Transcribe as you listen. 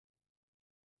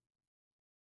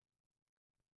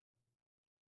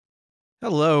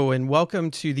Hello, and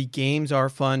welcome to the Games Are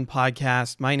Fun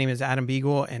podcast. My name is Adam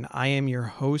Beagle, and I am your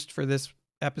host for this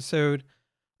episode.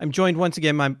 I'm joined once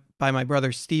again by my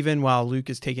brother Steven while Luke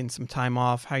is taking some time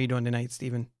off. How are you doing tonight,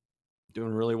 Steven?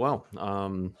 Doing really well.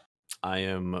 I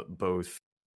am both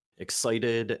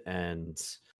excited and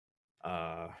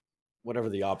uh, whatever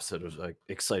the opposite of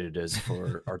excited is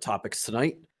for our topics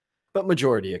tonight, but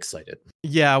majority excited.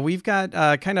 Yeah, we've got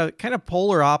kind of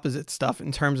polar opposite stuff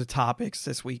in terms of topics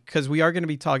this week because we are going to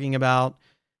be talking about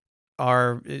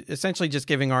essentially just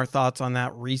giving our thoughts on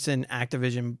that recent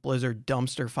Activision Blizzard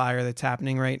dumpster fire that's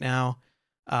happening right now.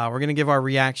 We're going to give our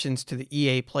reactions to the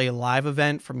EA Play Live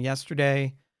event from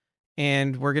yesterday.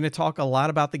 And we're going to talk a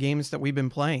lot about the games that we've been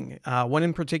playing. One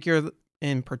in particular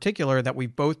that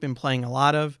we've both been playing a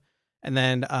lot of, and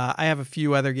then I have a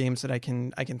few other games that I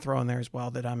can throw in there as well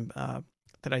that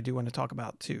I do want to talk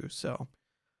about too. So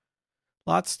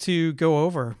lots to go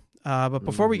over. But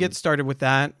before we get started with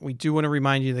that, we do want to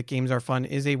remind you that Games Are Fun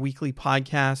is a weekly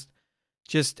podcast.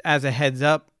 Just as a heads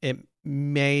up, it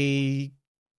may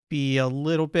be a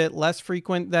little bit less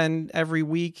frequent than every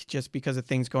week just because of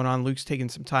things going on. Luke's taking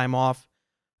some time off.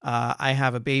 I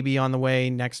have a baby on the way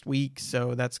next week,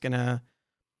 so that's going to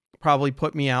probably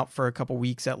put me out for a couple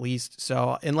weeks at least.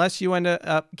 So unless you end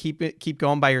up keep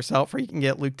going by yourself or you can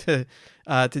get Luke to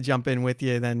jump in with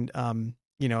you, then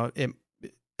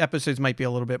episodes might be a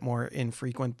little bit more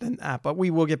infrequent than that, but we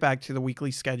will get back to the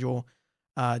weekly schedule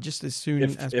just as soon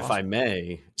as possible. If I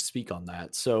may speak on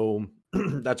that. So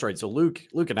that's right. So Luke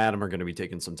and Adam are going to be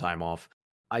taking some time off.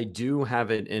 I do have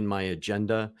it in my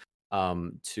agenda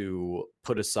to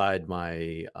put aside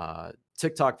my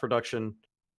TikTok production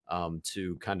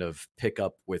to kind of pick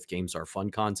up with Games Are Fun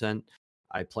content.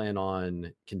 I plan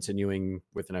on continuing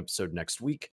with an episode next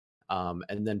week.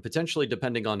 And then potentially,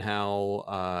 depending on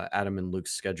how Adam and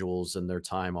Luke's schedules and their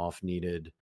time off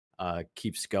needed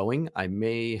keeps going, I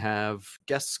may have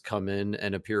guests come in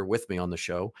and appear with me on the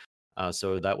show.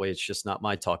 So that way it's just not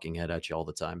my talking head at you all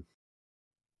the time.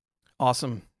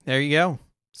 Awesome. There you go.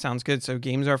 Sounds good. So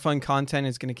Games Are Fun content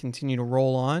is going to continue to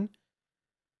roll on.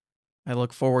 I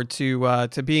look forward to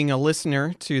being a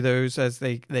listener to those as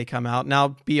they come out. And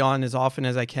I'll be on as often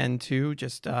as I can too.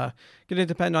 Just going to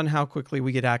depend on how quickly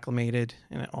we get acclimated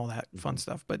and all that fun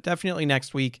stuff. But definitely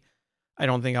next week, I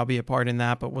don't think I'll be a part in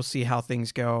that, but we'll see how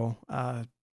things go,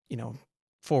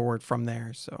 forward from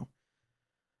there. So,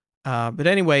 but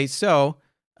anyway, so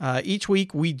each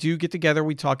week we do get together.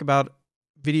 We talk about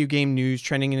video game news,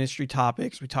 trending industry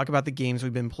topics. We talk about the games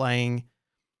we've been playing.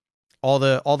 All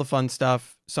the fun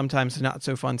stuff, sometimes not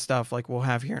so fun stuff like we'll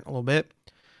have here in a little bit.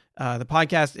 The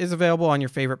podcast is available on your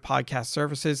favorite podcast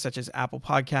services such as Apple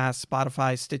Podcasts,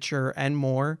 Spotify, Stitcher, and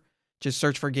more. Just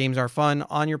search for Games Are Fun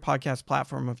on your podcast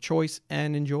platform of choice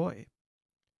and enjoy.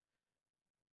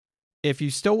 If you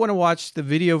still want to watch the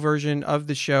video version of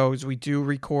the shows, we do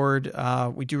record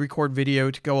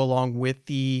video to go along with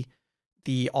the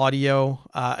audio.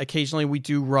 Occasionally we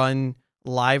do run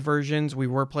live versions. We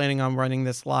were planning on running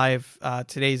this live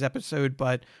today's episode,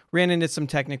 but ran into some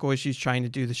technical issues trying to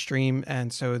do the stream.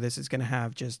 And so this is going to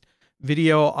have just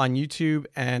video on YouTube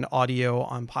and audio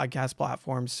on podcast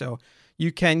platforms. So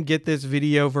you can get this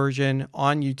video version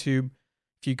on YouTube.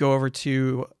 If you go over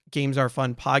to Games Are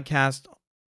Fun podcast,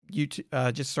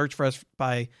 YouTube, just search for us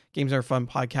by Games Are Fun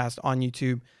podcast on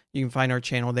YouTube. You can find our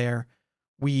channel there.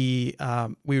 We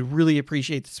really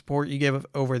appreciate the support you give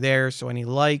over there. So any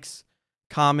likes,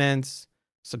 comments,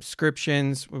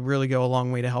 subscriptions would really go a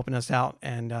long way to helping us out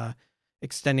and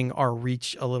extending our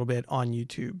reach a little bit on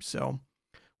YouTube. So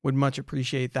would much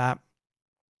appreciate that.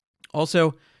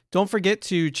 Also, don't forget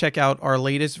to check out our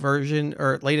latest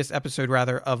episode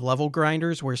of Level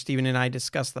Grinders, where Steven and I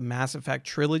discussed the Mass Effect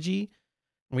trilogy.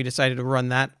 We decided to run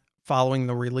that following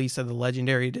the release of the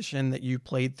Legendary Edition that you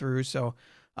played through. So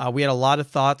we had a lot of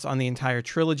thoughts on the entire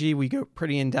trilogy. We go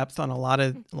pretty in depth on a lot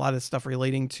of stuff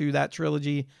relating to that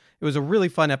trilogy. It was a really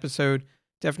fun episode.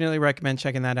 Definitely recommend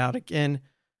checking that out. Again,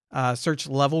 search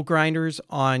Level Grinders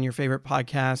on your favorite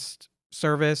podcast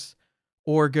service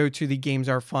or go to the Games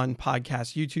Are Fun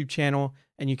podcast YouTube channel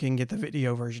and you can get the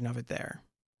video version of it there.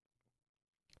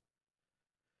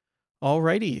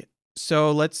 Alrighty.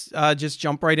 So let's just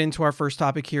jump right into our first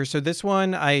topic here. So this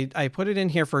one, I put it in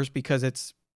here first because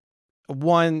it's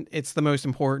the most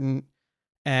important,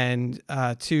 and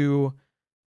two,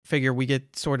 figure we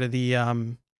get sort of the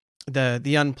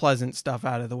unpleasant stuff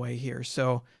out of the way here.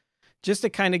 So just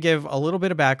to kind of give a little bit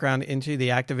of background into the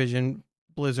Activision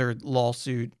Blizzard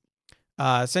lawsuit,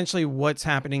 essentially what's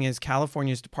happening is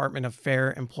California's Department of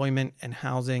Fair Employment and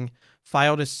Housing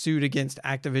filed a suit against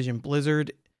Activision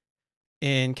Blizzard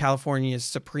in California's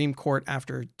Supreme Court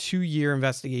after a 2-year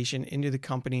investigation into the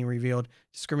company revealed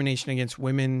discrimination against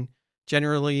women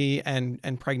generally and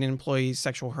pregnant employees,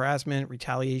 sexual harassment,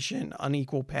 retaliation,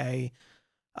 unequal pay.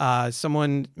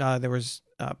 There was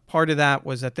part of that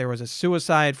was that there was a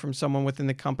suicide from someone within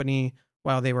the company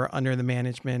while they were under the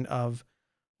management of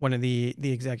one of the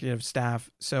executive staff.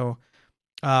 So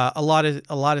a lot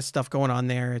of stuff going on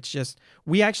there. It's just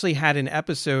we actually had an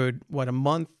episode a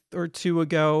month or two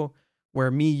ago where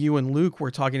me, you, and Luke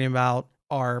were talking about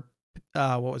our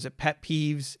what was it, pet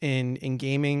peeves in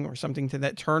gaming or something to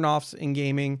that, turnoffs in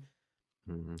gaming.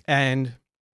 Mhm. And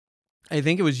I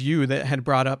think it was you that had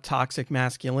brought up toxic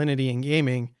masculinity in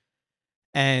gaming.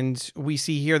 And we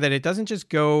see here that it doesn't just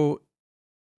go,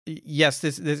 yes,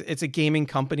 this it's a gaming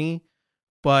company,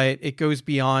 but it goes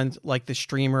beyond like the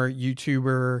streamer,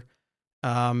 YouTuber,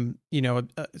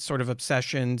 sort of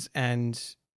obsessions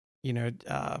and,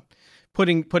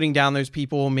 putting down those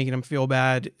people, making them feel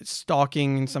bad,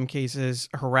 stalking in some cases,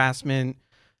 harassment.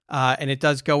 And it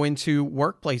does go into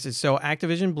workplaces. So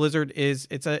Activision Blizzard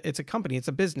it's a company, it's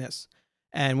a business.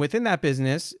 And within that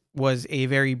business was a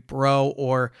very bro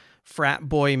or frat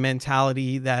boy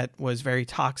mentality that was very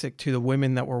toxic to the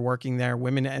women that were working there,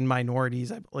 women and minorities,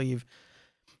 I believe.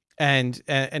 And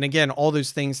again, all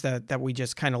those things that we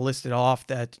just kind of listed off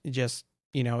that just,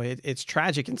 it's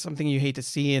tragic and something you hate to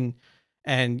see.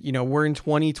 And we're in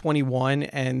 2021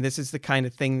 and this is the kind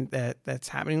of thing that's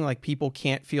happening. Like people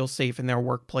can't feel safe in their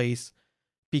workplace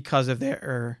because of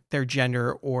their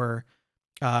gender or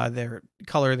their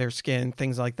color, their skin,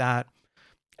 things like that.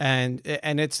 And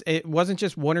it wasn't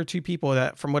just one or two people.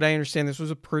 That, from what I understand, this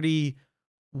was a pretty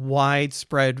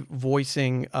widespread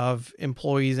voicing of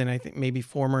employees, and I think maybe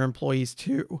former employees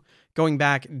too, going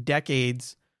back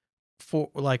decades for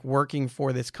like working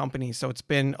for this company. So it's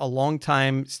been a long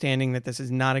time standing that this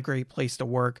is not a great place to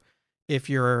work if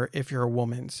you're a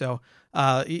woman. So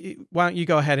why don't you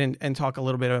go ahead and talk a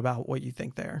little bit about what you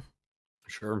think there?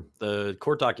 Sure. The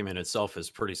court document itself is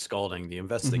pretty scalding. The Mm-hmm.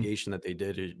 investigation that they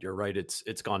did, you're right,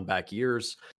 it's gone back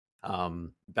years,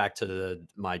 back to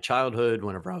my childhood,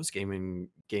 whenever I was gaming,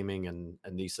 and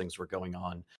these things were going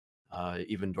on,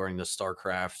 even during the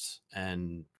StarCraft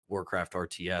and Warcraft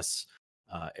RTS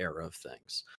era of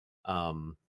things.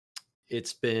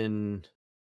 It's been,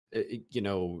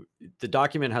 the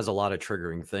document has a lot of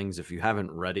triggering things. If you haven't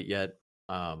read it yet,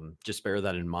 just bear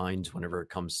that in mind whenever it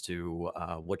comes to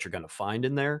what you're going to find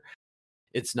in there.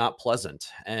 It's not pleasant.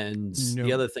 And the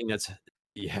No. other thing that's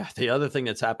the other thing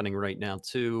that's happening right now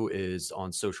too is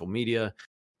on social media.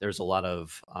 There's a lot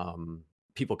of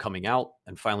people coming out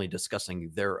and finally discussing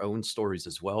their own stories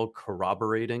as well,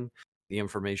 corroborating the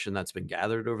information that's been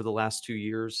gathered over the last 2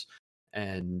 years.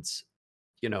 And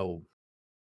you know,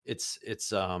 it's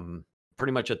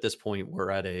pretty much at this point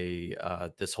we're at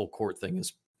a this whole court thing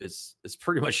is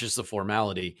pretty much just a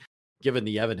formality, given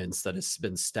the evidence that has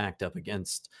been stacked up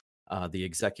against the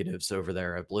executives over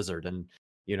there at Blizzard. And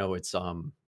it's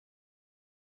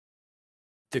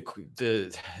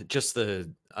the just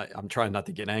the I'm trying not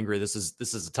to get angry. This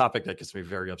is a topic that gets me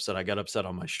very upset. I got upset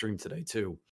on my stream today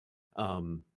too,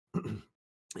 um,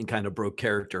 and kind of broke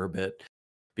character a bit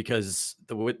because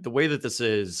the way that this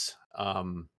is,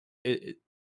 it,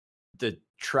 the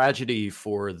tragedy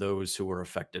for those who were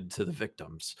affected, to the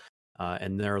victims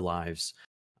and their lives,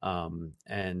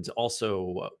 and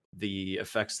also the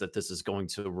effects that this is going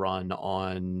to run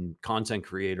on content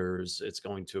creators. It's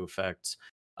going to affect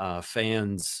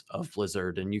fans of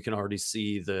Blizzard, and you can already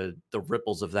see the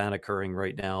ripples of that occurring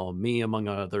right now. Me, among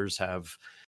others, have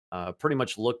pretty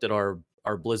much looked at our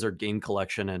Blizzard game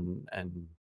collection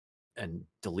and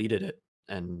deleted it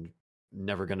and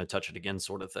never going to touch it again,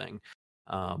 sort of thing.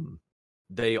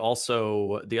 They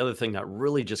also, the other thing that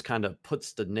really just kind of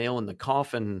puts the nail in the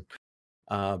coffin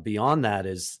beyond that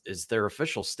is their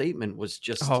official statement was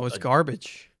just Oh, it's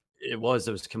garbage. It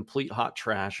was complete hot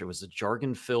trash. It was a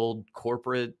jargon filled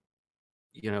corporate,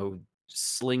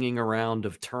 slinging around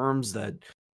of terms that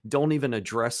don't even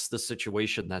address the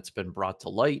situation that's been brought to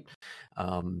light,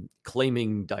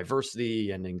 claiming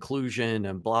diversity and inclusion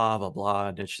and blah blah blah.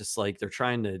 And it's just like they're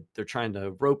trying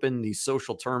to rope in these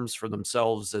social terms for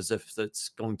themselves as if it's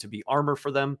going to be armor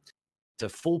for them to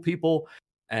fool people.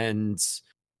 And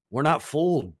we're not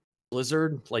fooled,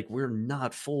 Blizzard. Like, we're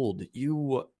not fooled.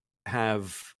 You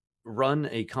have run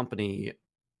a company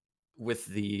with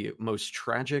the most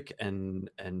tragic and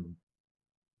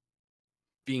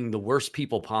being the worst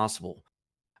people possible,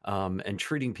 and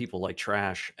treating people like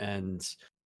trash. And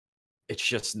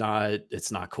it's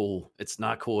not cool. It's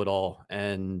not cool at all.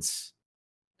 And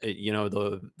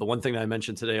the one thing that I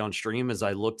mentioned today on stream is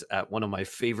I looked at one of my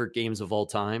favorite games of all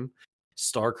time,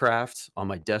 StarCraft on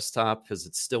my desktop because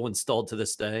it's still installed to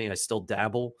this day. I still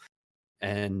dabble,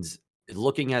 and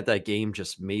looking at that game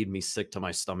just made me sick to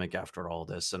my stomach after all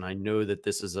this. And I know that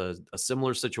this is a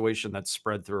similar situation that's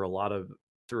spread through a lot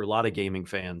of gaming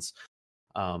fans.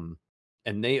 And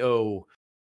they owe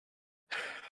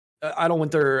I don't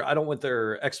want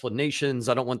their explanations.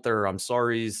 I don't want their I'm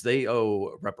sorries. They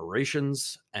owe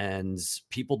reparations, and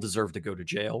people deserve to go to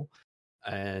jail,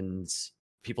 and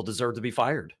people deserve to be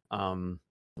fired. While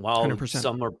 100%.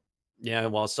 some are, yeah,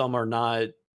 while some are not,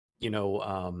 you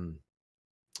know,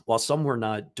 while some were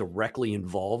not directly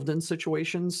involved in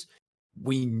situations,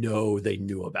 we know they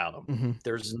knew about them. Hmm.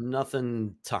 There's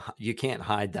nothing you can't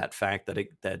hide that fact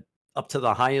that up to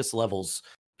the highest levels,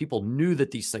 people knew that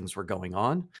these things were going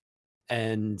on,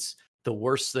 and the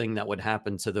worst thing that would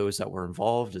happen to those that were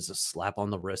involved is a slap on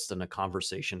the wrist and a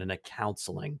conversation and a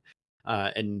counseling.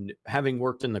 And having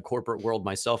worked in the corporate world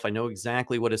myself, I know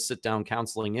exactly what a sit down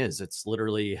counseling is. It's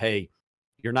literally, hey,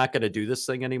 you're not going to do this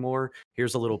thing anymore.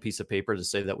 Here's a little piece of paper to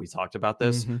say that we talked about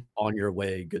this. Hmm. On your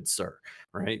way, good sir.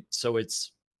 Right. So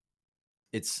it's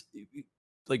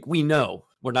like, we know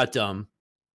we're not dumb.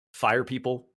 Fire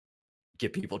people,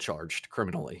 get people charged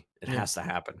criminally. It Yeah. has to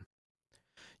happen.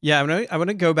 Yeah, I want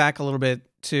to go back a little bit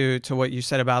to what you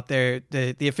said about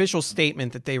the official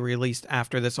statement that they released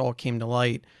after this all came to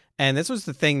light. And this was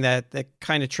the thing that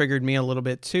kind of triggered me a little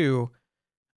bit too,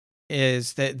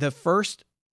 is that the first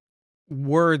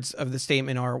words of the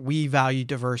statement are, "We value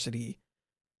diversity."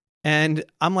 And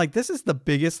I'm like, this is the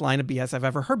biggest line of BS I've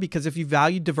ever heard, because if you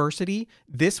value diversity,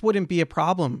 this wouldn't be a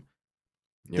problem.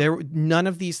 Yep. None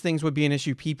of these things would be an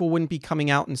issue. People wouldn't be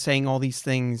coming out and saying all these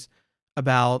things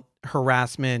about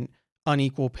harassment,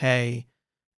 unequal pay,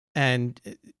 and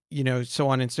so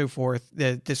on and so forth,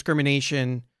 the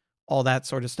discrimination, all that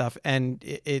sort of stuff. And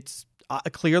it's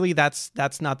clearly that's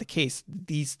not the case.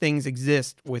 These things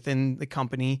exist within the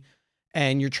company,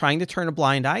 and you're trying to turn a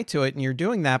blind eye to it, and you're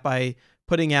doing that by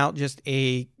putting out just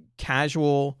a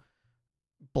casual,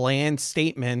 bland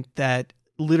statement that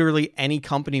literally any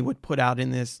company would put out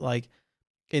in this, like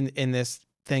in this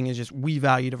thing, is just, "We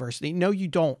value diversity." No, you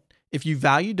don't. If you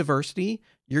value diversity,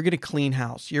 you're going to clean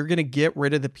house. You're going to get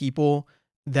rid of the people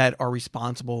that are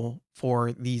responsible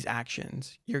for these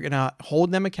actions. You're going to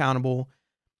hold them accountable.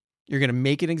 You're going to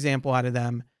make an example out of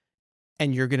them,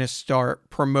 and you're going to start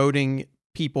promoting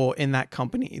people in that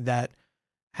company that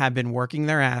have been working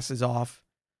their asses off,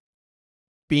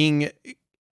 being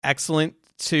excellent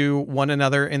to one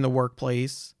another in the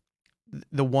workplace.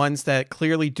 The ones that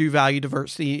clearly do value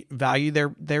diversity, value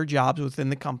their jobs within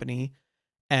the company,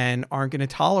 and aren't going to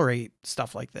tolerate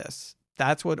stuff like this.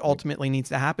 That's what ultimately needs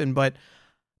to happen. But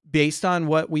based on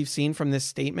what we've seen from this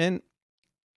statement,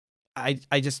 I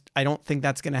don't think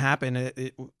that's going to happen.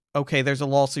 Okay, there's a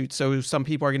lawsuit, so some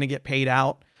people are going to get paid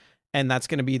out, and that's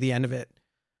going to be the end of it.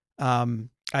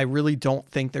 I really don't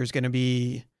think there's going to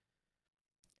be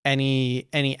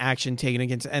any action taken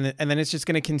against, and then it's just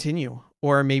going to continue.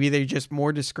 Or maybe they're just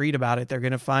more discreet about it. They're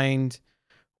going to find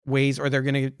ways, or they're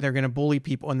going to bully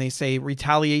people, and they say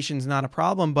retaliation's not a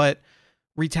problem, but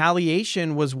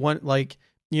retaliation was one, like,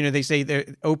 they say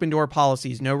they're open door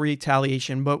policies, no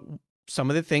retaliation, but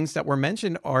some of the things that were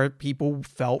mentioned are people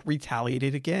felt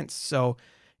retaliated against. So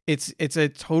it's a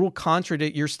total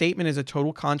your statement is a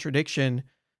total contradiction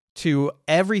to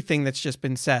everything that's just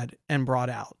been said and brought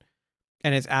out.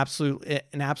 And it's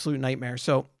an absolute nightmare.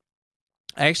 So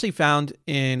I actually found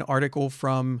an article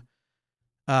from,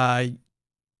 let's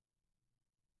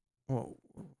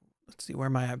see, where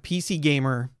am I at? PC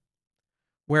Gamer,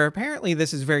 where apparently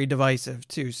this is very divisive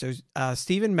too. So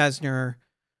Stephen Mesner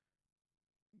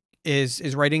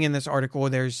is writing in this article.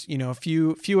 There's, a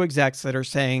few execs that are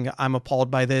saying, "I'm appalled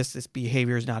by this. This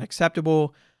behavior is not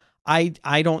acceptable."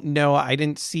 I don't know. I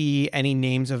didn't see any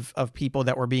names of people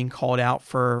that were being called out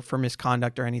for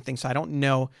misconduct or anything. So I don't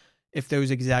know if those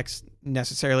execs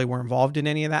necessarily were involved in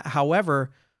any of that.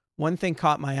 However, one thing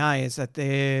caught my eye is that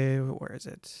where is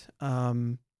it?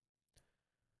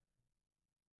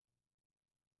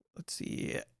 Let's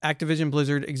see.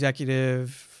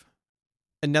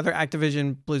 Another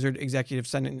Activision Blizzard executive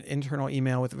sent an internal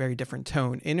email with a very different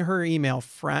tone. In her email,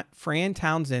 Fran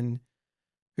Townsend,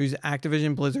 who's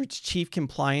Activision Blizzard's chief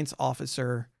compliance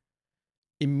officer,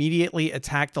 immediately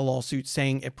attacked the lawsuit,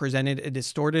 saying it presented a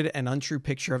distorted and untrue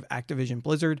picture of Activision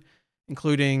Blizzard,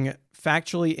 including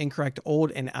factually incorrect,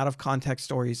 old and out of context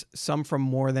stories, some from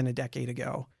more than a decade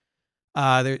ago.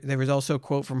 There was also a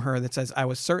quote from her that says, "I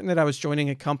was certain that I was joining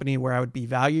a company where I would be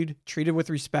valued, treated with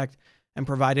respect, and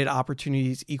provided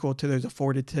opportunities equal to those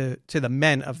afforded to the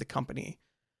men of the company.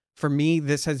 For me,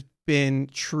 this has been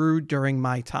true during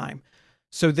my time."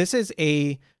 So this is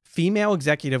a female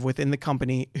executive within the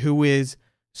company who is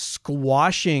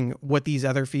squashing what these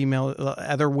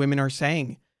other women are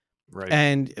saying. Right.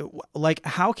 And like,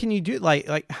 how can you do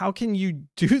how can you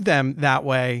do them that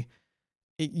way?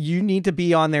 You need to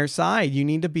be on their side. You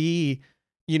need to be,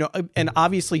 and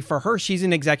obviously for her, she's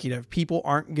an executive. People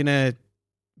aren't going to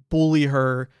bully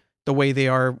her the way they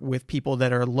are with people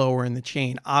that are lower in the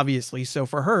chain, obviously. So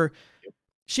for her,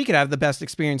 she could have the best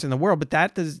experience in the world, but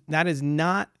that is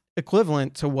not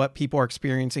equivalent to what people are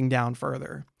experiencing down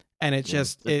further. And it's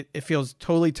just, it feels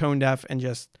totally tone deaf and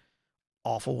just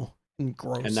awful and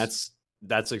gross. And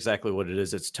that's exactly what it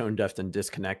is. It's tone deaf and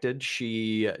disconnected.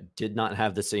 She did not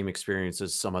have the same experience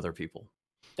as some other people.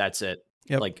 That's it.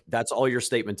 Yep. Like, that's all your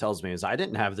statement tells me, is I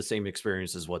didn't have the same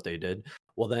experience as what they did.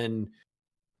 Well, then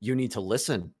you need to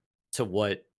listen to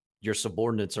what your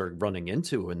subordinates are running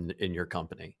into in your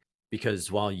company.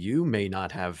 Because while you may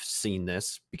not have seen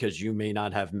this, because you may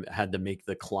not have had to make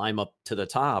the climb up to the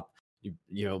top,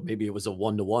 you know, maybe it was a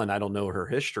 1-to-1. I don't know her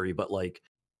history, but like,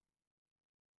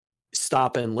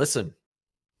 stop and listen.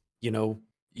 You know,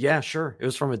 yeah, sure, it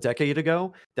was from a decade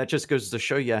ago. That just goes to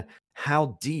show you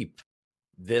how deep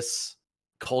this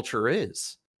culture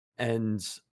is. And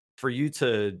for you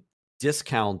to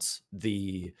discount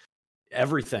the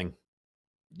everything,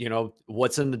 you know,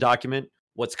 what's in the document,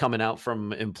 what's coming out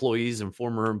from employees and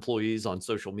former employees on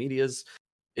social medias,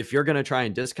 if you're going to try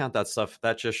and discount that stuff,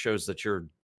 that just shows that you're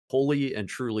wholly and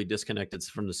truly disconnected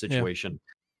from the situation.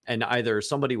 Yeah. And either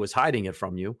somebody was hiding it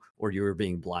from you or you were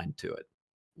being blind to it.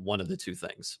 One of the two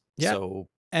things. Yeah. So,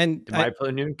 and in my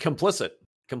opinion, complicit.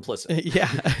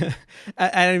 Yeah.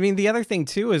 And I mean, the other thing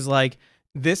too is like,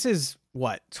 this is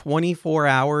what, 24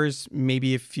 hours,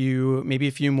 maybe a few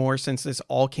more since this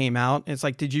all came out. It's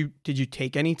like, did you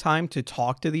take any time to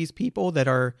talk to these people that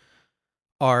are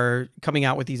coming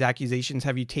out with these accusations?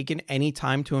 Have you taken any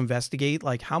time to investigate?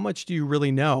 Like, how much do you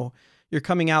really know? You're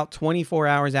coming out 24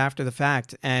 hours after the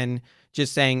fact and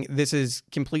just saying this is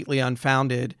completely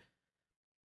unfounded.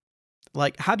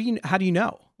 Like, how do you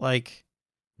know? Like,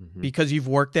 because you've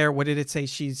worked there. What did it say?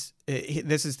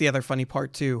 This is the other funny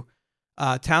part too.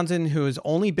 Townsend, who has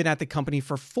only been at the company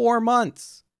for 4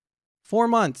 months. 4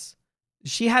 months.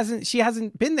 She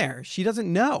hasn't been there. She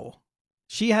doesn't know.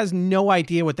 She has no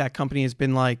idea what that company has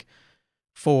been like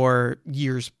for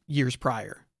years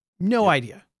prior. No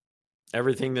idea.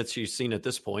 Everything that she's seen at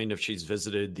this point, if she's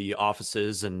visited the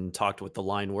offices and talked with the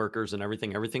line workers and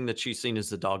everything that she's seen is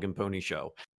the dog and pony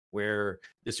show, where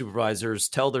the supervisors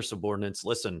tell their subordinates,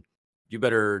 listen, you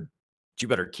better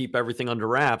keep everything under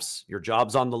wraps. Your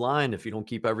job's on the line if you don't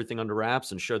keep everything under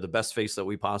wraps and show the best face that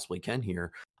we possibly can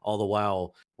here. All the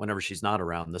while, whenever she's not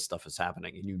around, this stuff is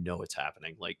happening and you know it's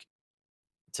happening. Like,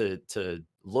 to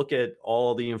look at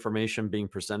all the information being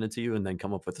presented to you and then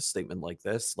come up with a statement like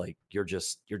this, like, you're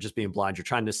just being blind. You're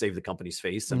trying to save the company's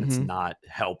face and it's not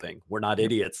helping. We're not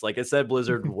idiots. Like I said,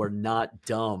 Blizzard, we're not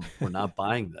dumb. We're not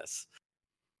buying this.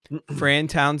 Fran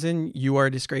Townsend, you are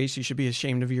a disgrace. You should be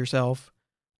ashamed of yourself.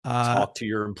 Talk to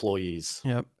your employees.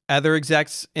 Yep. Other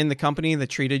execs in the company that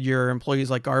treated your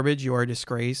employees like garbage, you are a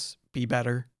disgrace. Be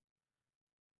better.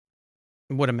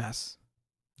 What a mess.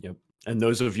 Yep. And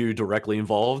those of you directly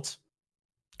involved,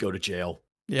 go to jail.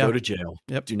 Yeah. Go to jail.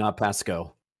 Yep. Do not pass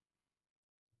go.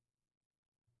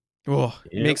 Oh,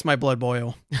 it makes my blood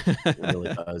boil. It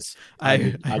really does.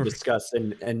 I discuss,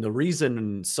 and the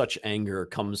reason such anger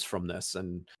comes from this,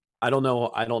 and I don't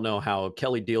know how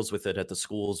Kelly deals with it at the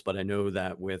schools, but I know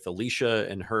that with Alicia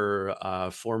and her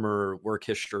former work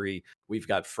history, we've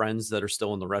got friends that are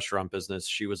still in the restaurant business.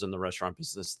 She was in the restaurant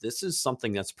business. This is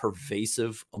something that's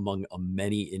pervasive among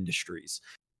many industries.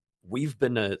 We've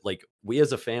been we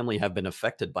as a family have been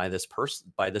affected by this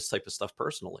type of stuff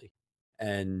personally.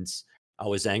 And I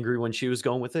was angry when she was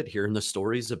going with it, hearing the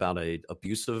stories about a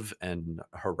abusive and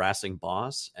harassing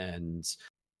boss. And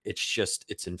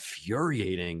it's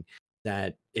infuriating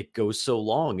that it goes so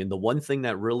long. And the one thing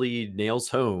that really nails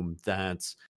home that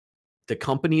the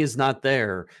company is not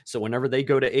there. So whenever they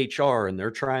go to HR and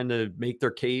they're trying to make their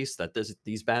case that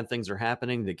these bad things are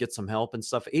happening, to get some help and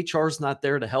stuff, HR's not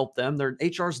there to help them.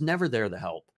 HR's never there to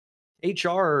help.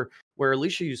 HR, where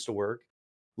Alicia used to work,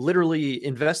 literally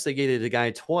investigated a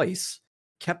guy twice,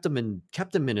 kept him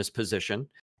in his position.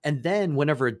 And then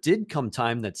whenever it did come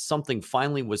time that something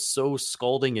finally was so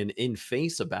scalding and in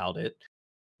face about it,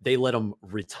 they let him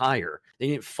retire. They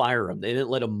didn't fire him. They didn't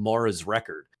let him mar his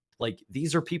record. Like,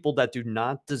 these are people that do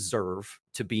not deserve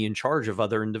to be in charge of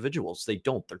other individuals. They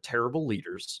don't. They're terrible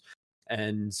leaders,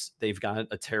 and they've got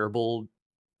a terrible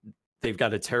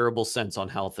sense on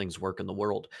how things work in the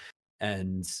world.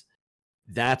 And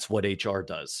that's what HR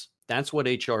does. That's what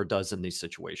HR does in these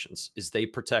situations, is they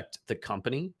protect the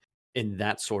company in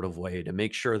that sort of way to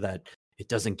make sure that it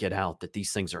doesn't get out that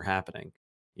these things are happening,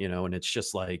 and it's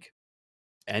just like,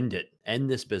 end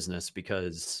this business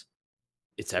because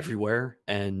it's everywhere.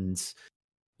 And,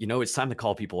 it's time to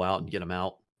call people out and get them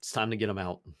out. It's time to get them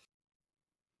out.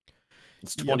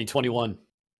 It's Yep. 2021.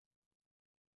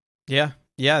 Yeah.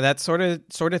 Yeah. That sort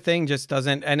of thing just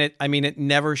doesn't, and it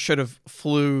never should have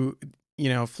flew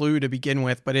to begin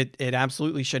with, but it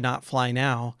absolutely should not fly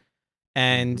now.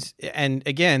 And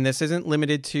again, this isn't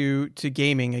limited to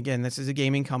gaming. Again, this is a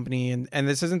gaming company, and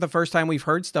this isn't the first time we've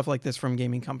heard stuff like this from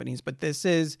gaming companies, but this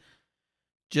is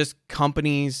just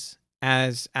companies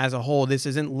as a whole. This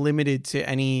isn't limited to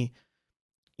any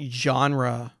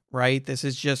genre, right? This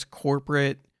is just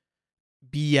corporate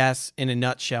BS in a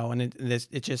nutshell, and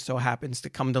it just so happens to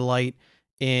come to light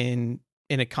in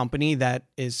a company that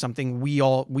is something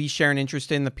we share an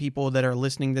interest in. The people that are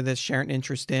listening to this share an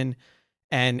interest in,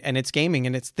 and it's gaming,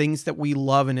 and it's things that we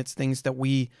love, and it's things that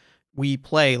we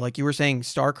play. Like you were saying,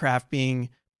 StarCraft being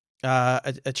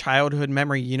a childhood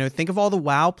memory. Think of all the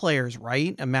WoW players,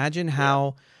 right? Imagine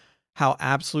how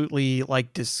absolutely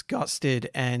like disgusted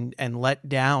and let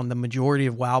down the majority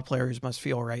of WoW players must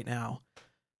feel right now.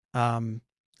 And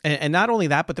not only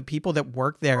that, but the people that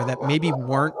work there that maybe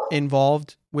weren't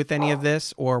involved with any of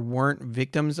this or weren't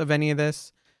victims of any of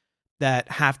this, that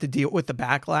have to deal with the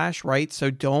backlash, right? So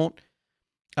don't,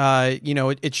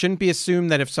 it shouldn't be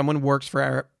assumed that if someone works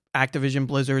for Activision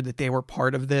Blizzard that they were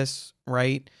part of this,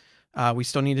 right? We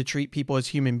still need to treat people as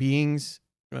human beings.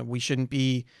 We shouldn't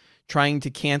be trying to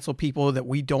cancel people that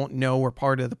we don't know were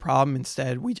part of the problem.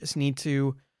 Instead, we just need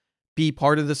to be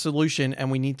part of the solution, and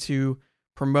we need to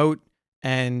promote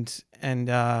and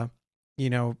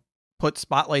put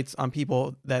spotlights on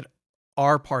people that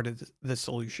are part of the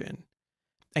solution,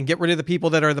 and get rid of the people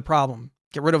that are the problem.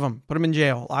 Get rid of them, put them in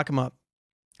jail, lock them up,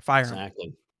 fire them.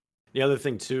 Exactly. The other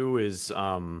thing too is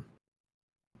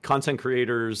content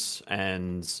creators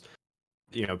and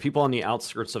people on the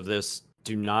outskirts of this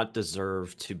do not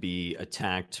deserve to be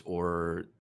attacked or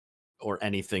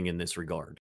anything in this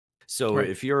regard. So Right.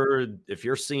 if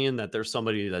you're seeing that there's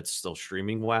somebody that's still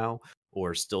streaming WoW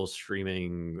or still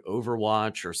streaming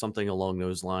Overwatch or something along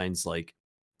those lines, like,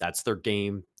 that's their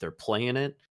game, they're playing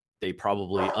it. They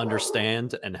probably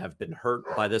understand and have been hurt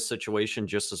by this situation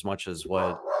just as much as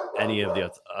what any of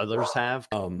the others have.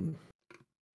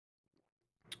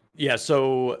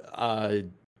 So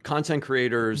content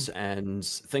creators and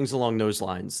things along those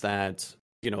lines that,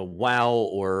 WoW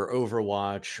or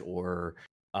Overwatch or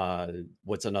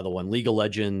what's another one, League of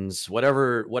Legends,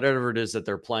 whatever it is that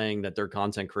they're playing, that they're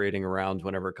content creating around,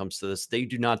 whenever it comes to this, they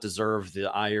do not deserve the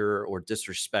ire or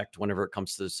disrespect whenever it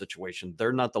comes to the situation.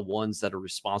 They're not the ones that are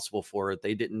responsible for it.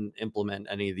 They didn't implement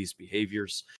any of these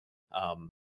behaviors.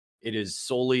 It is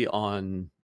solely on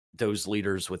those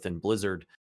leaders within Blizzard,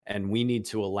 and we need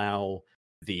to allow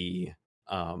the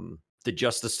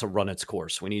justice to run its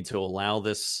course. We need to allow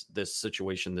this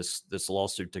situation, this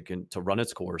lawsuit to run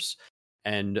its course,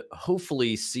 and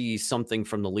hopefully see something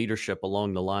from the leadership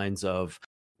along the lines of,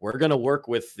 we're going to work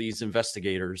with these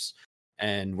investigators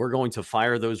and we're going to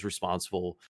fire those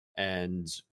responsible and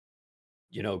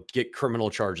get criminal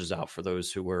charges out for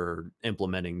those who were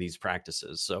implementing these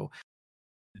practices. So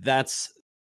that's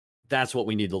what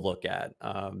we need to look at.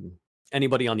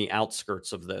 Anybody on the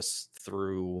outskirts of this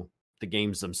through the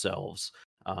games themselves,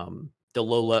 the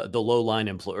line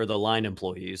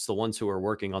employees, the ones who are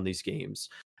working on these games,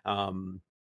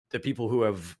 the people who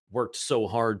have worked so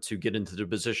hard to get into the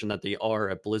position that they are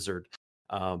at Blizzard,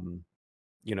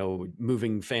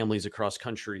 moving families across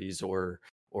countries or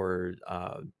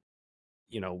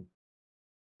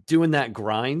doing that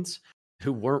grind,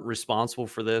 who weren't responsible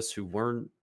for this, who weren't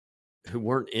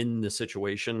in the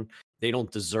situation. They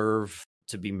don't deserve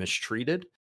to be mistreated.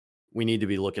 We need to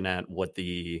be looking at what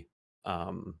the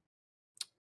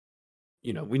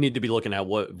we need to be looking at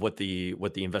what the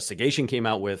investigation came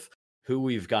out with, who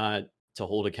we've got to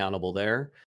hold accountable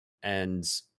there, and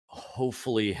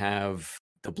hopefully have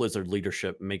the Blizzard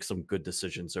leadership make some good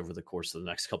decisions over the course of the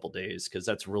next couple of days, because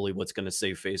that's really what's going to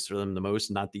save face for them the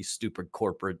most, not these stupid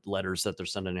corporate letters that they're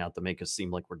sending out to make us seem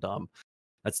like we're dumb.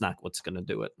 That's not what's going to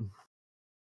do it.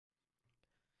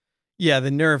 Yeah,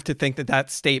 the nerve to think that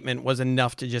statement was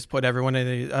enough to just put everyone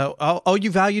in oh,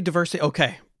 you value diversity?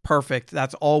 Okay, perfect.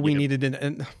 That's all we needed.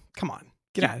 And come on,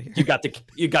 get out of here. You got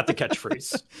the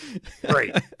catchphrase.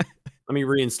 Great. Let me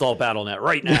reinstall BattleNet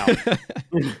right now.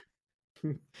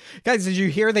 Guys, did you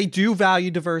hear? They do value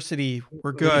diversity.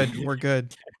 We're good. We're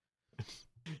good.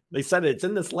 They said it's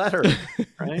in this letter,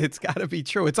 right? It's got to be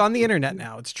true. It's on the internet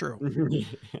now. It's true.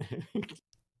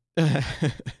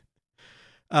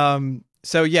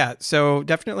 So yeah, so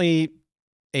definitely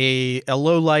a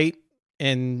low light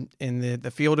in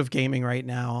the field of gaming right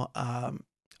now.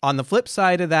 On the flip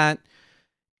side of that,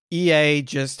 EA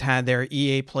just had their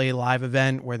EA Play Live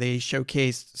event where they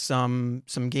showcased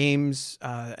some games,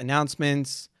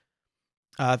 announcements,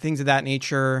 things of that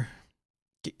nature,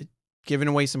 giving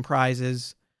away some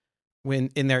prizes when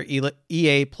in their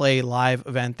EA Play Live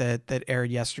event that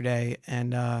aired yesterday.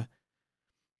 And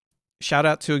shout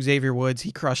out to Xavier Woods,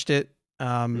 he crushed it.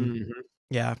 Mhm.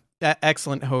 Yeah,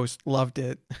 excellent host, loved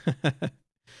it.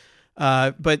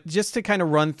 But just to kind of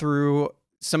run through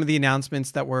some of the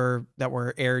announcements that were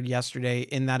aired yesterday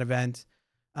in that event,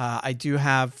 I do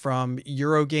have from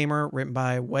Eurogamer, written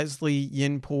by Wesley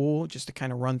Yin Poole, just to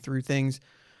kind of run through things.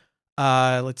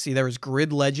 Let's see, there was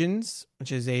Grid Legends,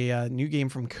 which is a new game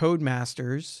from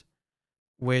Codemasters,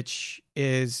 which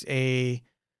is a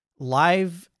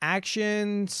live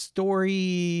action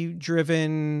story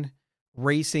driven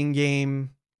racing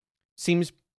game.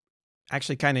 Seems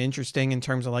actually kind of interesting in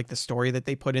terms of like the story that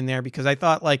they put in there, because I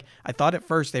thought at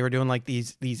first they were doing like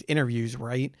these interviews,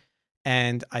 right?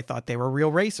 And I thought they were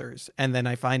real racers. And then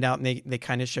I find out and they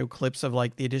kind of show clips of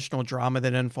like the additional drama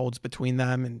that unfolds between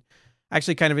them, and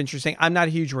actually kind of interesting. I'm not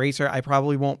a huge racer. I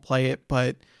probably won't play it,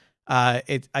 but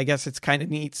I guess it's kind of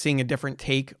neat seeing a different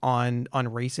take on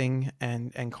racing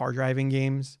and car driving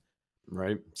games.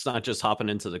 Right. It's not just hopping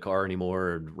into the car anymore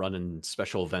or running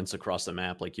special events across the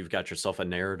map. Like you've got yourself a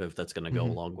narrative that's going to go Mhm.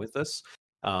 along with this.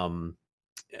 Um,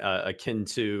 Akin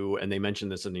to, and they mentioned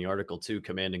this in the article too,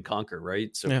 Command and Conquer,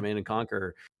 right? So Yeah. Command and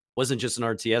Conquer wasn't just an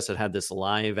RTS; it had this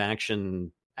live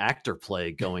action actor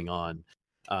play going on.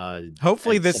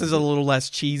 Hopefully And this some is of a the little less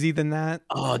cheesy than that.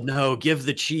 oh no, give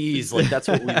the cheese! Like that's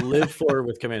what we live for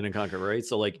with Command and Conquer, right?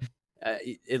 So like,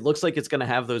 it looks like it's going to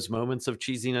have those moments of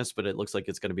cheesiness, but it looks like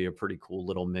it's going to be a pretty cool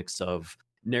little mix of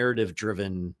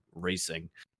narrative-driven racing.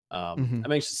 Mhm.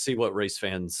 I'm anxious to see what race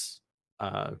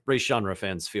genre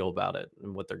fans feel about it,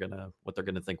 and what they're gonna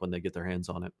think when they get their hands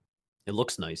on it. It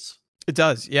looks nice. It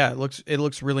does. Yeah, it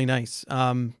looks really nice.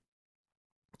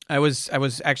 I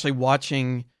was actually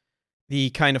watching the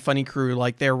Kind of Funny crew,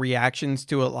 like their reactions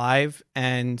to it live,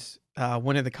 and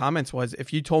one of the comments was,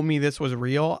 "If you told me this was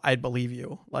real, I'd believe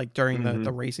you." Like during the Hmm.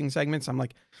 racing segments, I'm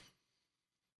like,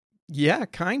 "Yeah,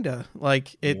 kinda."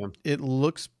 Like Yeah. it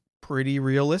looks pretty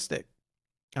realistic.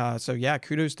 So yeah,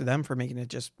 kudos to them for making it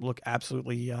just look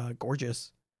absolutely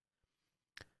gorgeous.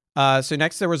 So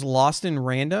next there was Lost in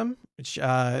Random, which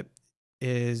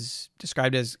is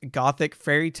described as gothic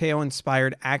fairy tale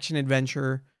inspired action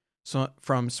adventure, so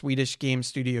from Swedish game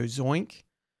studio Zoink,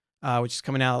 which is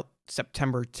coming out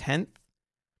September 10th.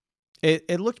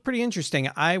 It looked pretty interesting.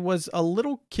 I was a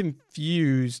little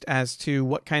confused as to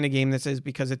what kind of game this is,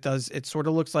 because it sort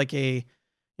of looks like a,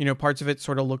 parts of it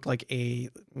sort of looked like a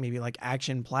maybe like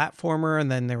action platformer, and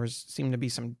then there seemed to be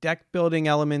some deck building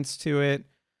elements to it.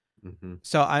 Hmm.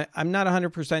 So I'm not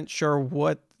 100% sure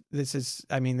what this is.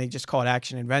 I mean, they just call it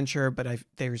action adventure, but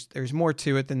there's more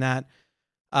to it than that.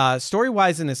 Story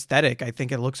wise and aesthetic, I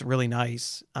think it looks really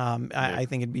nice. Yeah. I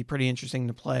think it'd be pretty interesting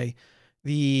to play.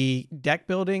 The deck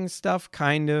building stuff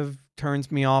kind of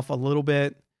turns me off a little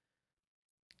bit.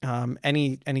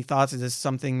 Any thoughts? Is this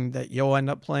something that you'll end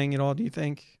up playing at all, do you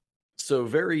think? So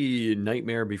very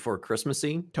Nightmare Before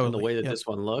Christmassy in the Totally. way that Yep. this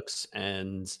one looks,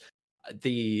 and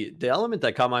the element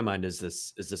that caught my mind is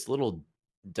this little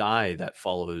die that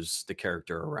follows the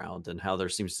character around, and how there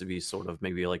seems to be sort of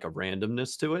maybe like a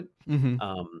randomness to it. Hmm.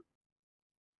 Um,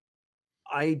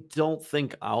 I don't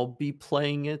think I'll be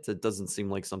playing it. It doesn't seem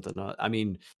like something. I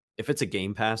mean, if it's a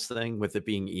Game Pass thing, with it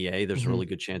being EA, there's a Hmm. really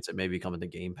good chance it may be coming to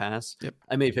Game Pass. Yep.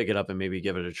 I may pick it up and maybe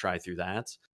give it a try through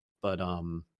that. But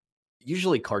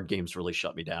usually card games really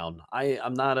shut me down.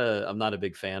 I'm not a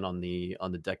big fan on the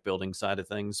deck building side of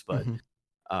things, but Hmm.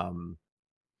 um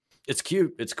it's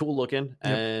cute, it's cool looking,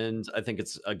 Yep. and I think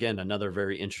it's again another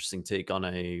very interesting take on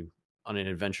an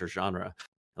adventure genre. And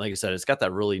like I said, it's got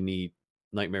that really neat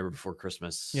Nightmare Before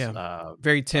Christmas Yeah.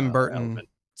 Very Tim Burton. element.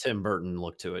 Tim Burton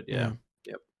look to it. Yeah.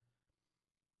 Yeah.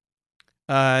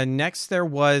 Yep. Next there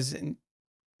was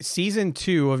season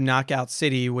 2 of Knockout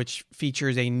City, which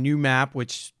features a new map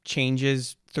which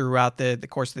changes throughout the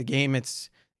course of the game. It's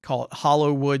called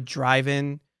Hollowwood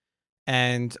Drive-In,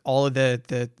 and all of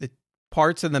the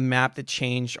parts of the map that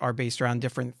change are based around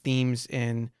different themes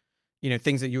in,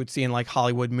 things that you would see in like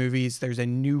Hollywood movies. There's a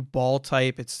new ball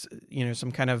type. It's,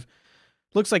 some kind of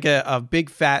looks like a big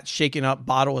fat shaken up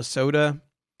bottle of soda.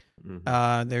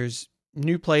 Hmm. There's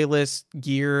new playlists,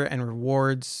 gear, and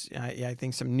rewards. Yeah, I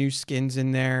think some new skins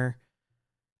in there.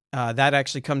 That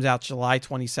actually comes out July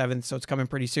 27th, so it's coming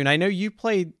pretty soon. I know you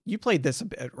played this a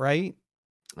bit, right?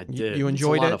 I did. You It's a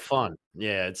enjoyed lot it? of fun.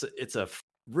 Yeah, it's a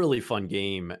really fun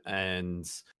game, and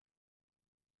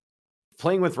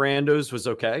playing with randos was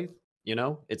okay. You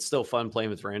know, it's still fun playing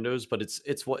with randos, but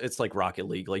it's like Rocket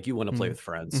League. Like you want to play with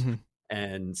friends. Mm-hmm.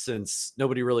 And since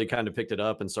nobody really kind of picked it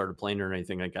up and started playing or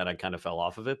anything like that, I kind of fell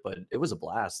off of it. But it was a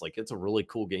blast. Like it's a really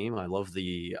cool game. I love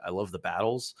the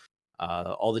battles,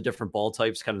 all the different ball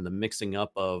types, kind of the mixing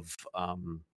up of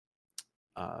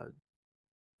uh,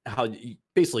 how you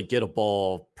basically get a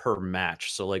ball per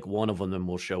match. So like one of them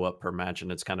will show up per match,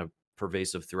 and it's kind of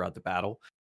pervasive throughout the battle.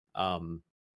 Um,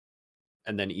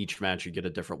 and then each match you get a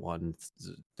different one,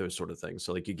 those sort of things.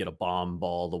 So like you get a bomb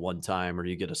ball the one time, or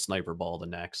you get a sniper ball the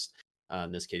next.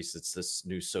 In this case, it's this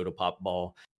new soda pop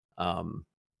ball. Um,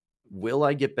 will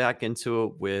I get back into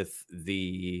it with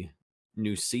the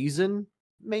new season?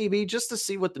 Maybe just to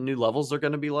see what the new levels are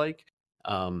going to be like.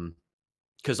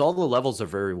 Because all the levels are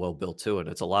very well built too, and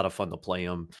it's a lot of fun to play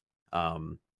them.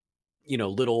 Um,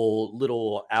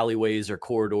 little alleyways or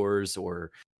corridors,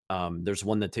 or there's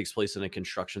one that takes place in a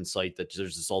construction site that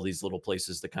there's just all these little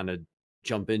places to kind of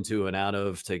jump into and out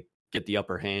of to get the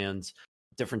upper hand,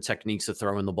 different techniques of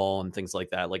throwing the ball and things like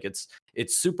that. Like it's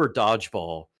super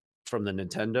dodgeball from the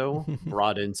Nintendo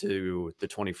brought into the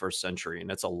 21st century,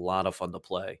 and it's a lot of fun to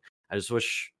play. I just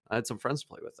wish I had some friends to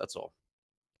play with. That's all.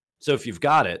 So if you've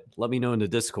got it, let me know in the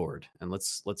Discord, and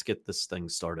let's get this thing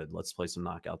started. Let's play some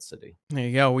Knockout City. There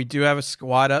you go. We do have a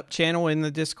squad up channel in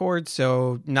the Discord,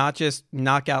 so not just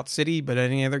Knockout City, but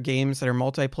any other games that are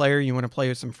multiplayer you want to play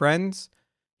with some friends,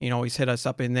 you can always hit us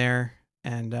up in there.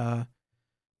 And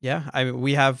yeah,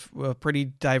 we have a pretty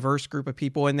diverse group of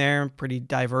people in there, pretty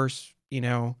diverse,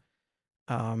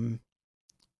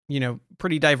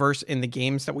 pretty diverse in the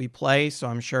games that we play. So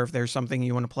I'm sure if there's something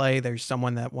you want to play, there's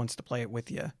someone that wants to play it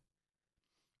with you.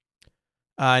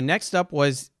 Next up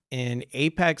was an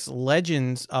Apex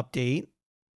Legends update,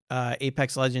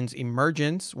 Apex Legends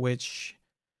Emergence, which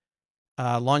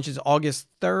launches August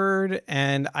 3rd.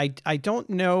 And I don't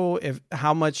know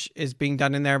how much is being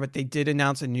done in there, but they did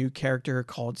announce a new character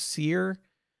called Seer.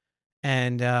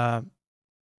 And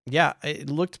yeah, it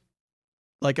looked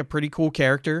like a pretty cool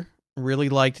character. Really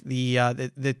liked the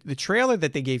trailer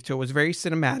that they gave to it. Was very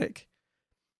cinematic,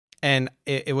 and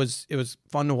it was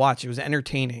fun to watch. It was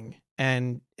entertaining.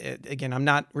 And again, I'm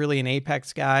not really an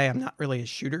Apex guy. I'm not really a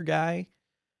shooter guy,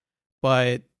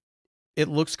 but it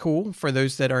looks cool for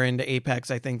those that are into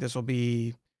Apex. I think this will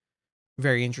be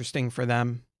very interesting for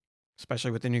them,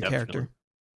 especially with the new character.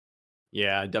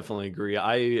 Yeah, I definitely agree.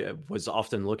 I was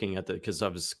often looking at because I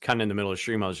was kind of in the middle of the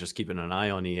stream. I was just keeping an eye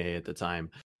on EA at the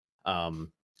time.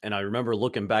 And I remember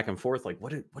looking back and forth, like,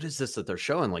 what is this that they're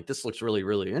showing? Like, this looks really,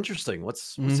 really interesting.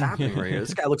 What's happening right here?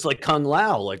 This guy looks like Kung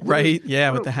Lao. Like, right? Yeah,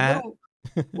 with the hat.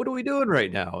 What are we doing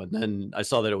right now? And then I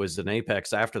saw that it was an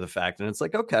Apex after the fact, and it's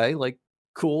like, okay, like,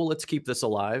 cool. Let's keep this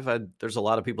alive. There's a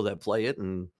lot of people that play it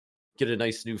and get a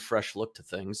nice new, fresh look to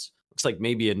things. Looks like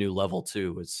maybe a new level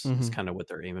too. Is kind of what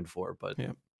they're aiming for. But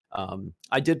yeah.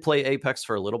 I did play Apex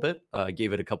for a little bit. I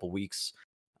gave it a couple weeks.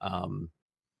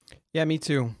 Yeah, me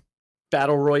too.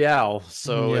 Battle Royale,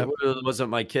 so it wasn't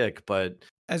my kick, but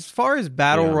as far as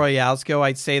battle royales go,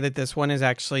 I'd say that this one is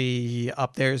actually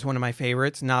up there as one of my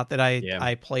favorites. Not that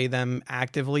I play them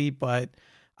actively, but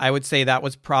I would say that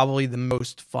was probably the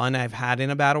most fun I've had in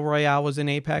a battle royale was in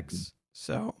Apex.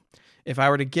 So if I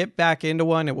were to get back into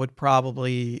one, it would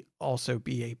probably also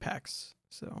be Apex.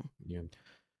 So yeah.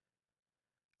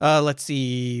 Let's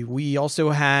see. We also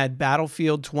had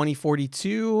Battlefield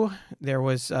 2042. There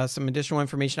was some additional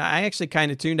information. I actually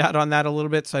kind of tuned out on that a little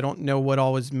bit, so I don't know what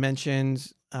all was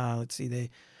mentioned. Let's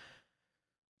see.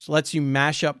 So lets you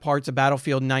mash up parts of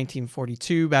Battlefield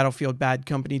 1942, Battlefield Bad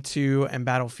Company 2, and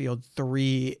Battlefield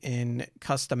 3 in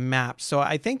custom maps. So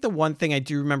I think the one thing I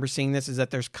do remember seeing this is that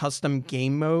there's custom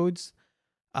game modes.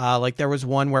 Like there was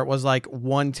one where it was like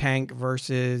one tank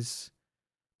versus,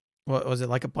 what was it,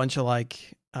 like a bunch of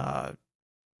like, I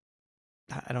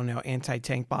don't know,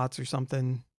 anti-tank bots or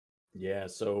something. Yeah,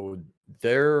 so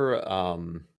they're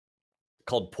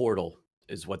called Portal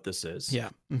is what this is. Yeah.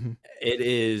 Mm-hmm. It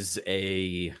is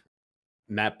a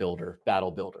map builder,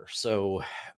 battle builder. So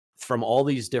from all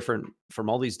these different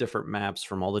maps,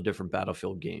 from all the different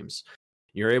Battlefield games,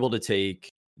 you're able to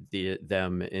take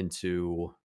them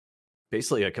into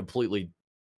basically a completely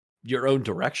your own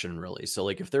direction, really. So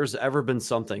like if there's ever been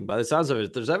something, by the sounds of it,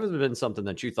 if there's ever been something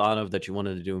that you thought of that you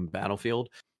wanted to do in Battlefield,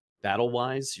 battle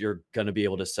wise, you're going to be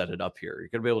able to set it up here. You're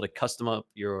going to be able to custom up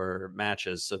your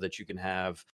matches so that you can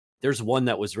have, there's one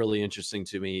that was really interesting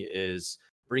to me is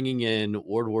bringing in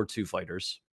World War II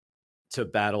fighters to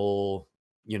battle,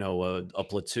 a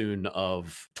platoon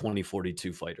of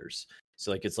 2042 fighters.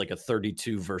 So like it's like a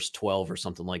 32 versus 12 or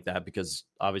something like that, because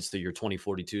obviously your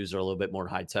 2042s are a little bit more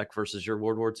high tech versus your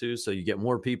World War II. So you get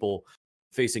more people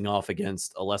facing off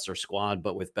against a lesser squad,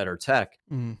 but with better tech.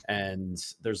 Mm. And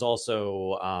there's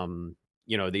also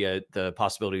the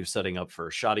possibility of setting up for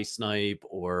shoddy snipe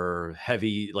or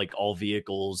heavy, like all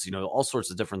vehicles, all sorts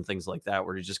of different things like that,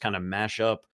 where you just kind of mash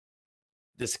up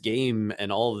this game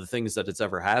and all of the things that it's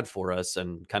ever had for us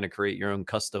and kind of create your own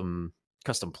custom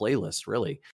playlist,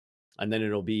 really. And then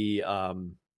it'll be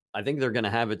I think they're going to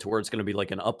have it to where it's going to be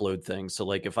like an upload thing. So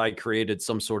like if I created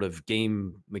some sort of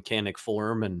game mechanic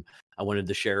form and I wanted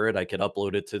to share it, I could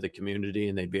upload it to the community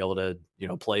and they'd be able to,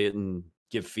 play it and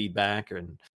give feedback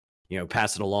and,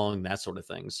 pass it along, that sort of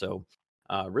thing. So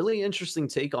really interesting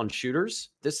take on shooters.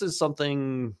 This is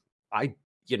something I,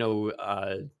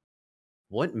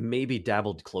 what maybe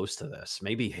dabbled close to this?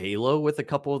 Maybe Halo with a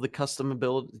couple of the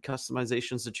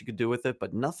customizations that you could do with it,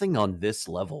 but nothing on this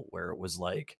level where it was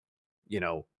like, you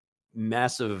know,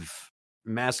 massive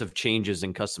changes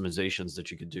and customizations that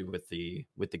you could do with the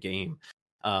game.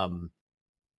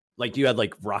 Like you had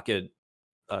like rocket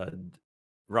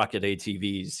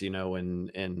ATVs,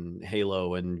 and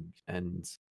Halo and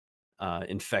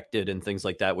Infected and things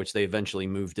like that, which they eventually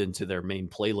moved into their main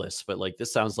playlist. But like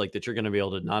this sounds like that you're going to be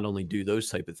able to not only do those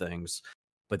type of things,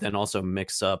 but then also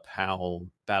mix up how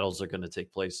battles are going to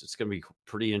take place. It's going to be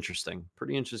pretty interesting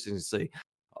to see.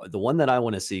 The one that I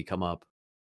want to see come up,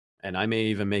 and I may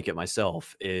even make it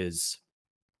myself, is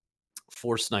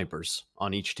 4 snipers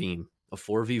on each team, a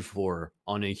 4v4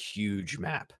 on a huge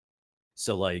map.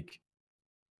 So like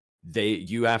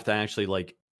you have to actually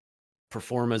like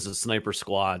perform as a sniper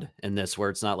squad in this, where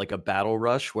it's not like a battle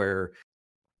rush where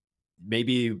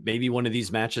maybe one of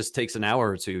these matches takes an hour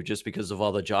or two just because of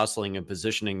all the jostling and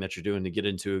positioning that you're doing to get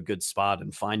into a good spot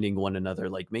and finding one another.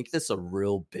 Like make this a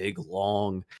real big,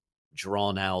 long,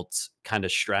 drawn out kind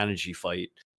of strategy fight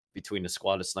between a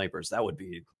squad of snipers. That would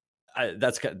be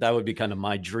kind of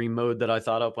my dream mode that I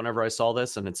thought up whenever I saw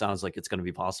this, and it sounds like it's going to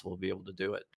be possible to be able to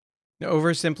do it.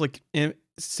 The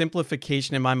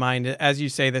simplification in my mind, as you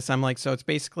say this, I'm like, so it's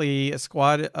basically a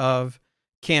squad of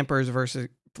campers versus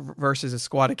a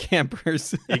squad of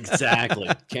campers. Exactly.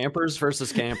 Campers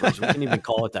versus campers. We can even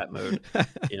call it that mode,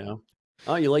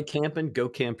 Oh, you like camping? Go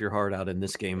camp your heart out in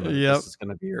this game mode. Yep. This is going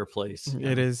to be your place.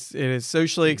 It is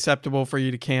socially acceptable for you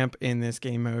to camp in this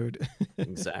game mode.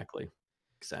 Exactly.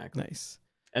 Nice.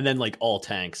 And then like all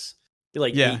tanks. Be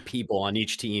like 8 people on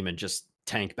each team and just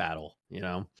tank battle,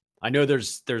 I know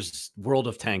there's World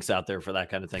of Tanks out there for that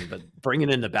kind of thing, but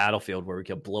bringing in the Battlefield where we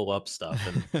can blow up stuff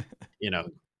and,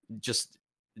 just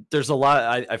there's a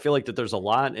lot. I feel like that there's a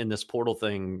lot in this Portal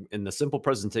thing, in the simple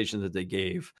presentation that they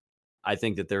gave. I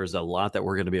think that there's a lot that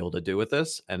we're going to be able to do with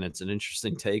this, and it's an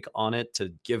interesting take on it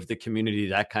to give the community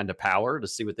that kind of power to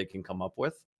see what they can come up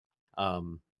with.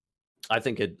 I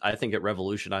think it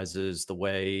revolutionizes the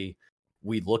way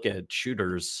we look at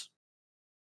shooters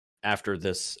after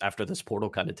this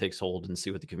Portal kind of takes hold, and see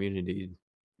what the community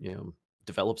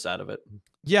develops out of it.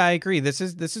 Yeah, I agree. This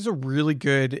is a really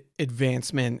good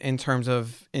advancement in terms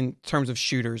of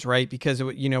shooters, right? Because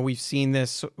we've seen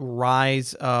this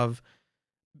rise of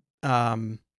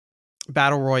battle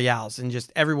royales, and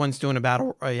just everyone's doing a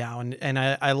battle royale, and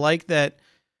I like that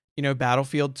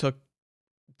Battlefield took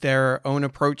their own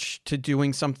approach to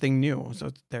doing something new.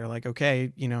 So they're like,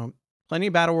 okay, plenty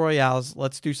of battle royales,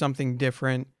 let's do something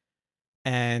different.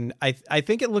 And I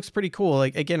think it looks pretty cool.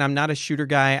 Like, again, I'm not a shooter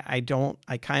guy. I doubt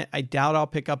I'll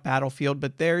pick up Battlefield,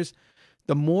 but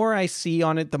the more I see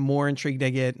on it, the more intrigued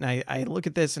I get. And I look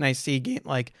at this and I see a game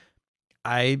like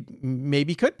I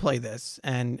maybe could play this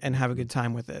and have a good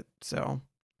time with it. So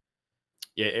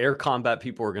yeah, air combat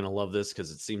people are going to love this,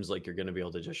 because it seems like you're going to be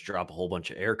able to just drop a whole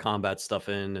bunch of air combat stuff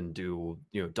in and do,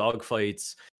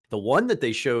 dogfights. The one that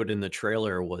they showed in the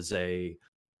trailer was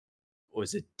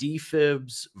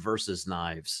defibs versus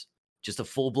knives, just a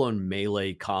full-blown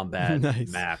melee combat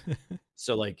map.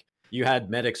 So like you had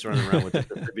medics running around with the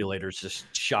defibrillators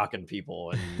just shocking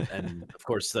people, and of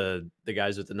course the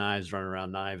guys with the knives running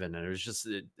around kniving, and it was just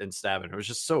and stabbing. It was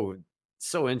just so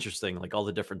interesting, like all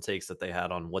the different takes that they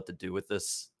had on what to do with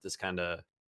this kind of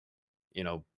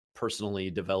personally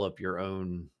develop your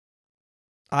own.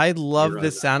 I love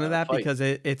the sound of that fight, because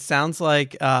it sounds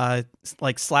like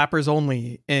slappers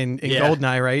only in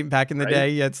GoldenEye, right? Back in the day,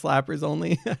 you had slappers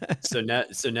only. so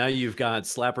now you've got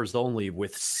slappers only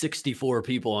with 64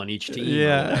 people on each team.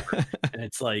 Yeah, and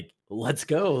it's like, let's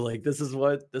go! Like this is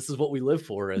what we live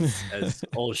for as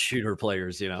old shooter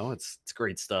players. It's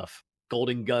great stuff.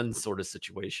 Golden gun sort of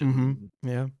situation. Mm-hmm.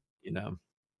 Yeah.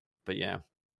 But yeah,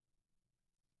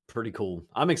 pretty cool.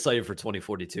 I'm excited for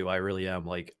 2042. I really am.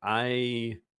 Like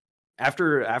after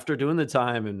doing the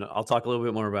time, and I'll talk a little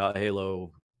bit more about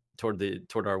Halo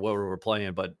toward our what we're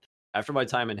playing, but after my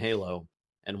time in Halo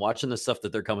and watching the stuff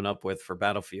that they're coming up with for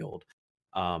Battlefield,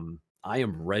 I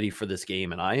am ready for this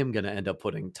game, and I am going to end up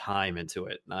putting time into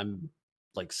it. And I'm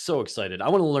like so excited. I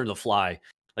want to learn to fly.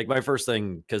 Like my first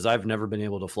thing, because I've never been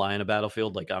able to fly in a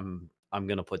Battlefield. Like I'm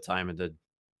going to put time into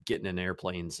getting in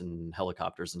airplanes and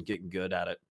helicopters and getting good at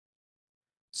it.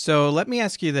 So let me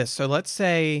ask you this. So let's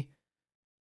say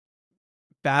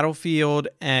Battlefield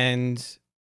and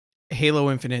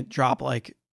Halo Infinite drop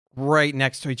like right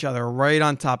next to each other, right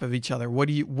on top of each other. What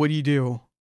do you do?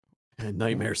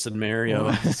 Nightmare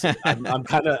scenario. I'm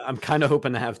kind of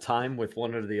hoping to have time with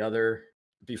one or the other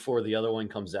before the other one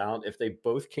comes out. If they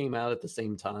both came out at the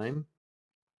same time,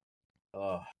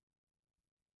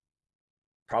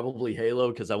 probably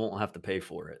Halo, because I won't have to pay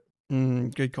for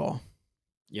it. Good call.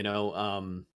 You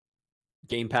know,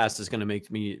 Game Pass is going to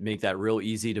make that real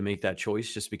easy to make that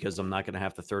choice, just because I'm not going to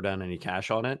have to throw down any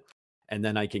cash on it, and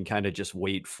then I can kind of just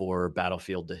wait for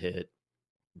Battlefield to hit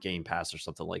Game Pass or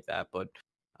something like that. But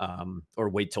or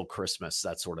wait till Christmas,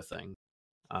 that sort of thing.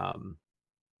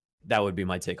 That would be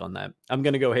my take on that. I'm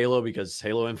going to go Halo because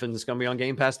Halo Infinite is going to be on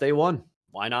Game Pass day one.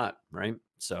 Why not? Right.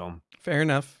 So fair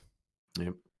enough.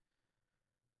 Yep.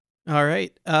 All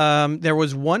right. There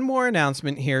was one more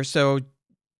announcement here. So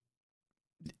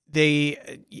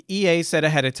EA said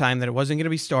ahead of time that it wasn't going to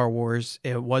be Star Wars.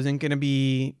 It wasn't going to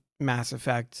be Mass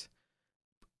Effect.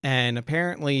 And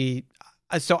apparently,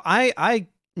 so I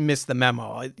missed the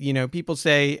memo. You know, people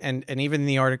say, and even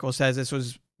the article says this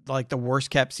was like the worst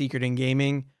kept secret in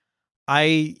gaming.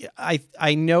 I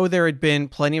know there had been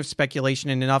plenty of speculation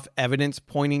and enough evidence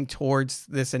pointing towards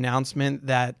this announcement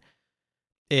that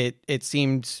it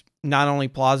seemed not only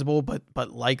plausible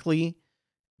but likely.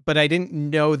 But I didn't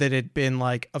know that it had been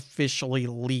like officially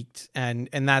leaked, and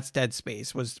that's Dead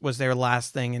Space was their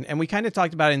last thing. And we kind of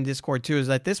talked about it in Discord too, is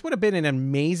that this would have been an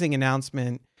amazing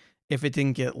announcement if it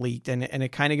didn't get leaked. And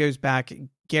it kind of goes back.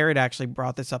 Garrett actually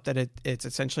brought this up, that it's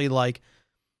essentially like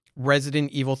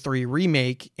Resident Evil 3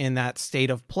 remake in that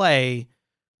state of play.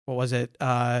 What was it?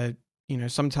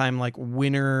 Sometime like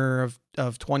winter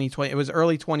of 2020. It was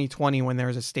early 2020 when there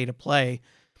was a state of play.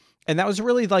 And that was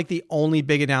really like the only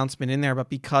big announcement in there. But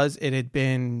because it had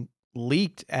been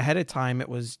leaked ahead of time, it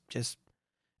was just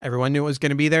everyone knew it was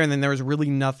going to be there. And then there was really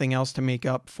nothing else to make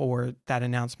up for that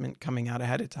announcement coming out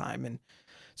ahead of time. And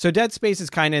so Dead Space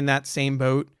is kind of in that same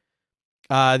boat.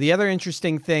 The other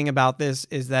interesting thing about this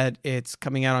is that it's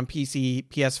coming out on PC,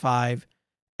 PS5,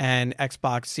 and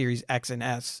Xbox Series X and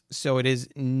S. So it is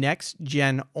next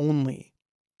gen only.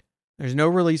 There's no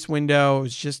release window.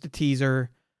 It's just a teaser.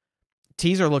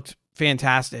 Teaser looked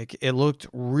fantastic. It looked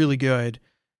really good.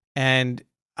 And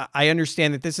I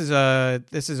understand that this is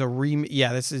this is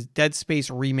Dead Space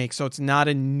remake. So it's not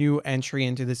a new entry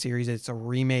into the series. It's a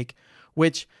remake,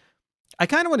 which I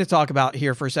kind of want to talk about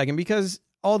here for a second, because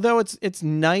although it's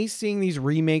nice seeing these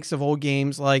remakes of old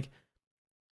games, like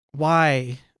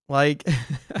why? Like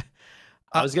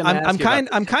I'm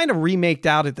kind of remaked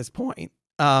out at this point.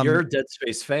 You're a Dead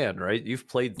Space fan, right? You've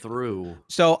played through.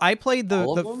 So I played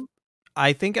all of them?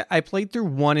 I think I played through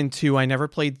 1 and 2. I never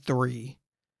played 3.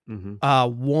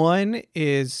 Mm-hmm. 1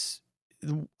 is,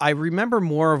 I remember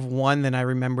more of 1 than I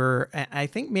remember. I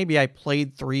think maybe I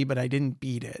played 3, but I didn't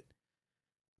beat it.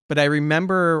 But I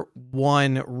remember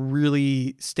 1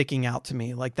 really sticking out to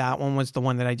me. Like that one was the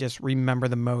one that I just remember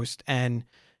the most, and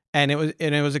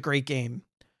it was a great game.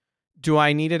 Do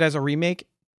I need it as a remake?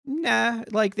 Nah,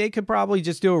 like they could probably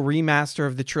just do a remaster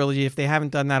of the trilogy if they haven't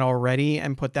done that already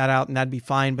and put that out, and that'd be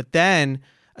fine. But then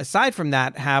aside from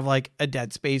that, have like a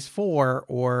Dead Space 4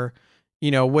 or,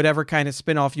 whatever kind of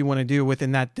spinoff you want to do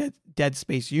within that Dead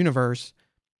Space universe,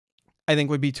 I think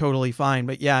would be totally fine.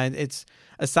 But yeah, it's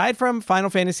aside from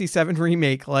Final Fantasy VII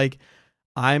Remake, like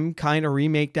I'm kind of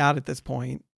remaked out at this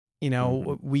point.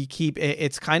 We keep,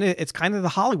 it's kind of the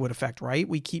Hollywood effect, right?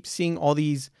 We keep seeing all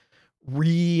these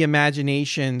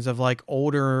reimaginations of like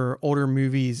older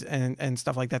movies and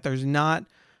stuff like that. There's not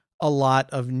a lot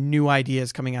of new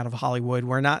ideas coming out of Hollywood.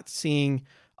 We're not seeing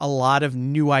a lot of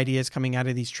new ideas coming out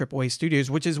of these AAA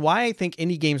studios, which is why I think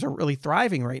indie games are really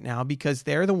thriving right now, because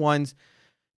they're the ones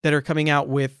that are coming out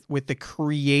with all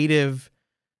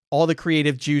the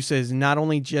creative juices, not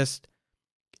only just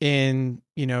in,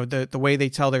 the way they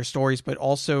tell their stories, but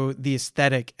also the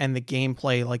aesthetic and the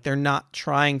gameplay. Like they're not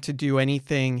trying to do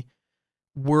anything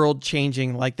world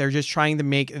changing. Like they're just trying to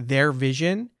make their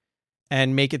vision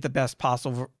and make it the best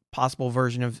possible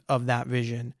version of that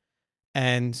vision.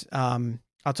 And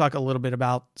I'll talk a little bit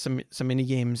about some indie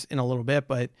games in a little bit,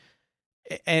 but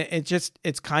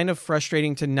it's kind of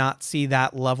frustrating to not see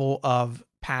that level of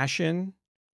passion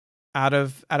out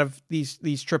of these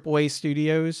AAA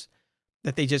studios,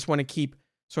 that they just want to keep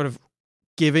sort of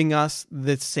giving us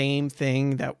the same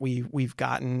thing that we've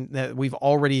gotten, that we've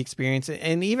already experienced,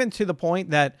 and even to the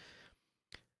point that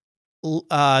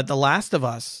The Last of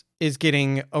Us is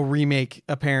getting a remake.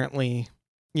 Apparently,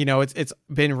 it's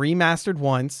been remastered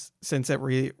once since it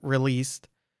released,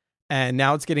 and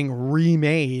now it's getting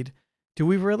remade. Do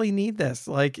we really need this?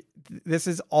 Like, this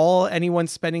is all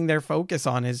anyone's spending their focus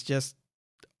on, is just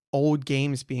old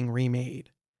games being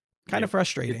remade. Kind of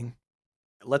frustrating.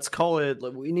 Let's call it,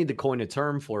 we need to coin a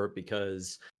term for it,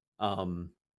 because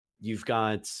you've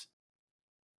got,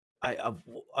 I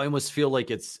almost feel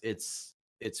like it's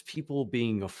people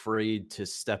being afraid to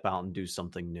step out and do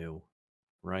something new,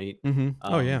 right? Mm-hmm.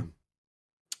 Oh yeah.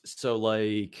 So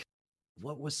like,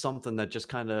 what was something that just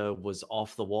kind of was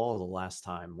off the wall the last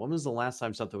time? When was the last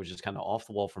time something was just kind of off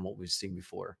the wall from what we've seen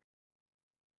before?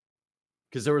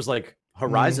 Because there was like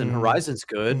Horizon. Mm-hmm. Horizon's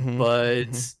good, Mm-hmm. but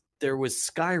Mm-hmm. there was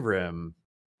Skyrim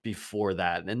before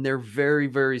that, and they're very,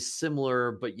 very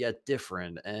similar but yet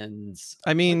different. And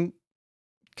I mean,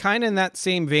 kind of in that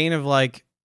same vein of like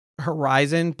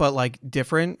Horizon, but like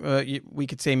different. We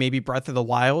could say maybe Breath of the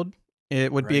Wild.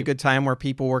 It would be a good time where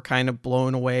people were kind of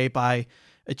blown away by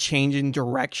a change in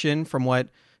direction from what,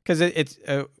 because it's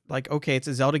like, okay, it's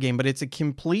a Zelda game, but it's a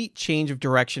complete change of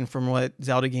direction from what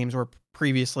Zelda games were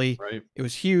previously. Right. It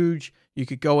was huge. You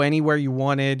could go anywhere you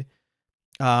wanted.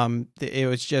 It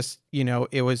was just,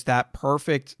 it was that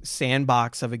perfect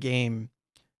sandbox of a game.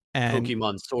 And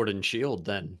Pokemon Sword and Shield,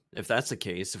 then, if that's the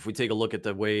case, if we take a look at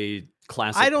the way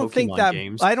classic I don't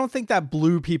think that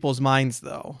blew people's minds,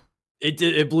 though. It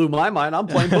did. It blew my mind. I'm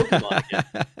playing Pokemon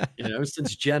again,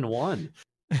 since Gen 1.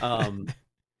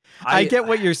 I get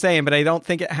what you're saying, but I don't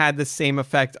think it had the same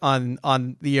effect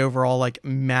on the overall like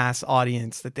mass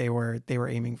audience that they were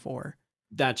aiming for.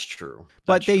 That's true.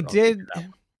 But they did,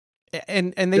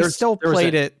 and they still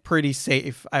played it pretty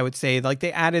safe, I would say. Like,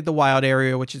 they added the wild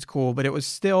area, which is cool, but it was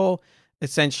still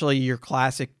essentially your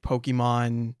classic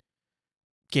Pokemon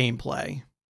gameplay.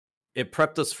 It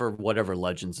prepped us for whatever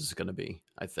Legends is going to be,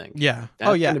 I think. Yeah.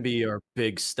 That's going to be our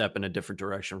big step in a different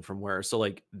direction from where. So,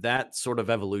 like, that sort of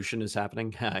evolution is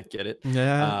happening. I get it.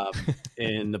 Yeah.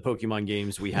 In the Pokemon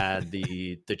games, we had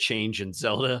the change in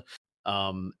Zelda.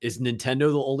 Is Nintendo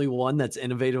the only one that's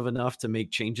innovative enough to make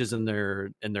changes in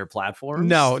their platforms?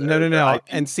 No.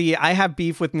 And see, I have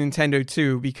beef with Nintendo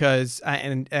too, because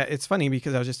it's funny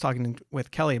because I was just talking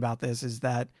with Kelly about this, is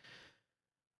that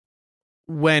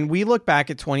when we look back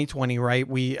at 2020, right,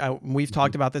 we've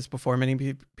talked about this before.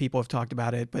 Many people have talked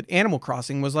about it, but Animal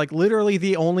Crossing was like literally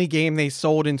the only game they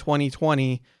sold in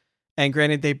 2020. And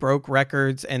granted, they broke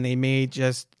records and they made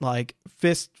just like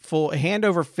hand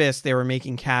over fist. They were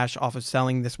making cash off of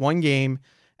selling this one game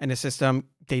and a system.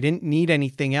 They didn't need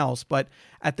anything else. But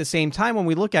at the same time, when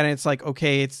we look at it, it's like,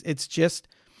 okay, it's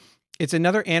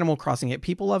another Animal Crossing.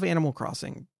 People love Animal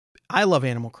Crossing. I love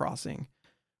Animal Crossing.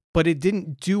 But it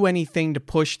didn't do anything to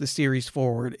push the series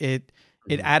forward. It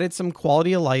added some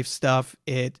quality of life stuff.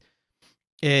 It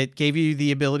gave you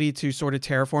the ability to sort of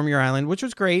terraform your island, which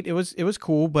was great. It was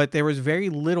cool, but there was very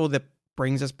little that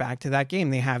brings us back to that game.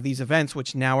 They have these events,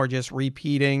 which now are just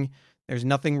repeating. There's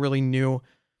nothing really new.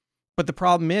 But the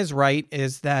problem is, right,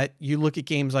 is that you look at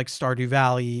games like Stardew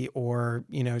Valley or,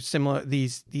 similar,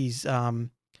 these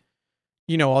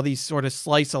all these sort of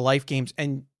slice of life games,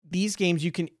 and these games,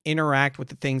 you can interact with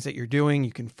the things that you're doing.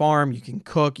 You can farm, you can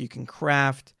cook, you can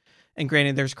craft. And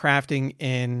granted, there's crafting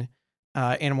in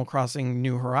Animal Crossing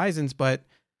New Horizons, but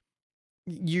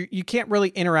you can't really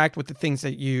interact with the things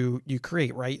that you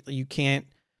create, right? You can't.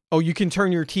 Oh, you can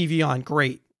turn your TV on.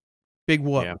 Great, big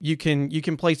whoop. Yeah. You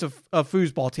can place a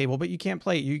foosball table, but you can't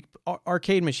play it.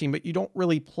 Arcade machine, but you don't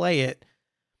really play it.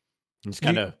 It's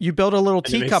kind of you build a little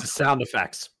teacup sound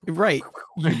effects, right?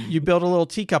 You build a little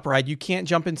teacup ride. You can't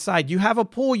jump inside. You have a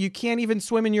pool. You can't even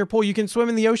swim in your pool. You can swim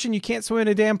in the ocean. You can't swim in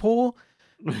a damn pool.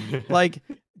 Like,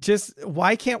 just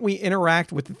why can't we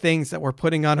interact with the things that we're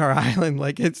putting on our island?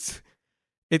 Like, it's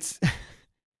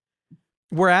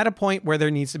we're at a point where there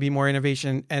needs to be more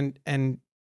innovation, and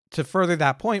to further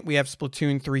that point, we have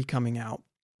Splatoon 3 coming out,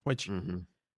 which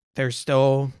there's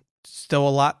still a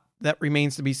lot that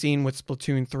remains to be seen with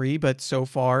Splatoon 3, but so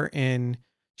far in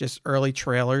just early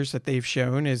trailers that they've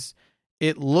shown, is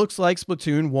it looks like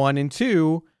Splatoon 1 and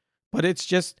 2, but it's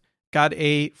just got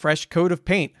a fresh coat of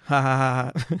paint. Ha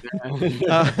ha ha.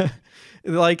 uh,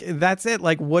 like that's it.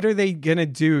 Like, what are they gonna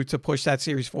do to push that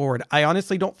series forward? I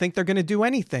honestly don't think they're gonna do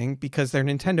anything because they're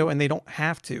Nintendo and they don't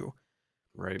have to.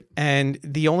 Right. And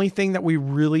the only thing that we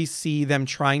really see them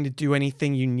trying to do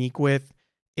anything unique with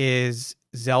is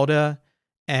Zelda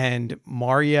and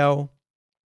Mario.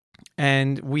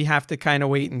 And we have to kind of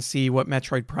wait and see what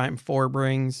Metroid Prime 4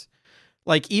 brings.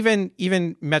 Like even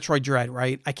Metroid Dread,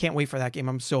 right? I can't wait for that game.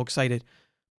 I'm so excited.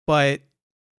 But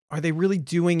are they really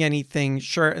doing anything?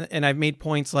 Sure. And I've made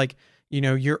points like,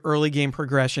 your early game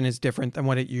progression is different than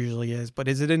what it usually is, but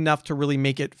is it enough to really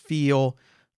make it feel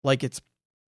like it's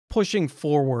pushing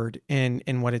forward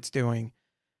in what it's doing?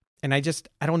 And I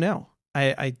don't know.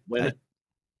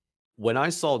 When I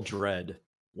saw Dread,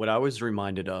 what I was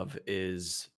reminded of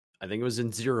is, I think it was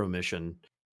in Zero Mission,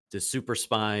 the Super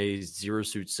Spy Zero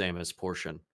Suit Samus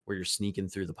portion where you're sneaking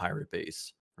through the pirate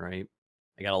base, right?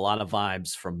 I got a lot of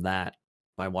vibes from that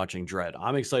by watching Dread.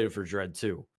 I'm excited for Dread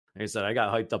too. Like I said, I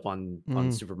got hyped up on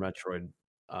Super Metroid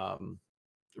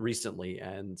recently,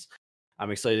 and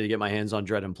I'm excited to get my hands on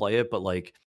Dread and play it. But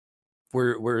like,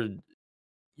 we're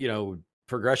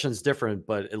progression's different,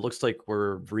 but it looks like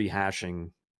we're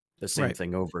rehashing the same Right.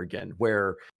 thing over again.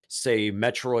 Where, say,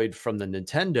 Metroid from the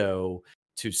Nintendo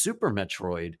to Super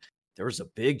Metroid, there was a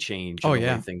big change in Oh the way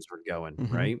yeah. things were going,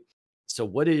 Mhm. right? So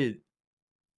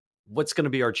what's going to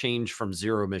be our change from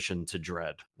Zero Mission to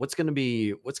Dread? What's going to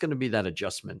be that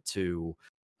adjustment to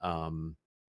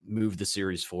move the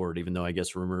series forward? Even though I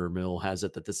guess rumor mill has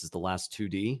it that this is the last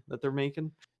 2D that they're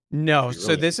making. No, Be so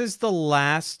really this is the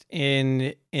last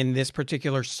in this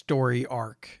particular story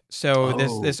arc. So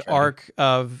this okay. arc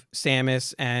of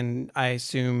Samus and I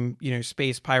assume,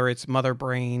 space pirates, Mother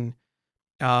Brain,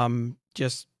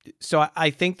 just so I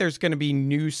think there's going to be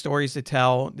new stories to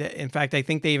tell. In fact, I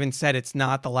think they even said it's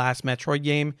not the last Metroid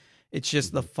game. It's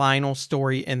just the final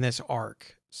story in this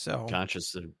arc. So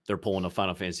Conscious that they're pulling a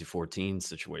Final Fantasy 14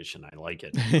 situation. I like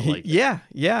it. I like it.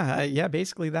 yeah,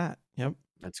 basically that. Yep.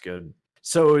 That's good.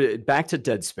 So back to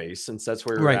Dead Space, since that's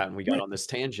where we're Right. at, and we got on this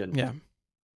tangent. Yeah.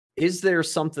 Is there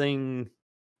something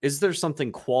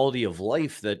quality of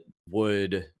life that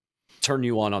would turn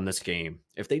you on this game?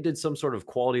 If they did some sort of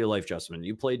quality of life adjustment,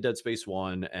 you played Dead Space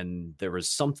 1 and there was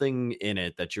something in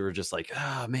it that you were just like,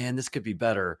 "Ah, man, this could be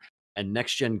better." And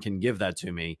next gen can give that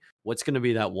to me. What's going to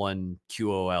be that one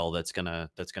QOL that's going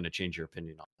to change your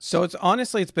opinion on this? So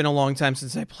it's been a long time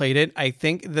since I played it. I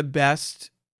think the best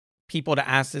people to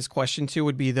ask this question to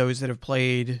would be those that have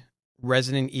played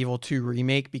Resident Evil 2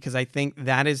 Remake, because I think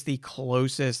that is the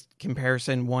closest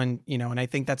comparison and I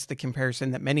think that's the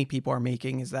comparison that many people are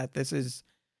making, is that this is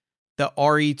the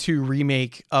RE2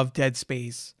 remake of Dead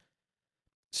Space.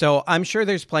 So I'm sure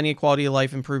there's plenty of quality of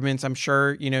life improvements. I'm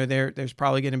sure, there's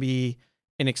probably going to be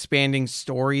an expanding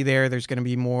story there. There's going to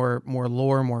be more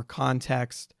lore, more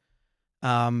context.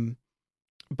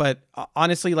 But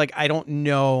honestly, like I don't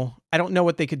know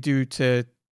what they could do to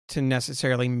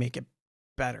necessarily make it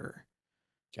better.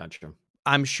 Gotcha.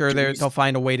 I'm sure they'll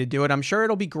find a way to do it. I'm sure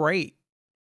it'll be great.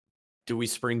 Do we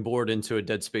springboard into a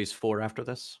Dead Space 4 after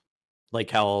this? Like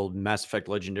how Mass Effect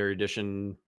Legendary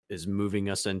Edition is moving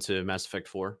us into Mass Effect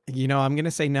 4? I'm going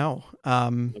to say no.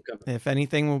 Okay. If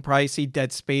anything, we'll probably see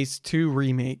Dead Space 2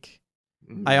 remake.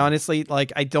 I honestly,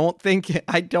 I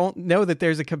don't know that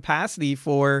there's a capacity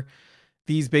for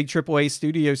these big AAA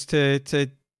studios to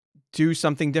do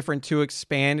something different to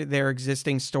expand their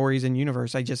existing stories and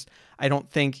universe. I don't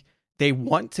think they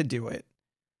want to do it.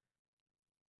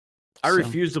 I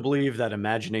refuse to believe that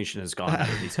imagination has gone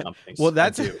for these companies. Well,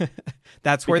 that's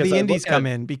where the indies come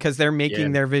in, because they're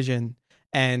making their vision.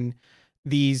 And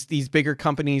these bigger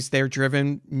companies, they're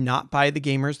driven not by the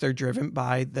gamers, they're driven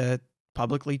by the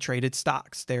publicly traded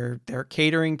stocks. They're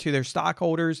catering to their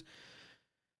stockholders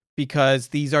because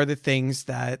these are the things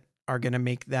that are going to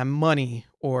make them money,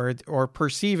 or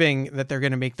perceiving that they're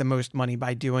going to make the most money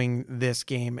by doing this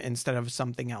game instead of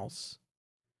something else.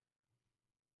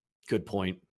 Good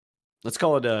point. Let's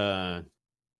call it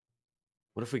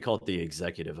what if we call it the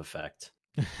executive effect?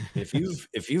 If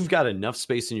you've got enough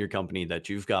space in your company that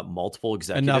you've got multiple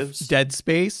executives, enough dead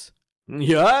space.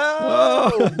 Yeah,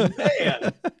 oh,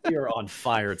 man, you're on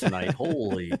fire tonight.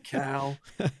 Holy cow.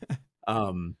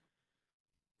 I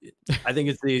think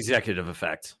it's the executive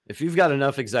effect. If you've got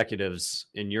enough executives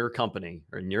in your company,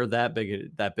 or you're that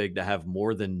big to have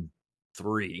more than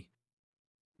 3,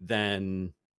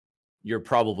 then you're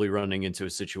probably running into a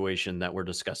situation that we're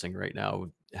discussing right now,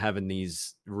 having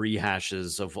these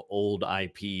rehashes of old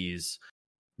IPs,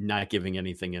 not giving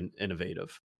anything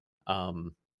innovative. But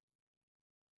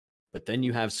then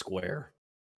you have Square.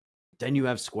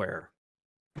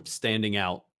 standing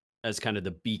out as kind of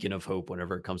the beacon of hope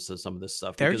whenever it comes to some of this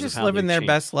stuff They're because of just how living they've their changed.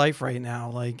 best life right now.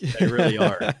 Like They really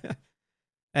are.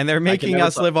 and they're I can making never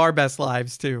us live our best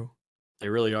lives too. They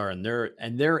really are, and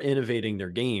they're innovating their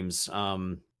games.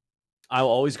 I'll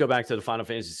always go back to the Final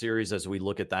Fantasy series as we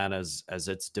look at that as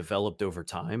it's developed over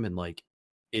time, and like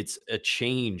it's a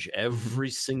change. Every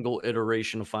single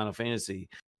iteration of Final Fantasy,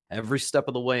 every step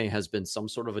of the way has been some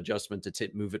sort of adjustment to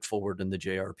move it forward in the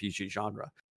JRPG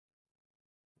genre.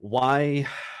 Why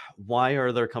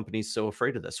are there companies so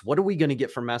afraid of this? What are we going to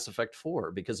get from Mass Effect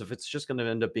 4? Because if it's just going to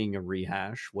end up being a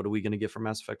rehash, what are we going to get from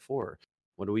Mass Effect 4?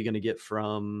 What are we going to get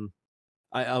from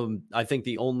I think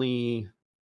the only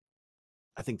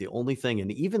thing,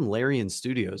 and even Larian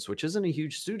Studios, which isn't a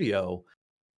huge studio,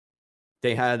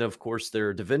 they had, of course,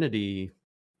 their Divinity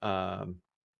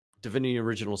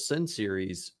Original Sin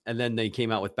series, and then they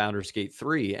came out with Baldur's Gate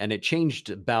 3, and it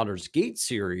changed Baldur's Gate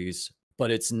series,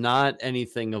 but it's not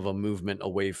anything of a movement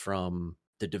away from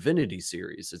the Divinity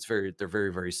series. They're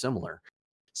very, very similar.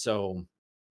 So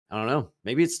I don't know.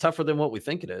 Maybe it's tougher than what we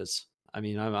think it is. I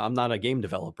mean, I'm not a game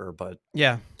developer, but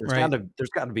Yeah, there's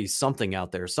got to be something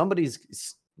out there. Somebody's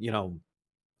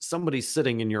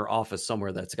sitting in your office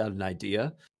somewhere that's got an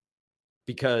idea,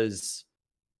 because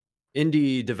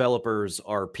indie developers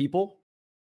are people,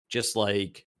 just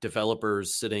like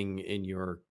developers sitting in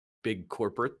your big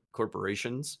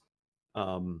corporations.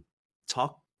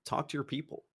 Talk to your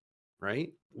people,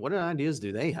 right? What ideas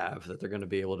do they have that they're going to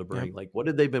be able to bring? Yep. Like, what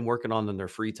have they been working on in their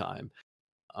free time?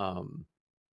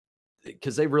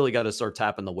 Because they really got to start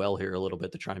tapping the well here a little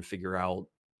bit to try and figure out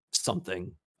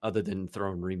something other than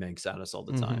throwing remakes at us all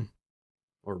the time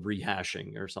or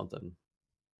rehashing or something.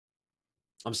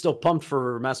 I'm still pumped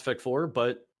for Mass Effect 4,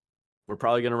 but we're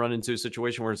probably going to run into a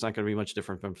situation where it's not going to be much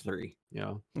different from 3, you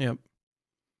know?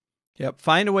 Yep.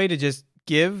 Find a way to just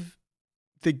give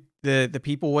the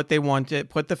people what they wanted,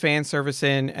 put the fan service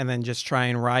in, and then just try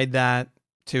and ride that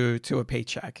to a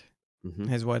paycheck.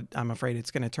 Is what I'm afraid it's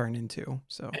going to turn into.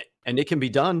 So, and it can be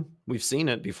done. We've seen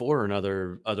it before in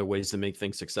other ways to make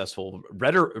things successful.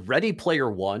 Ready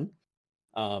Player One,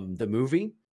 the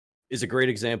movie, is a great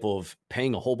example of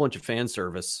paying a whole bunch of fan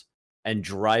service and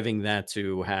driving that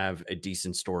to have a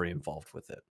decent story involved with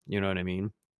it. You know what I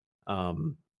mean?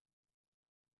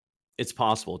 It's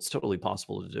possible. It's totally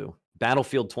possible to do.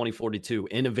 Battlefield 2042,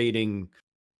 innovating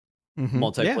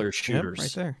multiplayer shooters. Yep,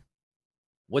 right there.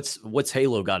 What's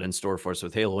Halo got in store for us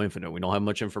with Halo Infinite? We don't have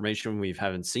much information. We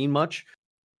haven't seen much.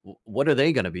 What are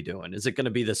they going to be doing? Is it going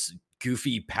to be this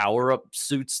goofy power-up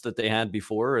suits that they had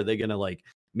before? Or are they going to like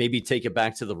maybe take it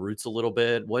back to the roots a little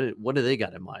bit? What do they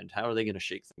got in mind? How are they going to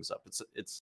shake things up?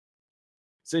 It's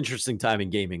interesting time in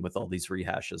gaming with all these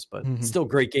rehashes, but still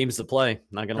great games to play.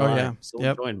 Not going to lie. Yeah. Still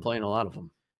enjoying playing a lot of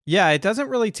them. Yeah, it doesn't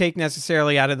really take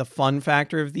necessarily out of the fun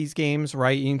factor of these games,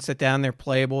 right? You can sit down, they're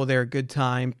playable, they're a good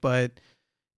time, but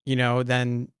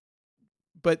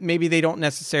but maybe they don't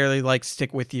necessarily like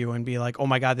stick with you and be like, oh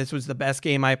my God, this was the best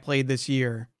game I played this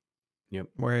year. Yep.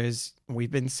 Whereas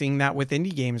we've been seeing that with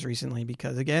indie games recently,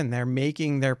 because again, they're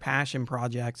making their passion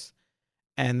projects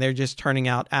and they're just turning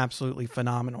out absolutely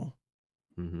phenomenal.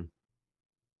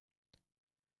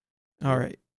 All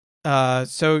right.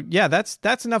 So yeah,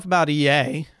 that's enough about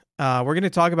EA. We're going to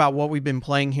talk about what we've been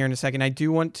playing here in a second. I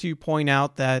do want to point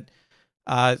out that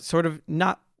sort of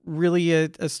not really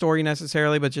a story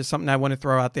necessarily, but just something I want to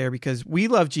throw out there, because we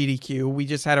love GDQ. We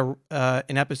just had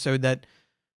an episode that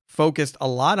focused a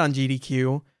lot on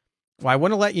GDQ. Well, I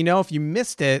want to let you know, if you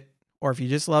missed it, or if you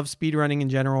just love speedrunning in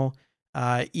general,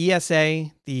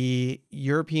 ESA, the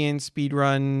European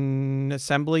Speedrun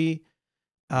Assembly,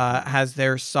 has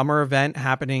their summer event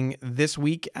happening this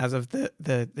week as of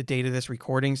the date of this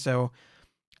recording. So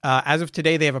as of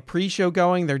today, they have a pre-show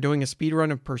going. They're doing a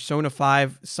speedrun of Persona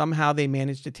 5. Somehow they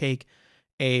managed to take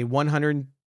a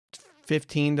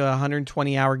 115 to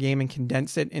 120 hour game and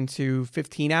condense it into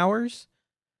 15 hours.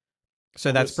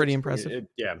 So that's pretty impressive.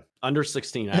 Under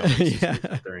 16 hours is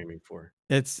what they're aiming for.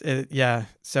 Yeah.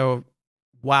 So,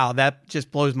 wow, that just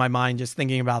blows my mind just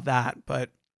thinking about that. But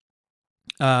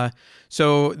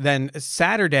so then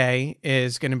Saturday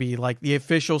is going to be like the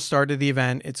official start of the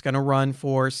event. It's going to run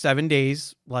for 7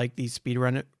 days, like these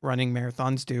running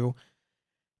marathons do.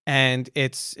 And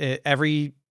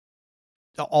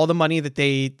all the money that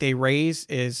they raise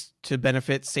is to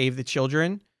benefit Save the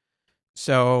Children.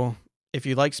 So if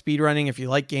you like speedrunning, if you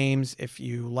like games, if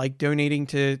you like donating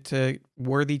to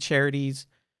worthy charities,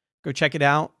 go check it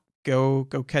out. Go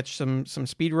catch some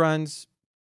speedruns,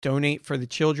 donate for the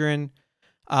children.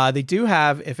 They do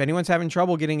have, if anyone's having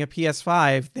trouble getting a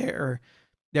PS5,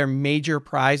 their major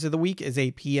prize of the week is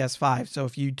a PS5. So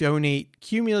if you donate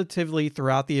cumulatively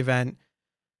throughout the event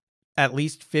at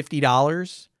least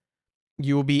 $50,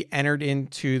 you will be entered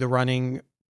into the running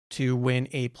to win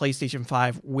a PlayStation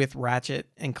 5 with Ratchet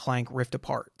and Clank Rift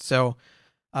Apart. So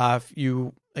if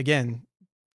you, again,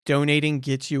 donating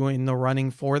gets you in the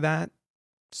running for that.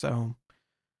 So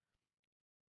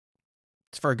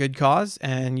it's for a good cause,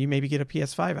 and you maybe get a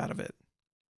PS5 out of it.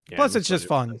 Yeah, Plus, it it's looks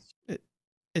just like fun.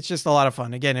 It's just a lot of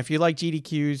fun. Again, if you like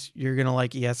GDQs, you're going to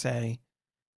like ESA. It's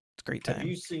a great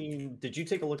time. Did you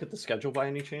take a look at the schedule by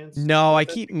any chance? No, I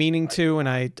keep meaning to, and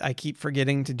I keep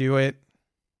forgetting to do it.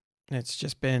 It's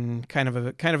just been kind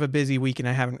of a busy week, and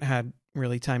I haven't had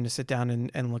really time to sit down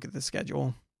and look at the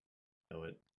schedule.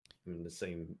 I'm in the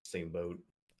same boat.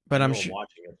 But I'm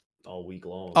watching it all week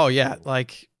long. Oh yeah,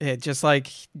 like just like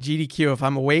GDQ. If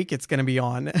I'm awake, it's going to be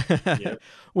on, Yep.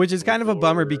 Which is kind of a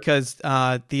bummer because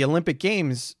the Olympic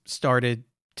Games started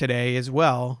today as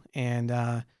well, and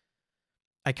I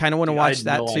kind of want to watch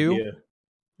that too. Idea.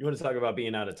 You want to talk about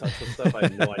being out of touch with stuff? I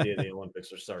had no idea the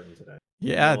Olympics are starting today.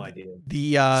 Yeah, no idea.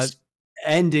 The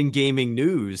and in gaming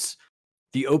news,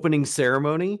 the opening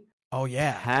ceremony. Oh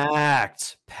yeah,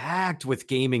 packed with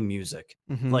gaming music,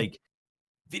 mm-hmm. like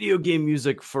video game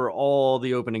music for all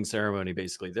the opening ceremony.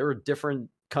 Basically, there were different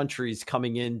countries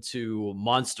coming into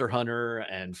Monster Hunter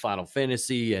and Final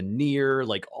Fantasy and Nier,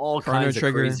 like all Chrono kinds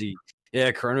Trigger. of crazy.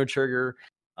 Yeah, Chrono Trigger.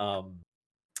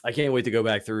 I can't wait to go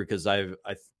back through because I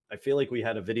feel like we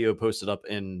had a video posted up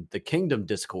in the Kingdom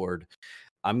Discord.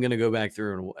 I'm gonna go back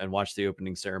through and watch the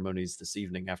opening ceremonies this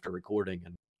evening after recording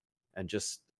and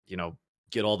just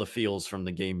get all the feels from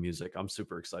the game music. I'm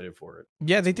super excited for it.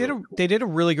 Yeah, they did a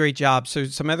really great job. So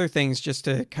some other things just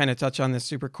to kind of touch on this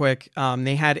super quick.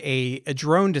 They had a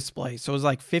drone display. So it was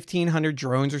like 1,500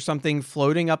 drones or something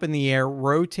floating up in the air,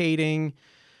 rotating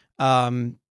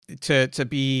to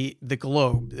be the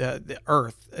globe, the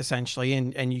Earth essentially,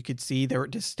 and you could see their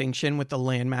distinction with the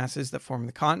land masses that form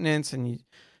the continents, and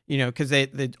because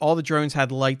all the drones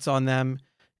had lights on them.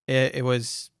 It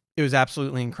was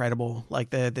absolutely incredible.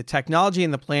 Like the technology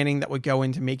and the planning that would go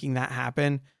into making that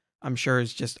happen, I'm sure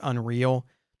is just unreal.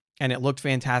 And it looked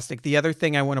fantastic. The other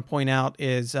thing I want to point out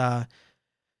is,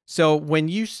 so when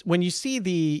you see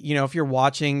the, if you're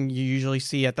watching, you usually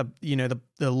see at the,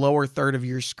 the lower third of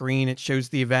your screen, it shows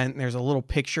the event and there's a little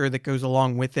picture that goes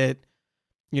along with it,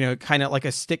 kind of like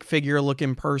a stick figure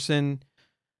looking person.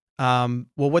 Well,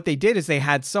 what they did is they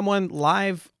had someone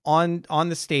live on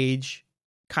the stage,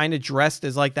 kind of dressed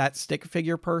as like that stick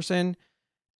figure person,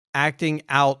 acting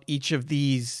out each of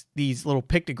these little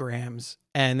pictograms,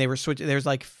 and they were switching. There's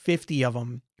like 50 of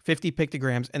them, 50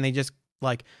 pictograms, and they just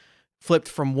like flipped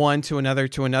from one to another,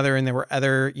 and there were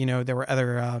other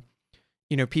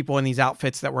people in these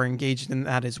outfits that were engaged in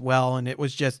that as well, and it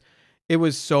was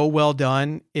so well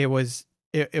done. It was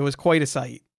quite a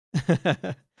sight.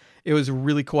 It was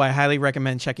really cool. I highly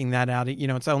recommend checking that out.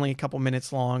 It's only a couple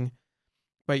minutes long.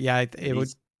 But yeah, it would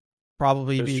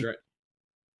probably be.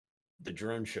 The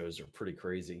drone shows are pretty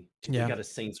crazy. Yeah. They got a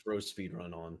Saints Row speed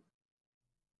run on. I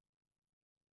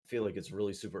feel like it's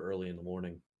really super early in the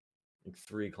morning, like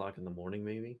 3:00 in the morning,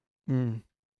 maybe.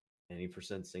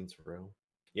 90% Saints Row.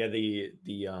 Yeah, the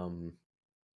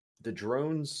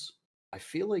drones. I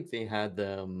feel like they had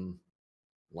them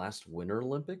last Winter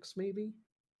Olympics, maybe.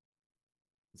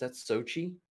 Is that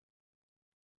Sochi?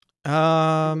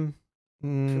 I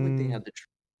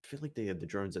feel like they had the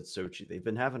drones at Sochi. They've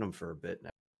been having them for a bit now.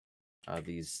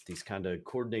 These kind of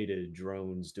coordinated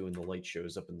drones doing the light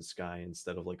shows up in the sky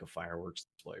instead of like a fireworks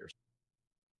display.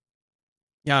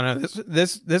 Yeah, no,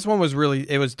 this one was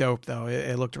it was dope though.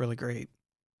 It looked really great.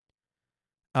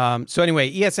 So anyway,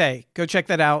 ESA, go check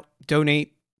that out.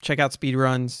 Donate, check out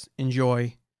speedruns,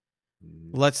 enjoy.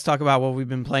 Let's talk about what we've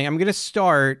been playing. I'm going to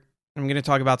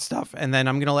talk about stuff, and then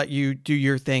I'm going to let you do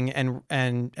your thing, and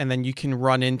then you can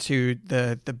run into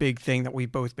the big thing that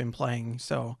we've both been playing.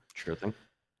 So sure thing.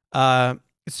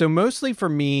 So mostly for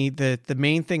me, the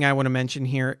main thing I want to mention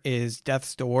here is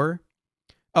Death's Door.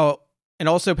 Oh, and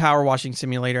also Power Washing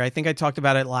Simulator. I think I talked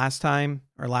about it last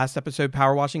episode.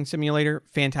 Power Washing Simulator,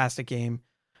 fantastic game.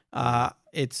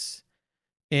 It's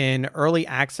in early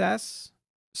access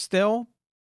still,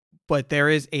 but there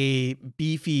is a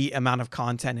beefy amount of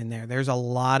content in there. There's a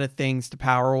lot of things to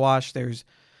power wash. There's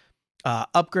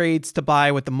upgrades to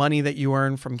buy with the money that you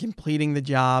earn from completing the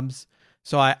jobs.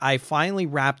 So I finally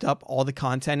wrapped up all the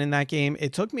content in that game.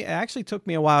 It actually took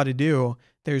me a while to do.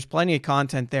 There's plenty of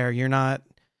content there. You're not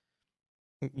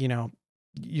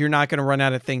going to run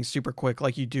out of things super quick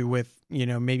like you do with,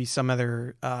 maybe some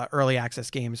other early access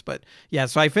games. But yeah,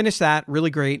 so I finished that. Really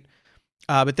great.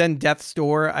 But then Death's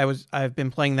Door, I've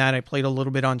been playing that. I played a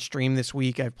little bit on stream this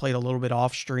week. I've played a little bit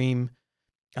off stream,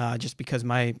 just because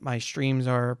my streams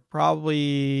are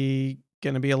probably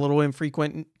going to be a little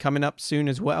infrequent coming up soon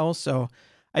as well. So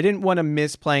I didn't want to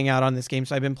miss playing out on this game.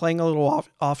 So I've been playing a little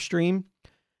off stream,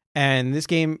 and this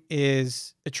game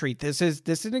is a treat. This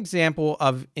is an example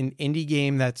of an indie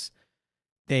game that's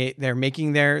they're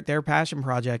making their passion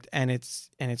project, and it's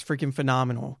freaking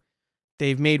phenomenal.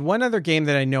 They've made one other game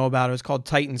that I know about. It was called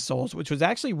Titan Souls, which was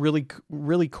actually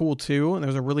really cool too, and there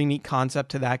was a really neat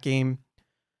concept to that game.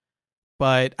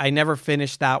 But I never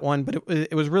finished that one, but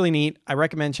it was really neat. I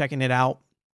recommend checking it out.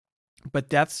 But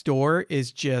Death's Door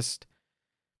is just,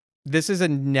 this is a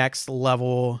next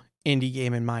level indie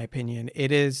game in my opinion.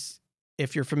 It is,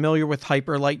 if you're familiar with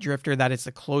Hyper Light Drifter, that is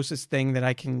the closest thing that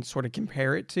I can sort of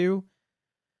compare it to.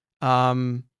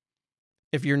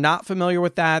 If you're not familiar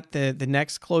with that, the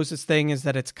next closest thing is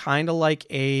that it's kind of like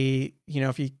a,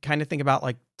 if you kind of think about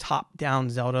like top-down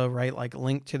Zelda, right? Like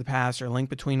Link to the Past or Link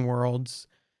Between Worlds.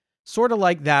 Sort of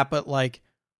like that, but like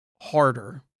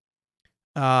harder.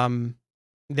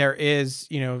 There is,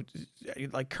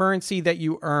 like currency that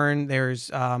you earn. There's,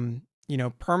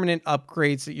 permanent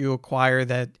upgrades that you acquire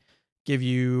that give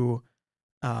you,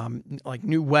 like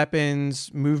new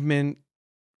weapons, movement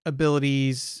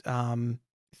abilities,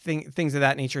 things of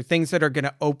that nature, things that are going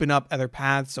to open up other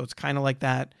paths. So it's kind of like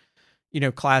that,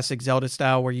 classic Zelda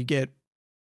style where you get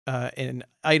an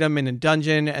item in a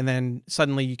dungeon, and then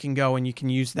suddenly you can go and you can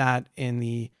use that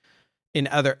in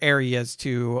other areas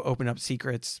to open up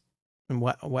secrets and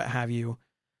what have you.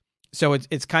 So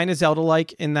it's kind of Zelda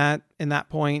like in that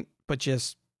point, but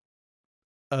just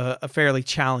a fairly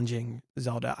challenging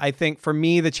Zelda. I think for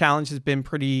me the challenge has been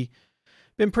pretty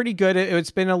good.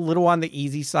 It's been a little on the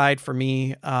easy side for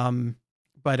me,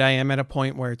 but I am at a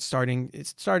point where it's starting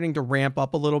to ramp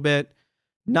up a little bit.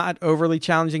 Not overly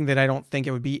challenging that I don't think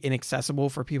it would be inaccessible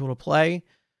for people to play.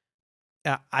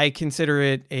 I consider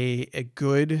it a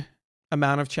good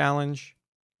amount of challenge,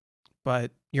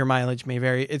 but your mileage may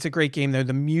vary. It's a great game though.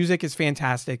 The music is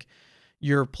fantastic.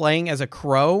 You're playing as a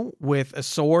crow with a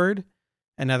sword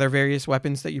and other various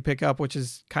weapons that you pick up, which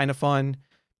is kind of fun.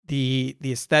 The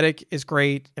aesthetic is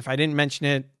great. If I didn't mention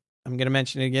it, I'm going to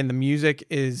mention it again. The music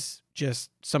is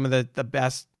just some of the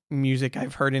best music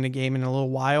I've heard in a game in a little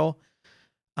while.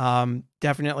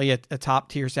 Definitely a top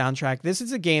tier soundtrack. This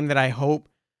is a game that I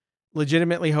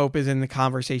legitimately hope is in the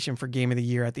conversation for Game of the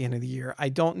Year at the end of the year. I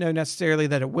don't know necessarily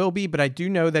that it will be, but I do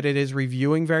know that it is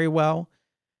reviewing very well.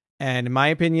 And in my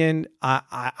opinion,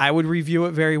 I would review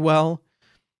it very well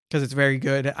because it's very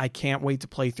good. I can't wait to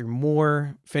play through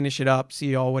more, finish it up,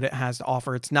 see all what it has to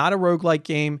offer. It's not a roguelike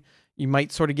game. You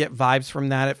might sort of get vibes from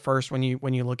that at first when you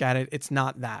look at it. It's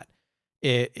not that.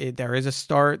 There is a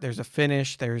start, there's a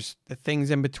finish, there's the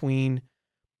things in between.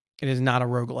 It is not a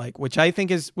roguelike, which I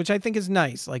think is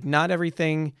nice. Like not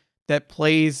everything that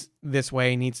plays this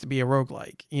way needs to be a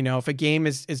roguelike. If a game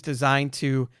is designed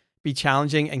to be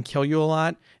challenging and kill you a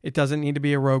lot, it doesn't need to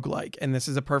be a roguelike. And this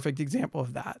is a perfect example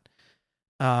of that.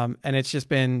 And it's just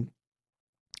been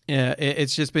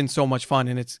so much fun.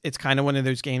 And it's kind of one of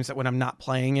those games that when I'm not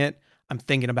playing it, I'm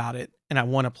thinking about it and I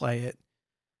want to play it.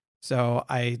 So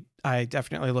I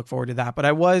definitely look forward to that. But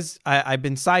I've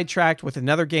been sidetracked with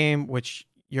another game, which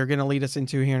you're going to lead us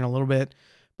into here in a little bit.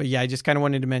 But yeah, I just kind of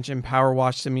wanted to mention Power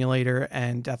Wash Simulator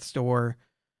and Death's Door,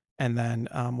 and then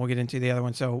we'll get into the other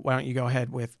one. So why don't you go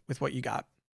ahead with what you got?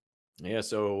 Yeah,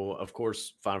 so of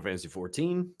course, Final Fantasy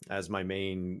 14 as my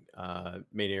main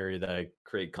area that I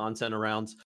create content around.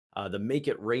 The Make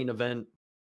It Rain event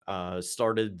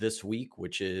started this week,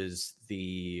 which is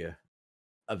the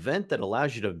event that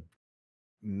allows you to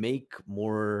make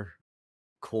more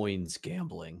coins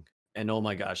gambling. And oh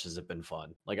my gosh, has it been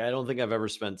fun. Like, I don't think I've ever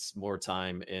spent more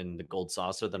time in the Gold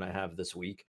Saucer than I have this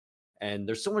week. And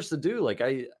there's so much to do. Like,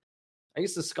 I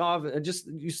used to scoff. I just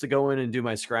used to go in and do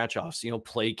my scratch offs,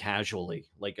 play casually.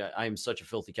 Like, I'm such a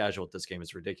filthy casual at this game.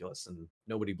 It's ridiculous. And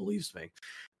nobody believes me.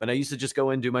 But I used to just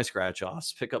go in and do my scratch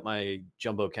offs, pick up my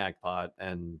jumbo cactpot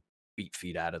and beat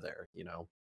feet out of there,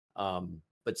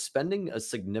 But spending a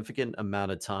significant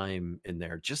amount of time in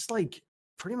there, just like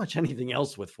pretty much anything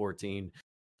else with 14,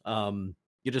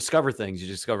 you discover things, you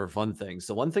discover fun things.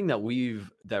 The one thing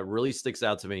that really sticks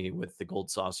out to me with the Gold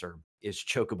Saucer is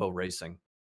Chocobo Racing.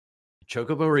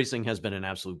 Chocobo Racing has been an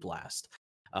absolute blast.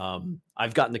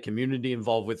 I've gotten the community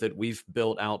involved with it. We've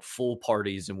built out full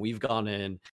parties and we've gone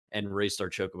in and raced our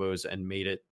Chocobos and made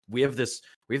it. We have this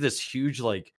huge,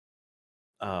 like,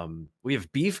 we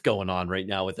have beef going on right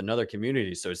now with another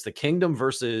community. So it's the Kingdom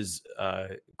versus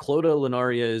Clodagh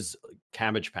Lunaria's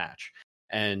Cabbage Patch.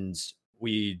 And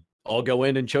we all go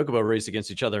in and chocobo race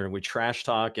against each other, and we trash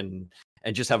talk and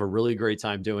just have a really great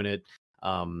time doing it.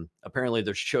 Apparently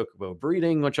there's chocobo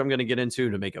breeding, which I'm going to get into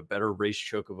to make a better race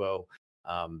chocobo.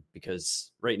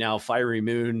 Because right now Fiery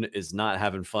Moon is not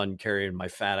having fun carrying my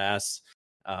fat ass.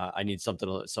 I need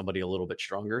somebody a little bit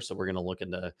stronger. So we're going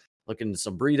to look into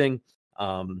some breeding.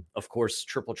 Of course,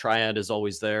 Triple Triad is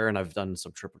always there, and I've done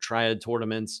some Triple Triad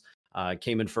tournaments.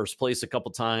 Came in first place a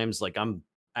couple times. Like, I'm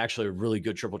actually a really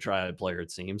good Triple Triad player,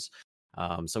 it seems. So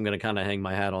I'm going to kind of hang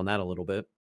my hat on that a little bit.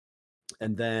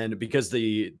 And then because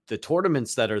the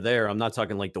tournaments that are there, I'm not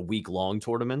talking like the week-long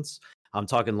tournaments. I'm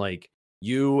talking like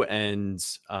you and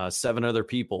 7 other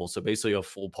people, so basically a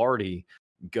full party,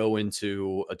 go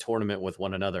into a tournament with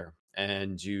one another,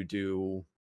 and you do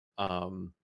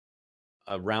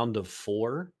a round of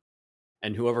 4,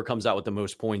 and whoever comes out with the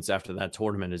most points after that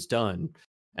tournament is done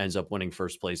ends up winning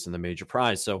first place in the major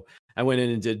prize. So I went in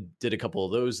and did a couple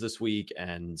of those this week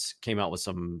and came out with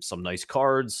some nice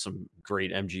cards, some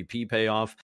great MGP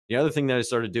payoff. The other thing that I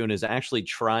started doing is actually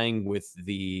trying with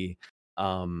the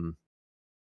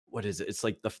what is it? It's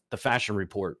like the fashion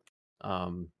report.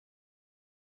 The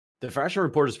fashion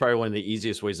report is probably one of the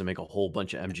easiest ways to make a whole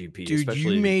bunch of MGP. Dude,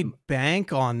 especially, you made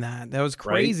bank on that. That was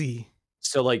crazy. Right?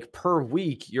 So like per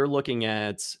week, you're looking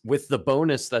at, with the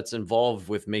bonus that's involved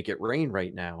with Make It Rain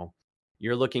right now,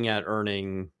 you're looking at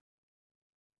earning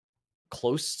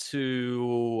close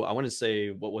to, I want to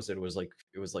say, what was it?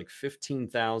 It was like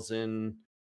 15,000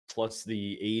 plus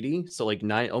the 80. So like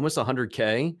almost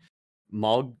 100K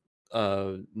Mog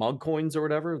coins or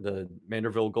whatever, the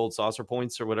Manderville Gold Saucer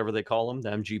points or whatever they call them,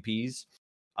 the MGPs.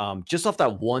 Just off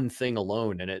that one thing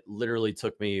alone. And it literally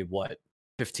took me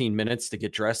 15 minutes to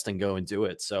get dressed and go and do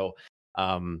it. So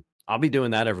I'll be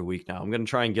doing that every week now. I'm going to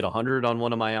try and get 100 on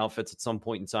one of my outfits at some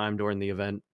point in time during the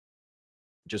event,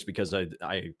 just because I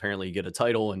apparently get a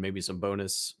title and maybe some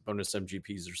bonus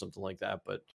MGPs or something like that.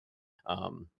 But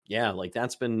yeah, like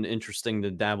that's been interesting to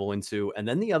dabble into. And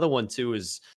then the other one too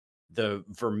is the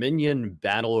Verminion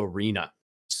Battle Arena.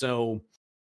 So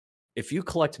if you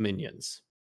collect minions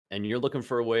and you're looking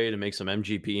for a way to make some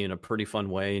MGP in a pretty fun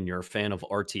way, and you're a fan of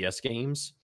RTS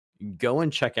games, go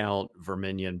and check out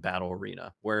Verminion Battle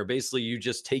Arena, where basically you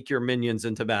just take your minions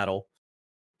into battle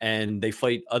and they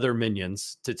fight other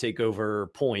minions to take over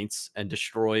points and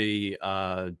destroy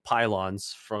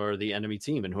pylons for the enemy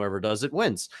team, and whoever does it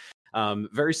wins.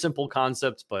 Very simple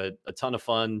concept, but a ton of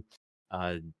fun.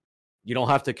 You don't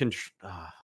have to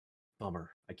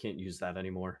bummer, I can't use that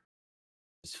anymore.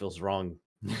 This feels wrong.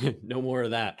 No more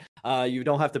of that. You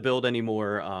don't have to build any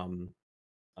more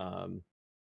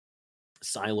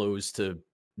silos to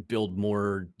build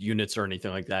more units or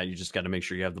anything like that. You just got to make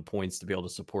sure you have the points to be able to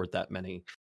support that many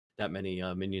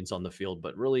minions on the field.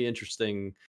 But really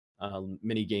interesting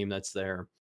mini game that's there.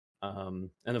 And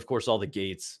of course, all the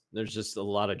gates. There's just a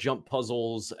lot of jump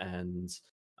puzzles and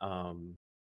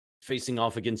facing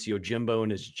off against Yojimbo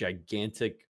and his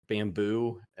gigantic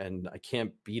bamboo, and I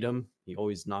can't beat him. He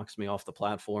always knocks me off the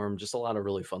platform. Just a lot of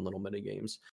really fun little mini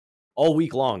games all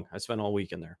week long. I spent all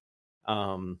week in there.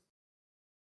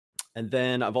 And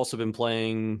then I've also been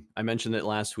playing, I mentioned it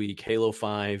last week, Halo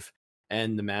 5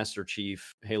 and the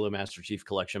Halo Master Chief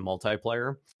Collection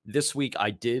multiplayer. This week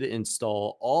I did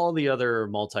install all the other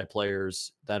multiplayers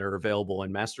that are available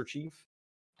in Master Chief,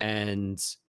 and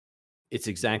it's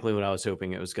exactly what I was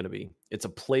hoping it was going to be. It's a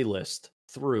playlist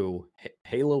through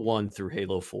Halo 1 through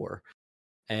Halo 4.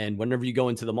 And whenever you go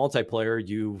into the multiplayer,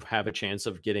 you have a chance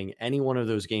of getting any one of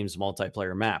those games'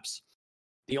 multiplayer maps.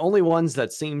 The only ones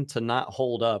that seem to not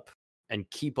hold up and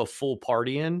keep a full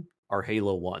party in are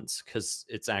Halo 1's, because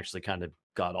it's actually kind of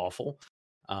god-awful.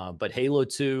 But Halo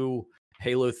 2,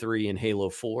 Halo 3, and Halo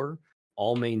 4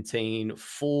 all maintain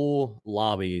full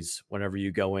lobbies whenever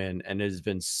you go in, and it has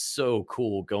been so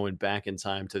cool going back in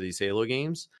time to these Halo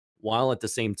games, while at the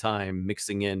same time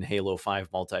mixing in Halo 5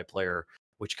 multiplayer,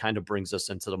 which kind of brings us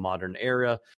into the modern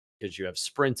era, because you have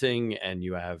sprinting and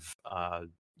you have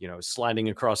sliding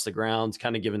across the ground,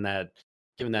 kind of given that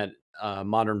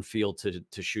modern feel to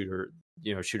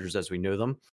shooters as we know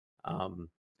them.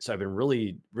 So I've been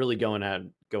really going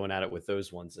at it with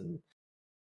those ones. And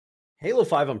Halo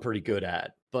 5 I'm pretty good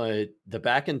at, but the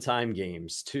back in time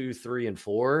games 2, 3, and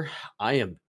 4, I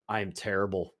am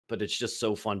terrible. But it's just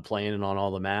so fun playing it on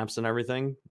all the maps and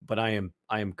everything. But I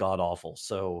am god awful.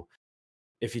 So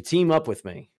if you team up with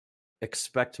me,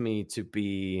 expect me to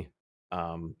be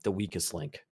the weakest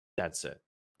link. That's it.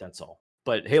 That's all.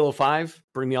 But Halo 5,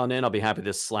 bring me on in. I'll be happy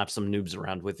to slap some noobs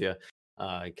around with you,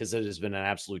 because it has been an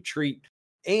absolute treat.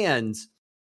 And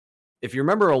if you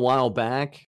remember a while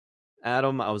back,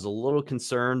 Adam, I was a little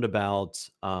concerned about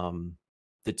the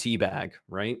teabag,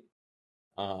 right?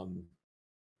 um,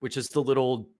 which is the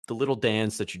little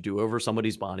dance that you do over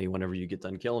somebody's body whenever you get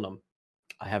done killing them.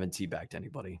 I haven't teabagged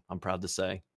anybody, I'm proud to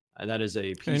say. And that is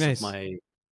a Very piece of nice. my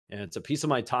and it's a piece of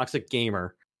my toxic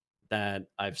gamer that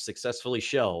I've successfully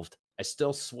shelved. I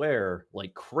still swear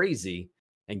like crazy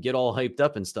and get all hyped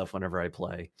up and stuff whenever I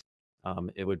play.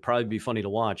 It would probably be funny to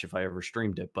watch if I ever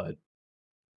streamed it, but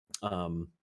um,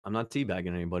 I'm not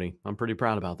teabagging anybody. I'm pretty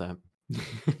proud about that.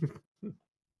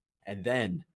 And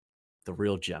then the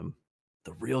real gem,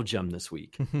 the real gem this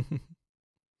week.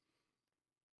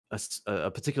 A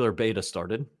particular beta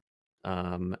started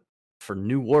for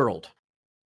New World,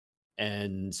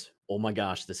 and oh my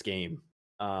gosh, this game.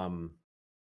 Um,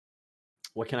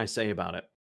 what can I say about it?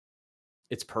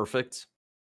 It's perfect.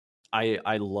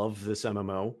 I love this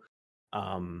MMO.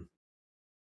 Um,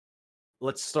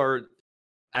 let's start.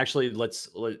 Actually,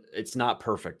 it's not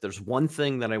perfect. There's one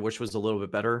thing that I wish was a little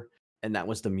bit better, and that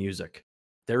was the music.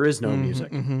 There is no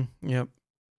music. Yep.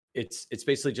 It's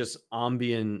basically just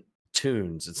ambient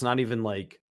tunes. It's not even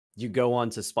like you go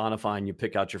onto Spotify and you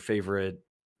pick out your favorite,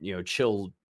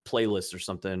 chill playlist or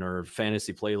something, or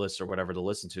fantasy playlist or whatever to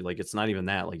listen to. Like, it's not even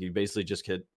that. Like, you basically just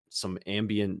get some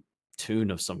ambient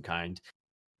tune of some kind.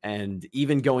 And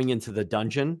even going into the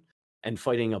dungeon and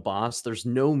fighting a boss, there's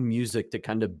no music to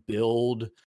kind of build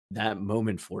that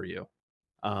moment for you.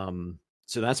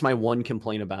 So that's my one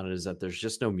complaint about it, is that there's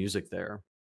just no music there.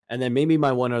 And then maybe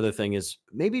my one other thing is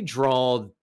maybe draw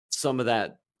some of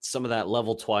that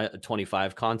level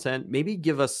 25 content, maybe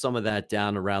give us some of that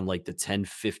down around like the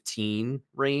 10-15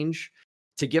 range,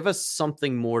 to give us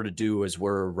something more to do as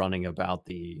we're running about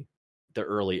the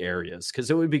early areas, because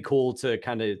it would be cool to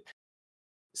kind of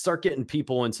start getting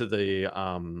people into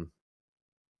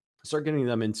start getting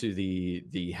them into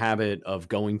the habit of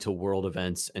going to world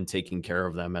events and taking care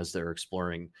of them as they're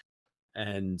exploring.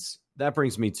 And that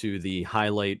brings me to the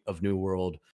highlight of New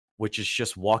World, which is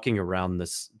just walking around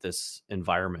this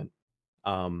environment.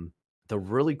 The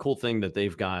really cool thing that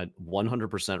they've got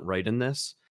 100% right in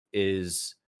this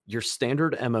is your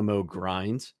standard MMO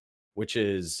grind, which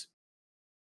is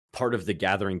part of the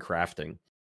gathering crafting.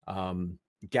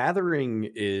 Gathering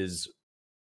is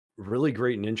really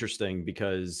great and interesting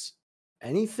because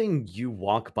anything you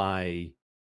walk by,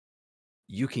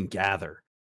 you can gather.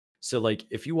 So, like,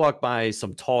 if you walk by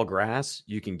some tall grass,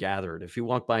 you can gather it. If you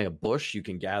walk by a bush, you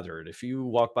can gather it. If you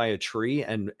walk by a tree,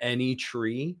 and any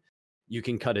tree, you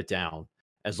can cut it down,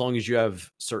 as long as you have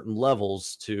certain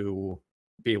levels to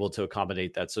be able to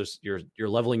accommodate that. So you're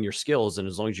leveling your skills, and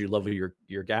as long as you level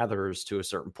your gatherers to a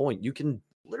certain point, you can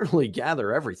literally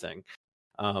gather everything.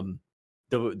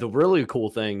 The really cool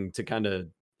thing to kind of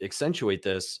accentuate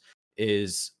this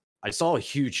is I saw a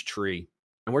huge tree,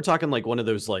 and we're talking like one of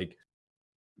those, like,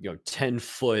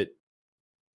 10-foot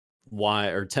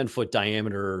wide or 10-foot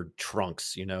diameter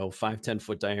trunks, 5-10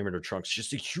 foot diameter trunks,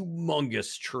 just a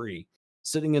humongous tree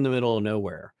sitting in the middle of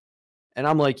nowhere. And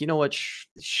I'm like, you know what?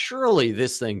 Surely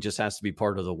this thing just has to be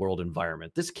part of the world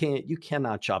environment. You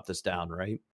cannot chop this down,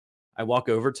 right? I walk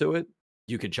over to it,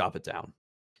 you can chop it down.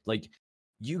 Like,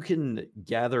 you can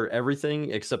gather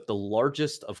everything except the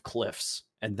largest of cliffs,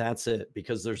 and that's it,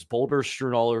 because there's boulders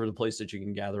strewn all over the place that you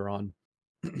can gather on.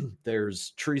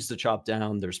 There's trees to chop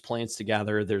down, there's plants to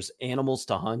gather, there's animals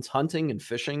to hunt. Hunting and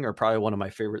fishing are probably one of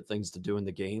my favorite things to do in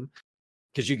the game,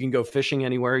 because you can go fishing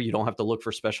anywhere. You don't have to look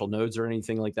for special nodes or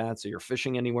anything like that. So you're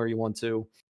fishing anywhere you want to.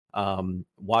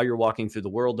 While you're walking through the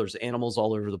world, there's animals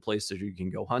all over the place that you can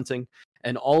go hunting.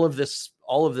 And all of this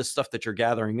stuff that you're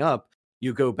gathering up,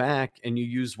 you go back and you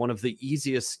use one of the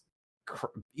easiest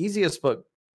but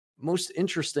most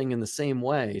interesting in the same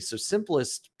way. So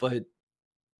simplest,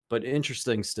 but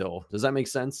interesting still. Does that make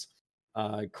sense?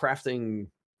 Crafting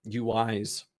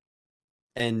UIs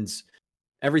and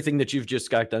everything that you've just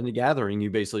got done gathering, you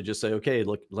basically just say, okay,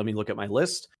 look, let me look at my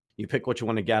list. You pick what you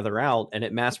want to gather out, and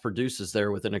it mass produces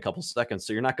there within a couple seconds.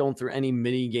 So you're not going through any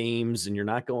mini games, and you're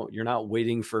not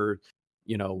waiting for,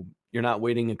 you're not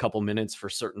waiting a couple minutes for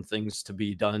certain things to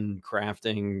be done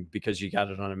crafting because you got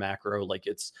it on a macro. Like,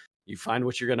 you find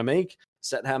what you're going to make,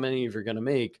 set how many you're going to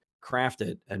make, craft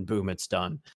it, and boom, it's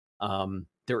done.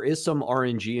 There is some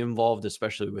RNG involved,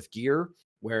 especially with gear,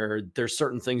 where there's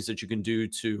certain things that you can do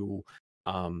to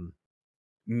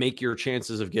make your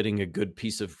chances of getting a good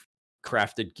piece of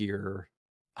crafted gear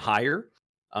higher.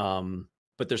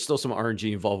 But there's still some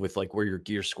RNG involved with like where your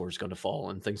gear score is going to fall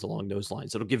and things along those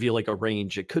lines. It'll give you like a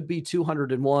range. It could be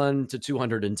 201 to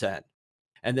 210.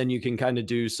 And then you can kind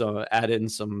of add in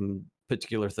some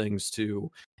particular things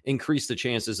to increase the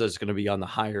chances that it's going to be on the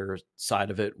higher side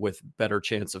of it, with better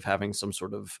chance of having some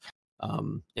sort of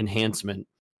enhancement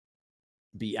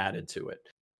be added to it.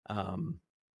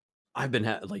 I've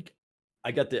been like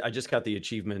I just got the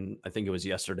achievement, I think it was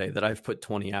yesterday, that I've put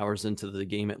 20 hours into the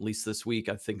game at least this week.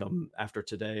 I think after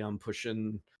today I'm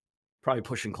probably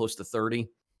pushing close to 30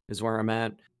 is where I'm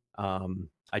at.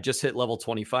 I just hit level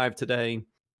 25 today.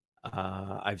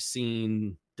 I've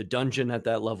seen the dungeon at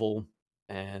that level,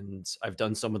 and I've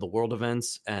done some of the world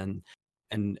events, and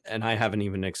I haven't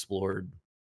even explored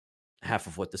half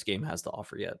of what this game has to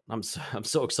offer yet. I'm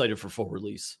so excited for full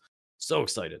release. So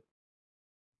excited.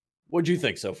 What'd you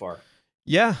think so far?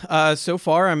 Yeah, so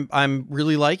far I'm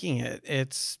really liking it.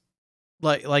 It's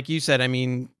like you said, I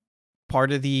mean,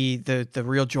 part of the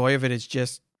real joy of it is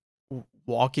just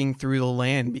walking through the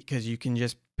land because you can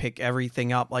just pick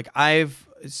everything up. Like I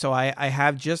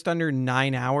have just under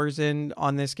 9 hours in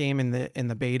on this game in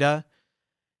the beta,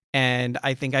 and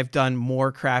I think I've done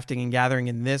more crafting and gathering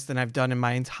in this than I've done in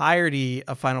my entirety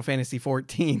of Final Fantasy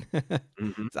 14.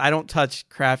 Mhm. I don't touch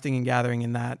crafting and gathering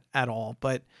in that at all,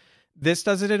 but this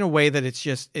does it in a way that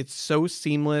it's so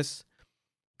seamless.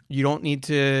 You don't need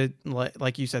to,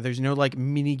 like you said, there's no like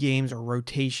mini games or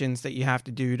rotations that you have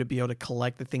to do to be able to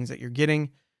collect the things that you're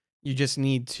getting. You just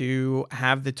need to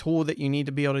have the tool that you need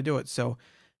to be able to do it. So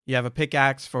you have a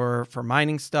pickaxe for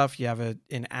mining stuff. You have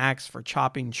an axe for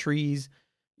chopping trees.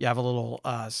 You have a little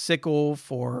sickle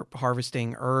for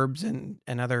harvesting herbs and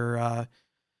other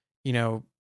you know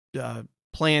uh,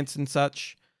 plants and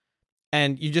such.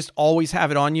 And you just always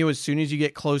have it on you as soon as you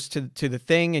get close to the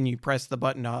thing and you press the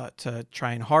button to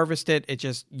try and harvest it. It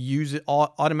just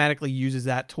automatically uses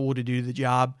that tool to do the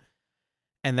job.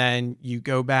 And then you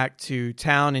go back to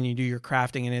town and you do your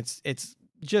crafting, and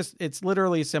it's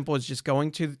literally as simple as just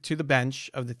going to the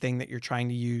bench of the thing that you're trying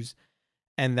to use,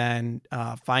 and then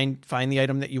find the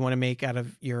item that you want to make out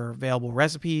of your available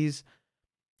recipes,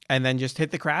 and then just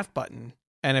hit the craft button.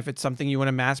 And if it's something you want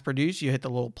to mass produce, you hit the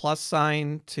little plus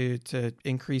sign to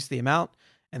increase the amount,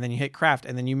 and then you hit craft,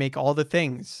 and then you make all the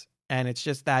things, and it's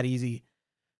just that easy.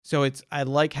 So I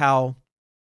like how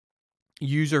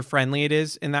user friendly it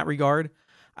is in that regard.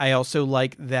 I also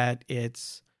like that it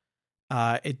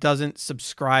doesn't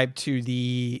subscribe to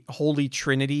the holy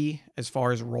trinity as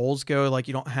far as roles go. Like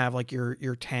you don't have like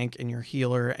your tank and your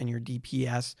healer and your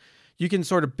DPS. You can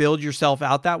sort of build yourself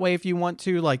out that way if you want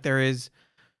to. Like there is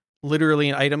literally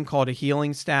an item called a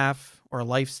healing staff or a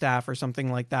life staff or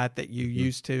something like that that you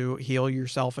use to heal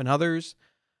yourself and others.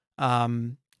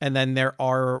 And then there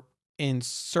are in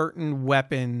certain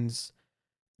weapons,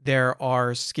 there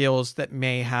are skills that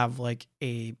may have like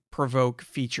a provoke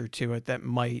feature to it that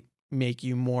might make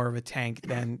you more of a tank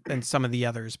than some of the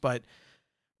others. But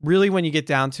really when you get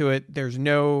down to it, there's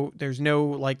no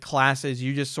like classes.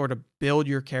 You just sort of build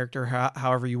your character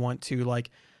however you want to. Like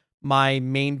my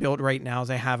main build right now is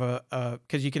I have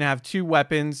because you can have two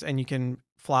weapons and you can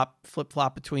flip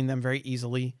flop between them very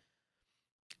easily.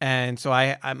 And so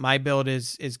my build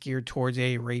is geared towards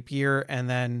a rapier and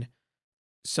then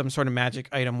some sort of magic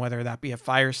item, whether that be a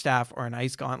fire staff or an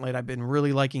ice gauntlet. I've been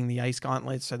really liking the ice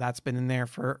gauntlet, so that's been in there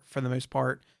for the most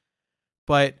part.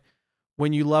 But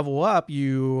when you level up,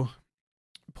 you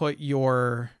put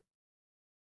your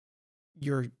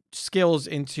skills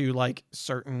into like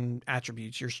certain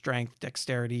attributes, your strength,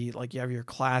 dexterity, like you have your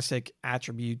classic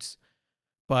attributes,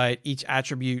 but each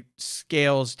attribute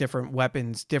scales different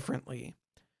weapons differently.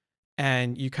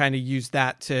 And you kind of use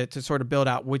that to sort of build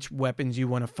out which weapons you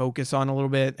want to focus on a little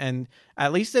bit. And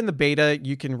at least in the beta,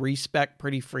 you can respec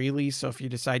pretty freely. So if you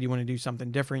decide you want to do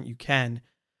something different, you can.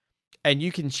 And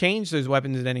you can change those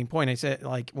weapons at any point. I said,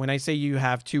 like, when I say you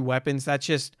have two weapons, that's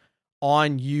just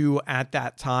on you at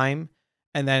that time.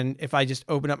 And then if I just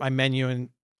open up my menu and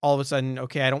all of a sudden,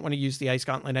 okay, I don't want to use the ice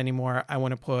gauntlet anymore. I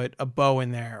want to put a bow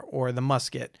in there or the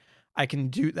musket. I can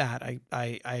do that.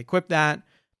 I equip that.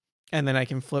 And then I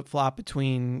can flip flop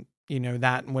between,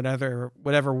 that and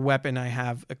whatever weapon I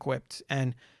have equipped.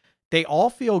 And they all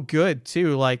feel good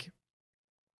too. Like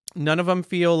none of them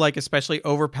feel like especially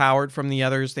overpowered from the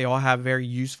others. They all have very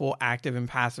useful active and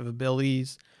passive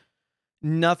abilities.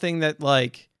 Nothing that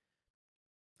like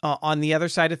on the other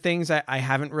side of things, I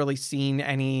haven't really seen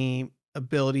any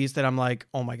abilities that I'm like,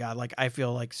 oh my God, like I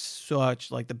feel like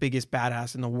such like the biggest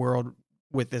badass in the world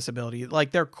with this ability.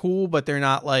 Like they're cool, but they're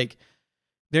not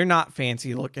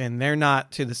fancy looking. They're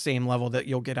not to the same level that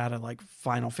you'll get out of like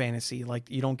Final Fantasy.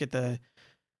 Like you don't get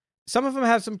some of them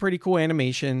have some pretty cool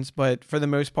animations, but for the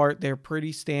most part, they're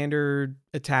pretty standard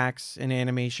attacks and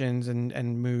animations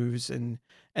and moves and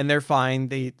they're fine.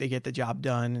 They get the job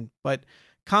done. But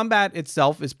combat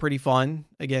itself is pretty fun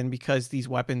again, because these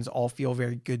weapons all feel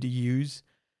very good to use.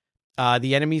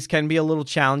 The enemies can be a little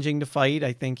challenging to fight.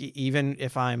 I think even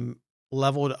if I'm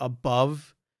leveled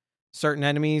above certain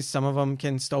enemies, some of them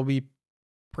can still be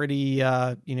pretty,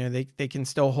 they can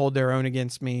still hold their own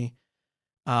against me.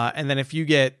 And then if you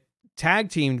get tag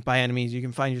teamed by enemies, you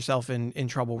can find yourself in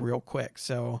trouble real quick.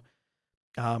 So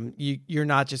you're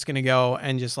not just going to go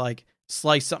and just like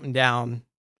slice something down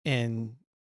in,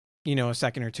 a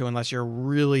second or two, unless you're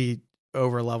really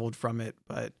over leveled from it.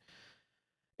 But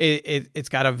it's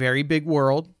got a very big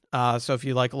world. So if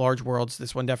you like large worlds,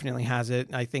 this one definitely has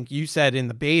it. I think you said in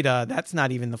the beta, that's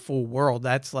not even the full world.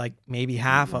 That's like maybe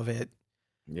half of it.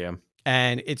 Yeah.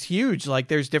 And it's huge. Like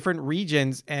there's different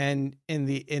regions, and in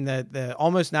the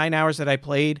almost 9 hours that I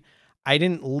played, I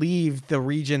didn't leave the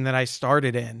region that I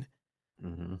started in.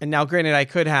 And now granted,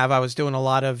 I was doing a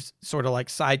lot of sort of like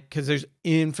side, because there's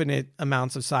infinite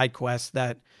amounts of side quests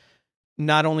that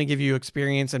not only give you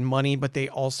experience and money, but they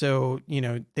also,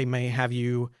 they may have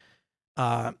you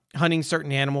hunting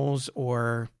certain animals,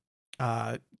 or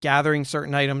gathering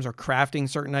certain items, or crafting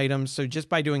certain items. So just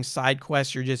by doing side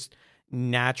quests, you're just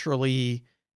naturally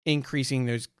increasing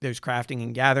those crafting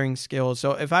and gathering skills.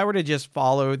 So if I were to just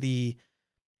follow the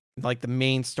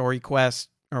main story quest,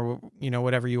 or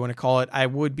whatever you want to call it, I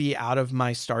would be out of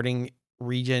my starting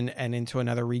region and into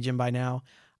another region by now.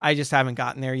 I just haven't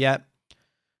gotten there yet.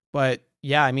 But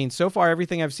yeah, I mean, so far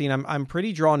everything I've seen, I'm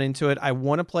pretty drawn into it. I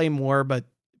want to play more, but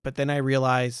then I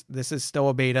realize this is still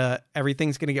a beta.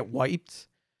 Everything's going to get wiped.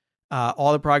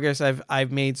 All the progress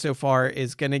I've made so far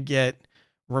is going to get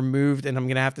removed, and I'm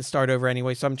going to have to start over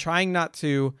anyway. So I'm trying not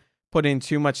to put in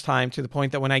too much time, to the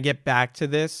point that when I get back to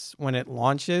this, when it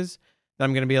launches, that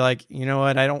I'm going to be like, you know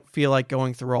what? I don't feel like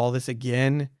going through all this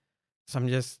again.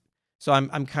 So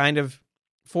I'm kind of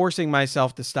forcing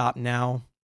myself to stop now.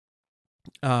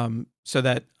 So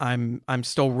that I'm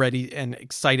still ready and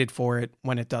excited for it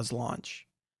when it does launch.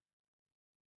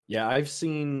 Yeah, I've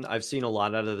seen a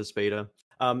lot out of this beta.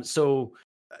 So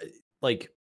like,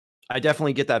 I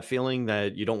definitely get that feeling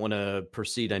that you don't want to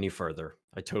proceed any further.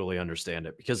 I totally understand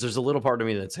it, because there's a little part of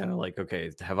me that's kind of like,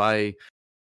 okay, have I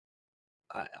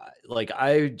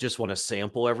just want to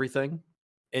sample everything.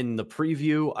 In the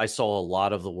preview, I saw a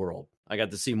lot of the world. I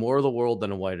got to see more of the world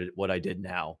than what I did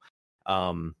now.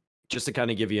 Just to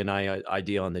kind of give you an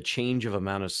idea on the change of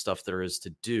amount of stuff there is to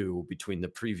do between the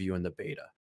preview and the beta.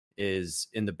 Is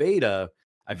in the beta,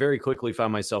 I very quickly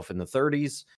found myself in the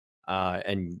 30s,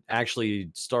 and actually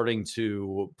starting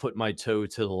to put my toe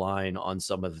to the line on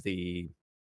some of the,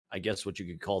 I guess what you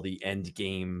could call the end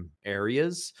game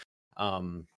areas.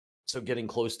 So getting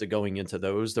close to going into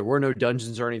those. There were no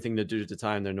dungeons or anything to do at the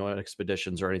time. There were no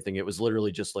expeditions or anything. It was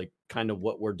literally just like kind of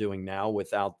what we're doing now,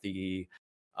 without the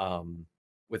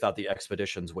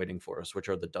expeditions waiting for us, which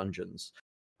are the dungeons.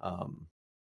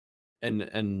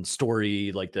 And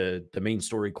story, like the main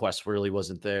story quest really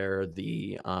wasn't there.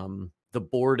 The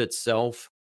board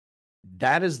itself,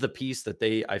 that is the piece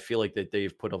that I feel like that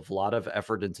they've put a lot of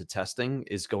effort into testing,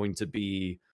 is going to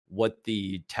be what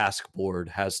the task board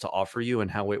has to offer you, and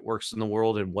how it works in the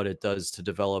world, and what it does to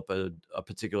develop a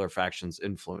particular faction's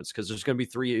influence. Because there's going to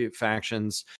be 3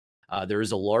 factions. There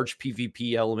is a large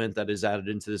PvP element that is added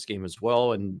into this game as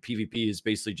well. And PvP is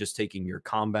basically just taking your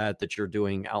combat that you're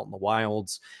doing out in the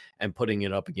wilds and putting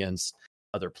it up against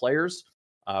other players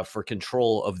for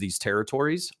control of these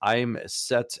territories. I'm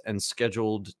set and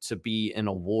scheduled to be in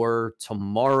a war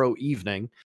tomorrow evening.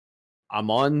 I'm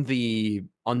on the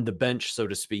bench, so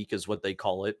to speak, is what they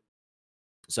call it.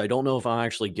 So I don't know if I'll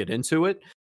actually get into it.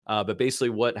 But basically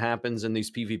what happens in these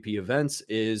PvP events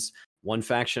is one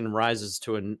faction rises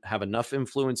to have enough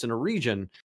influence in a region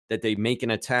that they make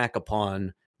an attack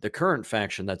upon the current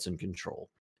faction that's in control.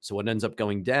 So what ends up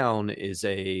going down is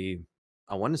I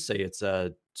want to say it's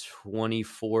a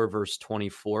 24 versus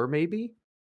 24, maybe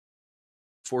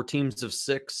 4 teams of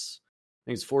 6. I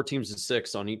think it's 4 teams of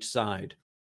 6 on each side.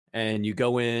 And you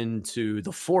go into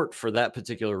the fort for that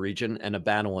particular region, and a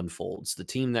battle unfolds. The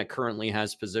team that currently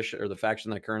has position, or the faction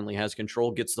that currently has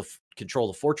control, gets the control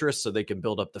the fortress, so they can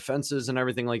build up defenses and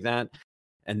everything like that.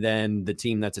 And then the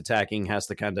team that's attacking has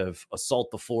to kind of assault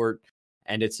the fort,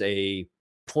 and it's a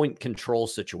point control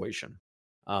situation.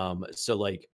 So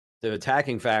like the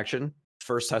attacking faction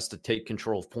first has to take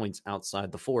control of points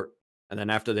outside the fort. And then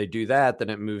after they do that, then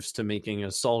it moves to making an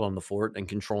assault on the fort and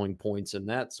controlling points and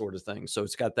that sort of thing. So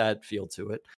it's got that feel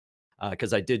to it,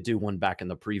 because I did do one back in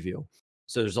the preview.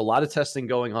 So there's a lot of testing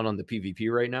going on the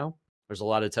PvP right now. There's a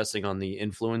lot of testing on the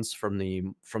influence from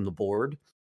the board,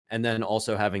 and then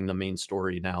also having the main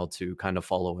story now to kind of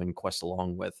follow and quest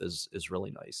along with is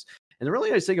really nice. And the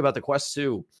really nice thing about the quest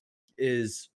too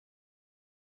is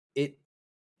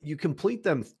you complete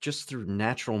them just through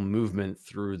natural movement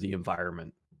through the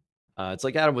environment. It's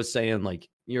like Adam was saying, like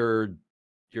you're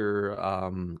you're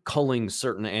culling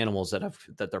certain animals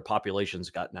that their population's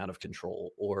gotten out of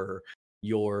control, or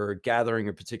you're gathering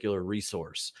a particular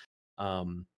resource.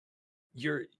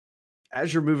 You're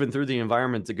As you're moving through the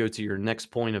environment to go to your next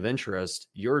point of interest,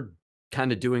 you're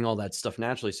kind of doing all that stuff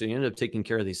naturally. So you end up taking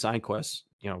care of these side quests,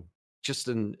 just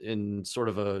in sort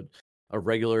of a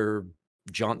regular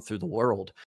jaunt through the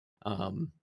world.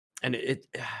 And it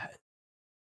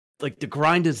like the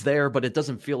grind is there, but it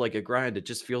doesn't feel like a grind. It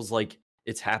just feels like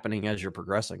it's happening as you're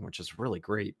progressing, which is really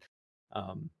great.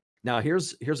 Now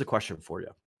here's a question for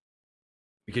you,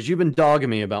 because you've been dogging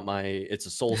me about my it's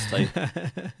a Souls type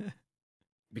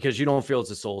because you don't feel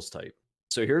it's a Souls type.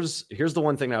 So here's the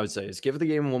one thing I would say is give the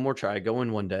game one more try. Go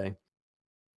in one day,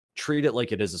 treat it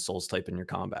like it is a Souls type in your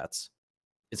combats.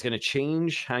 It's going to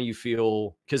change how you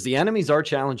feel, because the enemies are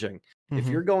challenging. If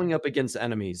you're going up against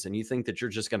enemies and you think that you're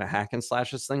just going to hack and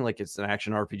slash this thing like it's an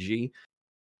action RPG,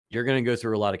 you're going to go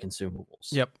through a lot of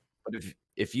consumables. Yep. But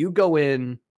if you go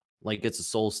in like it's a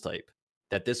Souls type,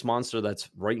 that this monster that's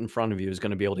right in front of you is going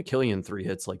to be able to kill you in 3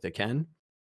 hits like they can,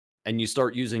 and you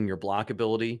start using your block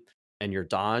ability and your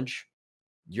dodge,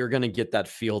 you're going to get that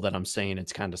feel that I'm saying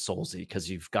it's kind of Soulsy, because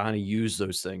you've got to use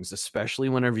those things, especially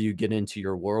whenever you get into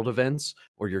your world events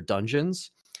or your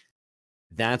dungeons.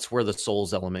 That's where the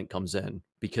Souls element comes in,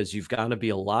 because you've got to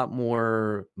be a lot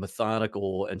more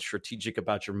methodical and strategic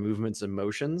about your movements and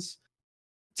motions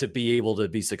to be able to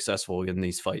be successful in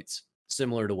these fights,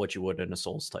 similar to what you would in a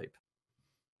Souls type.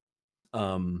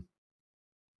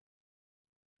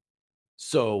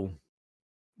 So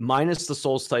minus the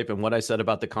Souls type and what I said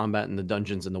about the combat and the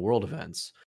dungeons and the world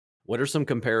events, what are some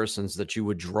comparisons that you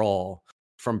would draw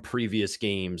from previous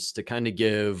games to kind of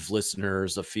give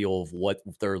listeners a feel of what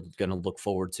they're going to look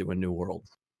forward to in New World?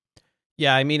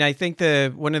 Yeah, I mean, I think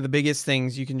one of the biggest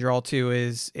things you can draw to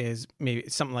is maybe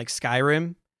something like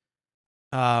Skyrim.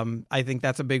 I think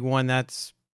that's a big one.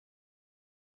 That's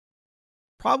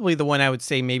probably the one I would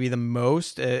say maybe the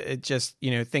most. It just,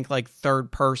 think like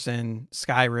third person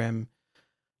Skyrim.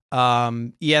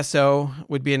 ESO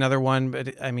would be another one,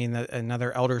 but I mean,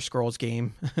 another Elder Scrolls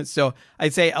game. So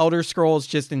I'd say Elder Scrolls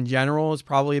just in general is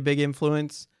probably a big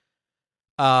influence.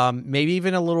 Maybe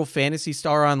even a little Phantasy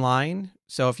Star Online.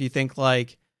 So if you think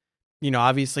like,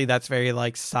 obviously that's very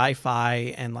like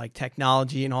sci-fi and like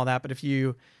technology and all that. But if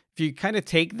you kind of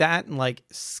take that and like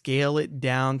scale it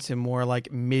down to more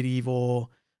like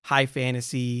medieval high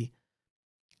fantasy,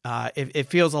 it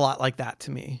feels a lot like that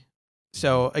to me.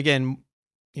 So again,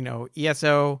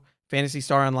 ESO, Phantasy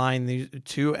Star Online, these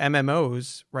 2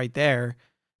 MMOs right there,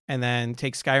 and then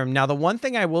take Skyrim. Now, the one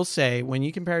thing I will say, when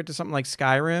you compare it to something like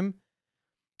Skyrim,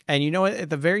 and at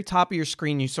the very top of your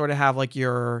screen, you sort of have like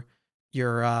your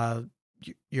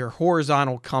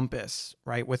horizontal compass,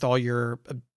 right, with all your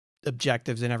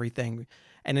objectives and everything.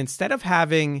 And instead of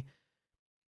having,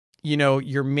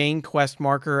 your main quest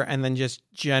marker and then just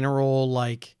general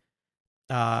like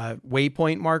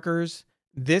waypoint markers,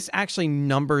 this actually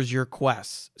numbers your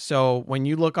quests. So when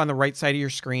you look on the right side of your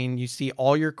screen, you see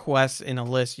all your quests in a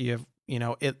list. You have,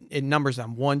 it numbers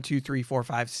them 1, 2, 3, 4,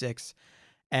 5, 6.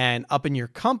 And up in your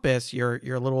compass, your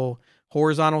little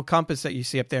horizontal compass that you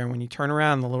see up there, and when you turn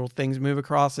around, the little things move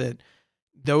across it.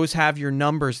 Those have your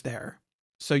numbers there.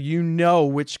 So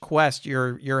which quest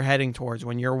you're heading towards.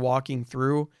 When you're walking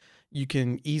through, you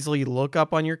can easily look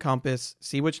up on your compass,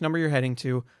 see which number you're heading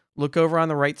to, look over on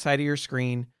the right side of your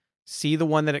screen, see the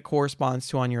one that it corresponds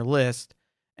to on your list,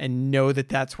 and know that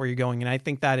that's where you're going. And I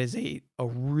think that is a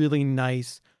really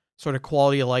nice sort of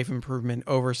quality of life improvement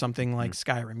over something like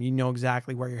Skyrim. You know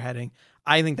exactly where you're heading.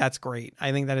 I think that's great.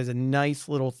 I think that is a nice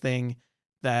little thing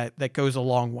that goes a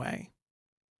long way.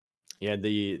 Yeah,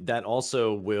 that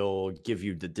also will give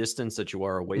you the distance that you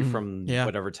are away from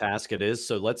whatever task it is.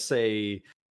 So let's say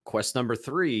quest number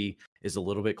 3 is a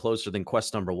little bit closer than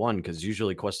quest number 1, because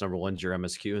usually quest number 1 is your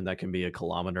MSQ, and that can be 1.5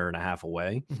 kilometers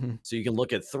away. So you can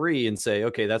look at 3 and say,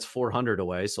 okay, that's 400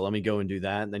 away. So let me go and do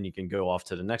that. And then you can go off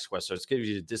to the next quest. So it gives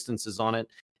you the distances on it.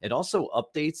 It also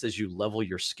updates as you level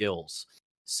your skills.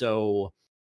 So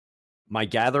my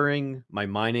gathering, my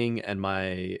mining, and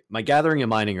my gathering and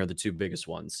mining are the 2 biggest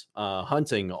ones.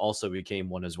 Hunting also became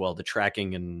one as well, the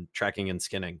tracking and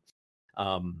skinning.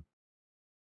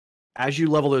 As you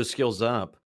level those skills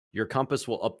up, your compass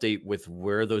will update with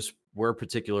where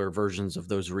particular versions of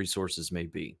those resources may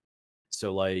be.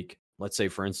 So like, let's say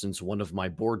for instance, one of my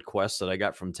board quests that I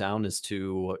got from town is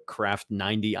to craft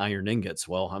 90 iron ingots.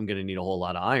 Well, I'm going to need a whole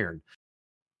lot of iron.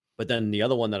 But then the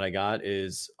other one that I got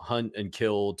is hunt and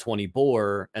kill 20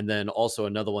 boar. And then also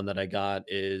another one that I got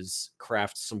is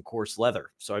craft some coarse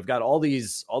leather. So I've got all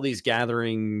these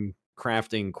gathering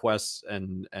crafting quests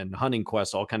and hunting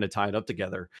quests all kind of tied up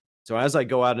together. So as I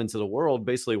go out into the world,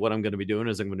 basically what I'm going to be doing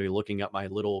is I'm going to be looking at my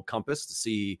little compass to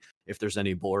see if there's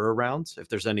any boar around, if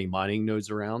there's any mining nodes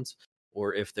around,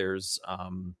 or if there's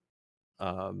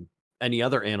any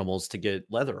other animals to get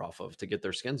leather off of, to get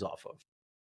their skins off of.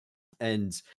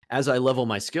 And as I level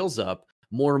my skills up,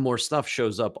 more and more stuff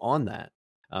shows up on that.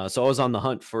 So I was on the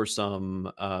hunt for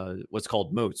some what's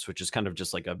called motes, which is kind of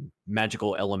just like a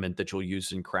magical element that you'll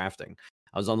use in crafting.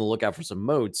 I was on the lookout for some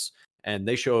motes, and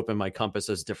they show up in my compass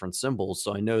as different symbols.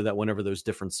 So I know that whenever those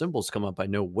different symbols come up, I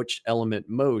know which element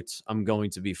mote I'm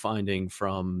going to be finding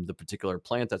from the particular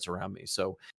plant that's around me.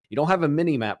 So you don't have a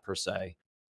mini map per se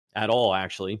at all,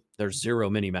 actually. There's zero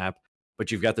mini map,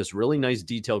 but you've got this really nice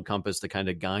detailed compass to kind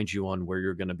of guide you on where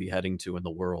you're going to be heading to in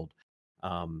the world.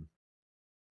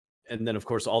 And then of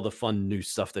course all the fun new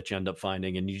stuff that you end up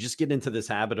finding, and you just get into this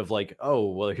habit of like,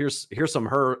 oh well, here's some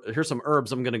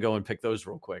herbs, I'm going to go and pick those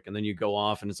real quick. And then you go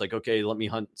off and it's like, okay, let me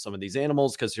hunt some of these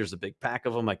animals because here's a big pack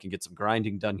of them, I can get some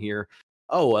grinding done here.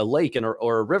 Oh, a lake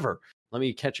or a river, let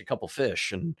me catch a couple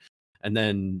fish. And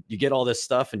then you get all this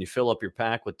stuff and you fill up your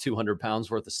pack with 200 pounds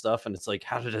worth of stuff. And it's like,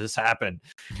 how did this happen?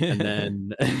 And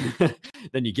then,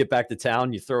 then you get back to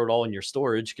town, you throw it all in your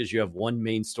storage because you have one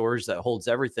main storage that holds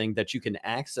everything that you can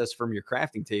access from your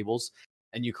crafting tables,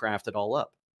 and you craft it all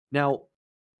up. Now,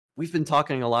 we've been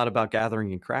talking a lot about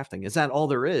gathering and crafting. Is that all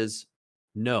there is?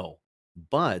 No.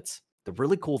 But the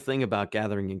really cool thing about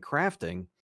gathering and crafting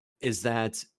is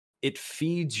that it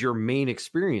feeds your main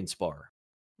experience bar.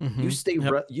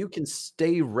 You can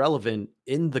stay relevant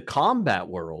in the combat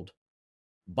world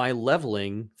by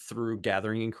leveling through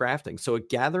gathering and crafting. So a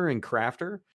gatherer and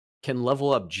crafter can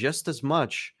level up just as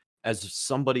much as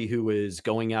somebody who is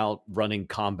going out running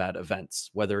combat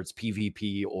events, whether it's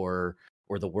PvP or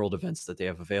the world events that they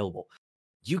have available.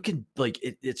 You can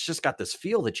it's just got this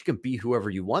feel that you can be whoever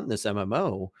you want in this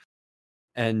MMO,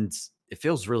 and it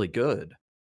feels really good.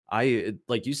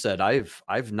 Like you said,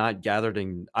 I've done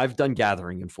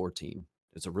gathering in 14.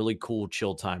 It's a really cool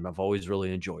chill time. I've always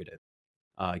really enjoyed it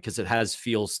because it has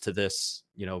feels to this,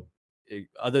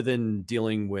 other than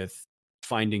dealing with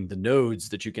finding the nodes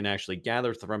that you can actually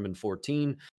gather from in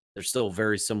 14. They're still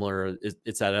very similar.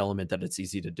 It's that element that it's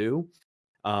easy to do.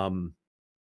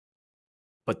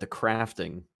 But the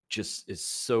crafting just is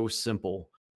so simple.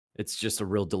 It's just a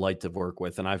real delight to work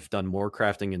with. And I've done more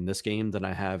crafting in this game than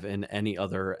I have in any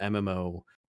other MMO,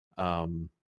 and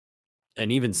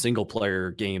even single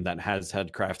player game that has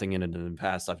had crafting in it in the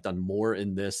past. I've done more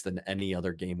in this than any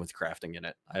other game with crafting in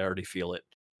it. I already feel it,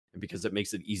 and because it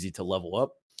makes it easy to level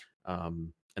up.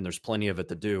 And there's plenty of it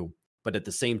to do. But at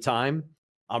the same time,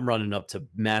 I'm running up to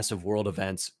massive world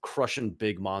events, crushing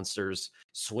big monsters,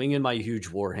 swinging my huge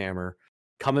warhammer,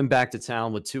 coming back to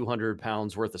town with 200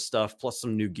 pounds worth of stuff plus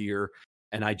some new gear,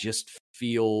 and I just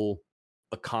feel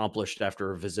accomplished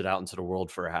after a visit out into the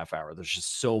world for a half hour. There's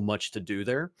just so much to do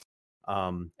there.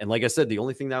 And like I said, the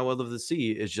only thing that I would love to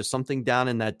see is just something down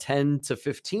in that 10 to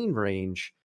 15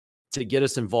 range to get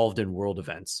us involved in world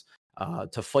events,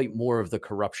 to fight more of the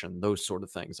corruption, those sort of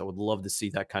things. I would love to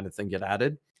see that kind of thing get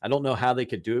added. I don't know how they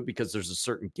could do it because there's a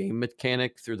certain game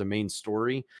mechanic through the main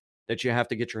story that you have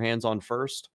to get your hands on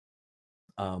first.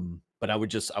 But I would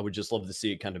just love to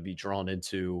see it kind of be drawn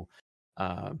into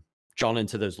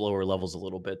those lower levels a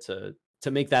little bit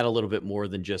to make that a little bit more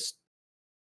than just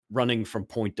running from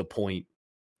point to point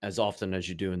as often as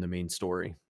you do in the main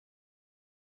story.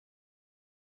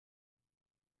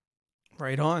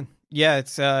 Right on. Yeah,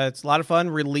 it's a lot of fun.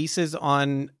 Releases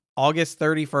on August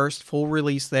 31st, full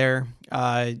release there.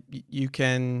 You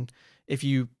can, if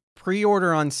you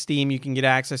pre-order on Steam, you can get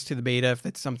access to the beta if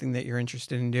that's something that you're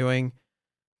interested in doing.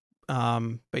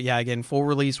 But yeah, again, full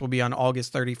release will be on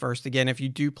August 31st. Again, if you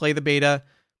do play the beta,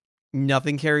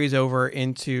 nothing carries over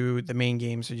into the main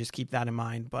game, so just keep that in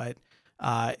mind. But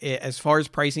as far as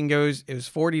pricing goes, it was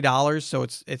 $40, so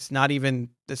it's not even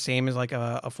the same as like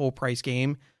a full price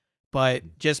game. But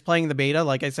just playing the beta,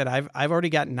 like I said, I've already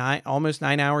got almost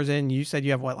 9 hours in. You said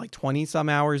you have what, like 20 some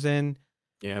hours in?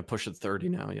 Yeah, push it 30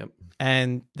 now. Yep.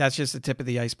 And that's just the tip of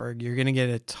the iceberg. You're gonna get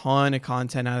a ton of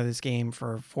content out of this game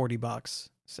for $40.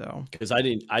 So because I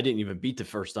didn't even beat the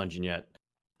first dungeon yet.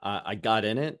 I got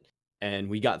in it and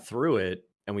we got through it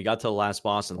and we got to the last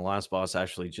boss, and the last boss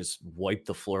actually just wiped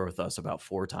the floor with us about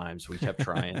 4 times. We kept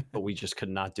trying, but we just could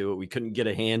not do it. We couldn't get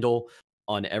a handle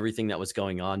on everything that was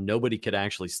going on. Nobody could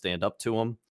actually stand up to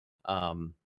him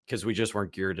because we just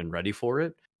weren't geared and ready for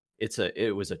it.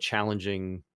 It was a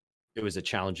challenging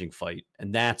fight,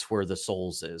 and that's where the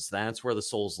Souls is. That's where the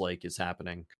Souls Lake is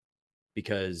happening,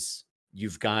 because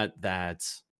you've got that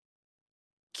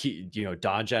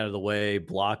dodge out of the way,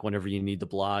 block whenever you need to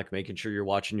block, making sure you're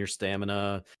watching your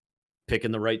stamina,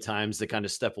 picking the right times to kind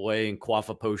of step away and quaff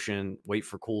a potion, wait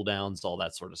for cooldowns, all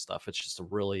that sort of stuff. It's just a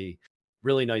really,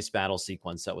 really nice battle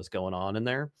sequence that was going on in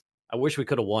there. I wish we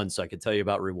could have won so I could tell you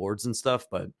about rewards and stuff,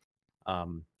 but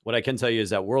what I can tell you is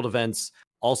that world events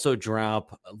also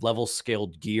drop level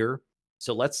scaled gear.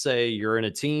 So let's say you're in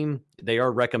a team, they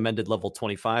are recommended level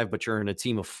 25, but you're in a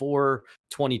team of 4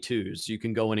 22s. You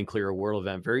can go in and clear a world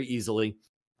event very easily.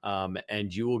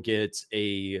 And you will get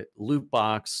a loot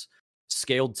box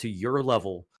scaled to your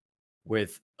level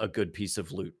with a good piece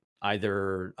of loot,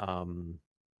 either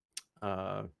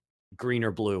green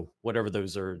or blue, whatever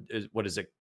those are. What is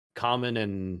it? Common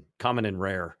and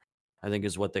rare, I think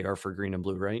is what they are for green and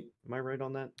blue, right? Am I right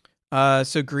on that?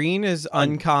 So green is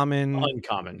uncommon.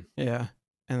 Uncommon. Yeah.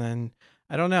 And then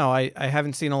I don't know. I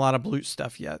haven't seen a lot of blue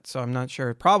stuff yet, so I'm not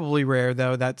sure. Probably rare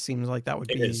though. That seems like that would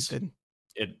be good.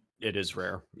 It is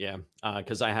rare, yeah.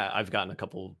 Because I've gotten a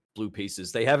couple blue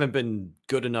pieces. They haven't been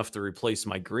good enough to replace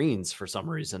my greens for some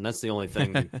reason. That's the only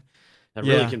thing that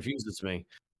really confuses me.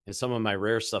 And some of my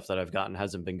rare stuff that I've gotten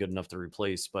hasn't been good enough to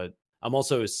replace. But I'm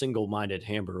also a single-minded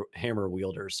hammer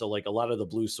wielder, so like a lot of the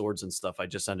blue swords and stuff, I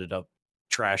just ended up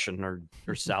trashing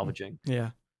or salvaging. Yeah.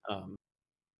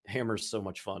 Hammer's so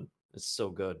much fun. It's so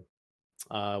good.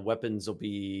 Weapons will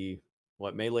be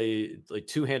melee, like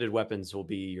two-handed weapons will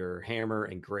be your hammer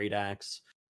and great axe,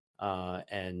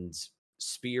 and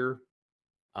spear.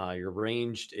 Your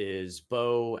ranged is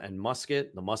bow and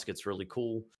musket. The musket's really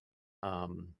cool.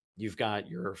 You've got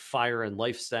your fire and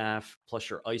life staff plus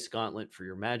your ice gauntlet for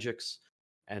your magics,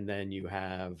 and then you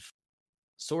have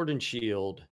sword and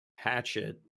shield,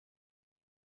 hatchet.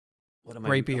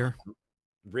 Rapier.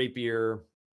 Rapier.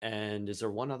 And is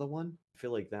there one other one? I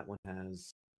feel like that one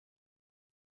has.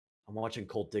 I'm watching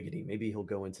Colt Diggity. Maybe he'll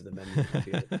go into the menu.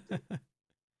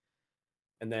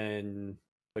 And then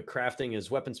the crafting is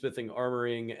weaponsmithing,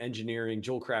 armoring, engineering,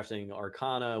 jewel crafting,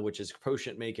 arcana, which is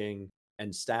potion making,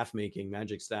 and staff making,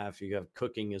 magic staff. You have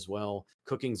cooking as well.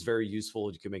 Cooking's very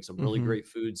useful. You can make some really great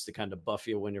foods to kind of buff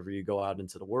you whenever you go out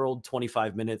into the world.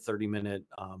 25-minute, 30-minute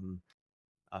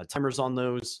timers on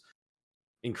those.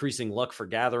 Increasing luck for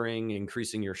gathering,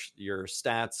 increasing your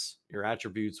stats, your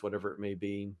attributes, whatever it may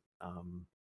be.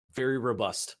 Very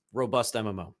robust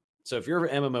MMO. So if you're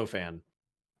an MMO fan,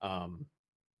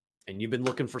 and you've been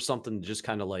looking for something to just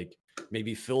kind of like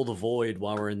maybe fill the void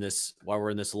while we're in this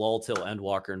lull till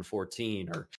Endwalker in 14,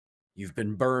 or you've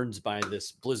been burned by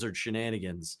this Blizzard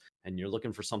shenanigans and you're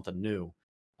looking for something new,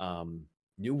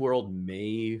 New World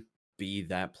may be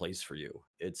that place for you.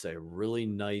 It's a really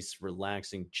nice,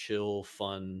 relaxing, chill,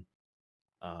 fun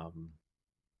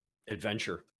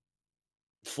adventure.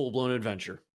 Full-blown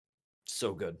adventure.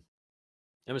 So good.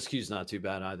 MSQ's not too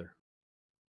bad either.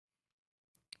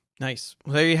 Nice.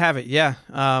 Well, there you have it. Yeah.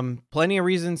 Plenty of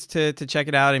reasons to check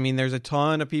it out. I mean, there's a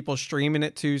ton of people streaming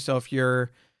it too. So if you're,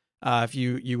 if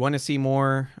you want to see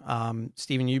more,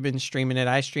 Steven, you've been streaming it.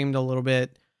 I streamed a little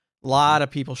bit. A lot of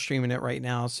people streaming it right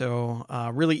now. So,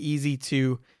 really easy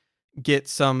to get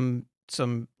some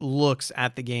looks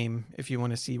at the game if you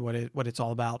want to see what it's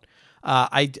all about.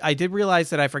 I did realize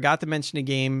that I forgot to mention a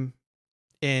game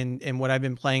in what I've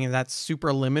been playing, and that's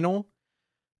Superliminal,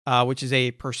 which is a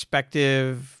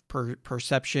perception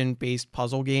based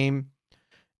puzzle game.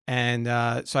 And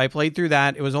so I played through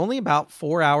that. It was only about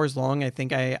 4 hours long. I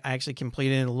think I actually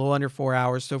completed it in a little under 4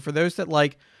 hours. So for those that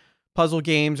like puzzle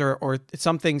games or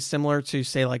something similar to,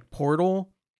 say, like Portal,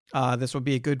 this would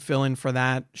be a good fill-in for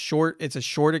that. It's a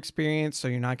short experience, so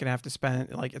you're not going to have to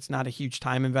spend, like, it's not a huge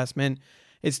time investment.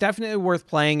 It's definitely worth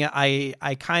playing.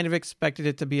 I kind of expected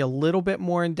it to be a little bit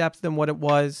more in depth than what it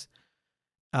was.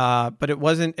 But it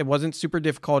wasn't super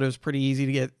difficult. It was pretty easy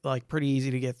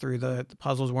to get through. The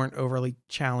puzzles weren't overly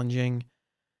challenging.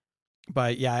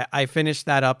 But yeah, I finished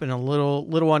that up in a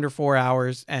little under 4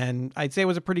 hours, and I'd say it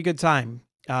was a pretty good time.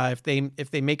 If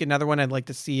they make another one, I'd like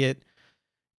to see it.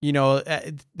 You know,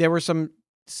 there were some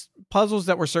puzzles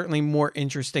that were certainly more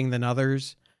interesting than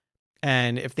others.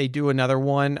 And if they do another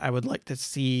one, I would like to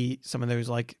see some of those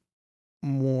like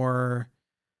more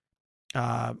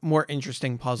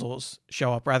interesting puzzles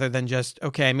show up, rather than just,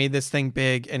 okay, I made this thing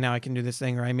big and now I can do this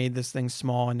thing, or I made this thing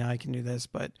small and now I can do this.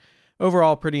 But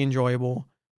overall, pretty enjoyable.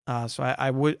 So I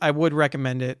would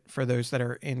recommend it for those that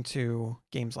are into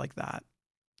games like that.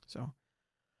 So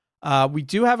we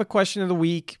do have a question of the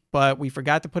week, but we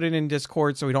forgot to put it in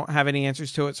Discord, so we don't have any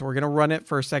answers to it. So we're going to run it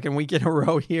for a second week in a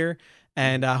row here,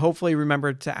 and hopefully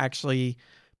remember to actually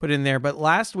put it in there. But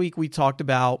last week we talked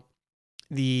about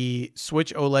the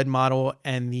Switch OLED model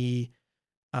and the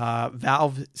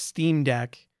Valve Steam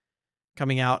Deck.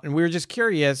 coming out, and we were just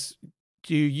curious,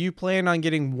 do you plan on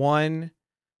getting one?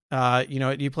 Do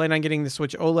you plan on getting the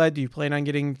Switch OLED? Do you plan on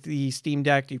getting the Steam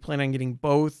Deck? Do you plan on getting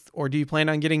both? Or do you plan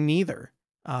on getting neither?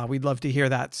 We'd love to hear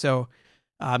that. So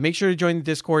make sure to join the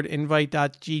Discord,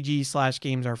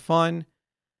 invite.gg/gamesarefun.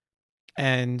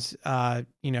 And,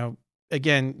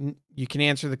 again, you can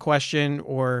answer the question,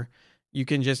 or you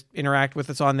can just interact with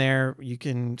us on there. You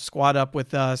can squad up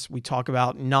with us. We talk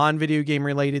about non-video game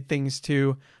related things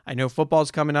too. I know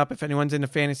football's coming up. If anyone's into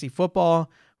fantasy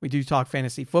football, we do talk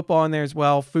fantasy football in there as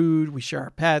well. Food, we share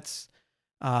our pets,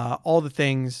 all the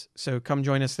things. So come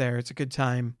join us there. It's a good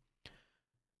time.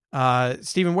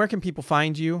 Steven, where can people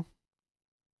find you?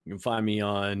 You can find me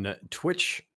on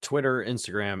Twitch, Twitter,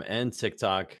 Instagram, and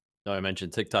TikTok. Though I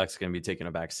mentioned TikTok's going to be taking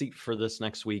a back seat for this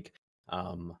next week,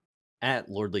 at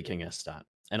Lordly King Estat.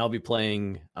 And I'll be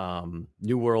playing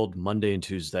New World Monday and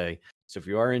Tuesday. So if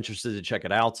you are interested to check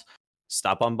it out,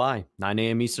 stop on by. 9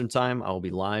 a.m. Eastern Time. I will be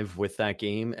live with that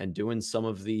game and doing some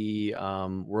of the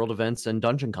world events and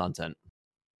dungeon content.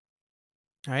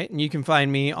 All right. And you can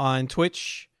find me on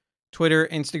Twitch, Twitter,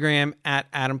 Instagram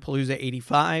at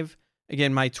AdamPalooza85.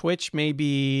 Again, my Twitch may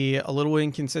be a little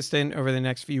inconsistent over the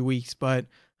next few weeks, but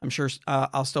I'm sure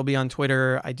I'll still be on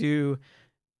Twitter. I do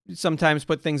sometimes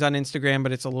put things on Instagram,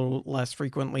 but it's a little less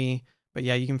frequently. But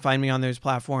yeah, you can find me on those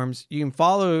platforms. You can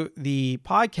follow the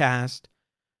podcast,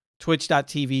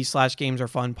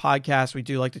 twitch.tv/gamesarefun podcast. We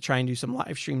do like to try and do some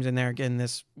live streams in there. Again,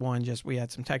 this one, we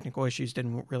had some technical issues,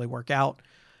 didn't really work out.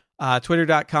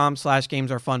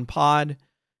 Twitter.com/gamesarefun-pod.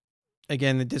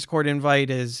 Again, the Discord invite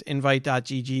is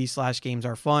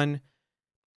invite.gg/gamesarefun.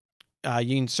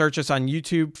 You can search us on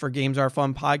YouTube for Games Are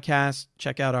Fun Podcast.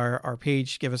 Check out our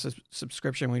page. Give us a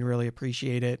subscription. We'd really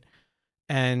appreciate it.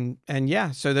 And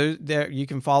yeah, so there you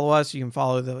can follow us. You can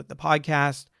follow the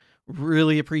podcast.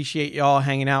 Really appreciate y'all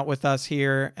hanging out with us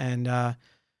here and,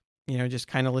 just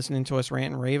kind of listening to us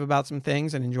rant and rave about some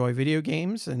things and enjoy video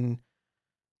games. And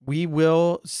we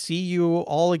will see you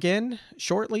all again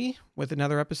shortly with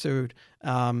another episode.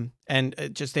 And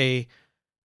just a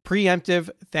preemptive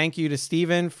thank you to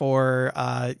Steven for,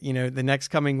 the next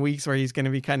coming weeks where he's going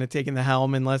to be kind of taking the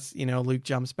helm unless, Luke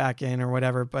jumps back in or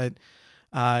whatever. But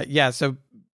so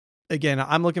again,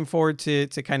 I'm looking forward to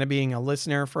kind of being a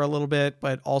listener for a little bit,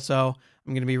 but also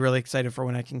I'm going to be really excited for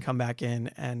when I can come back in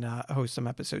and host some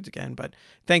episodes again. But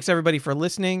thanks everybody for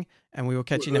listening, and we will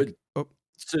catch you next.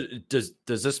 So does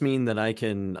this mean that I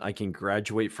can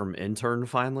graduate from intern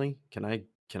finally? Can I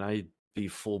be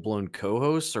full blown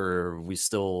co-host, or are we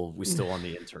still on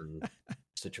the intern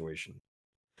situation?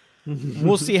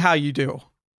 We'll see how you do.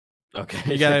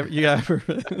 Okay. You gotta prove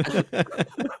it.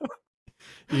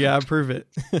 You gotta prove it.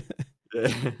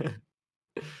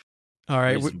 All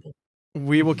right.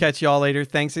 We will catch you all later.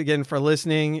 Thanks again for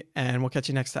listening, and we'll catch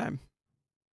you next time.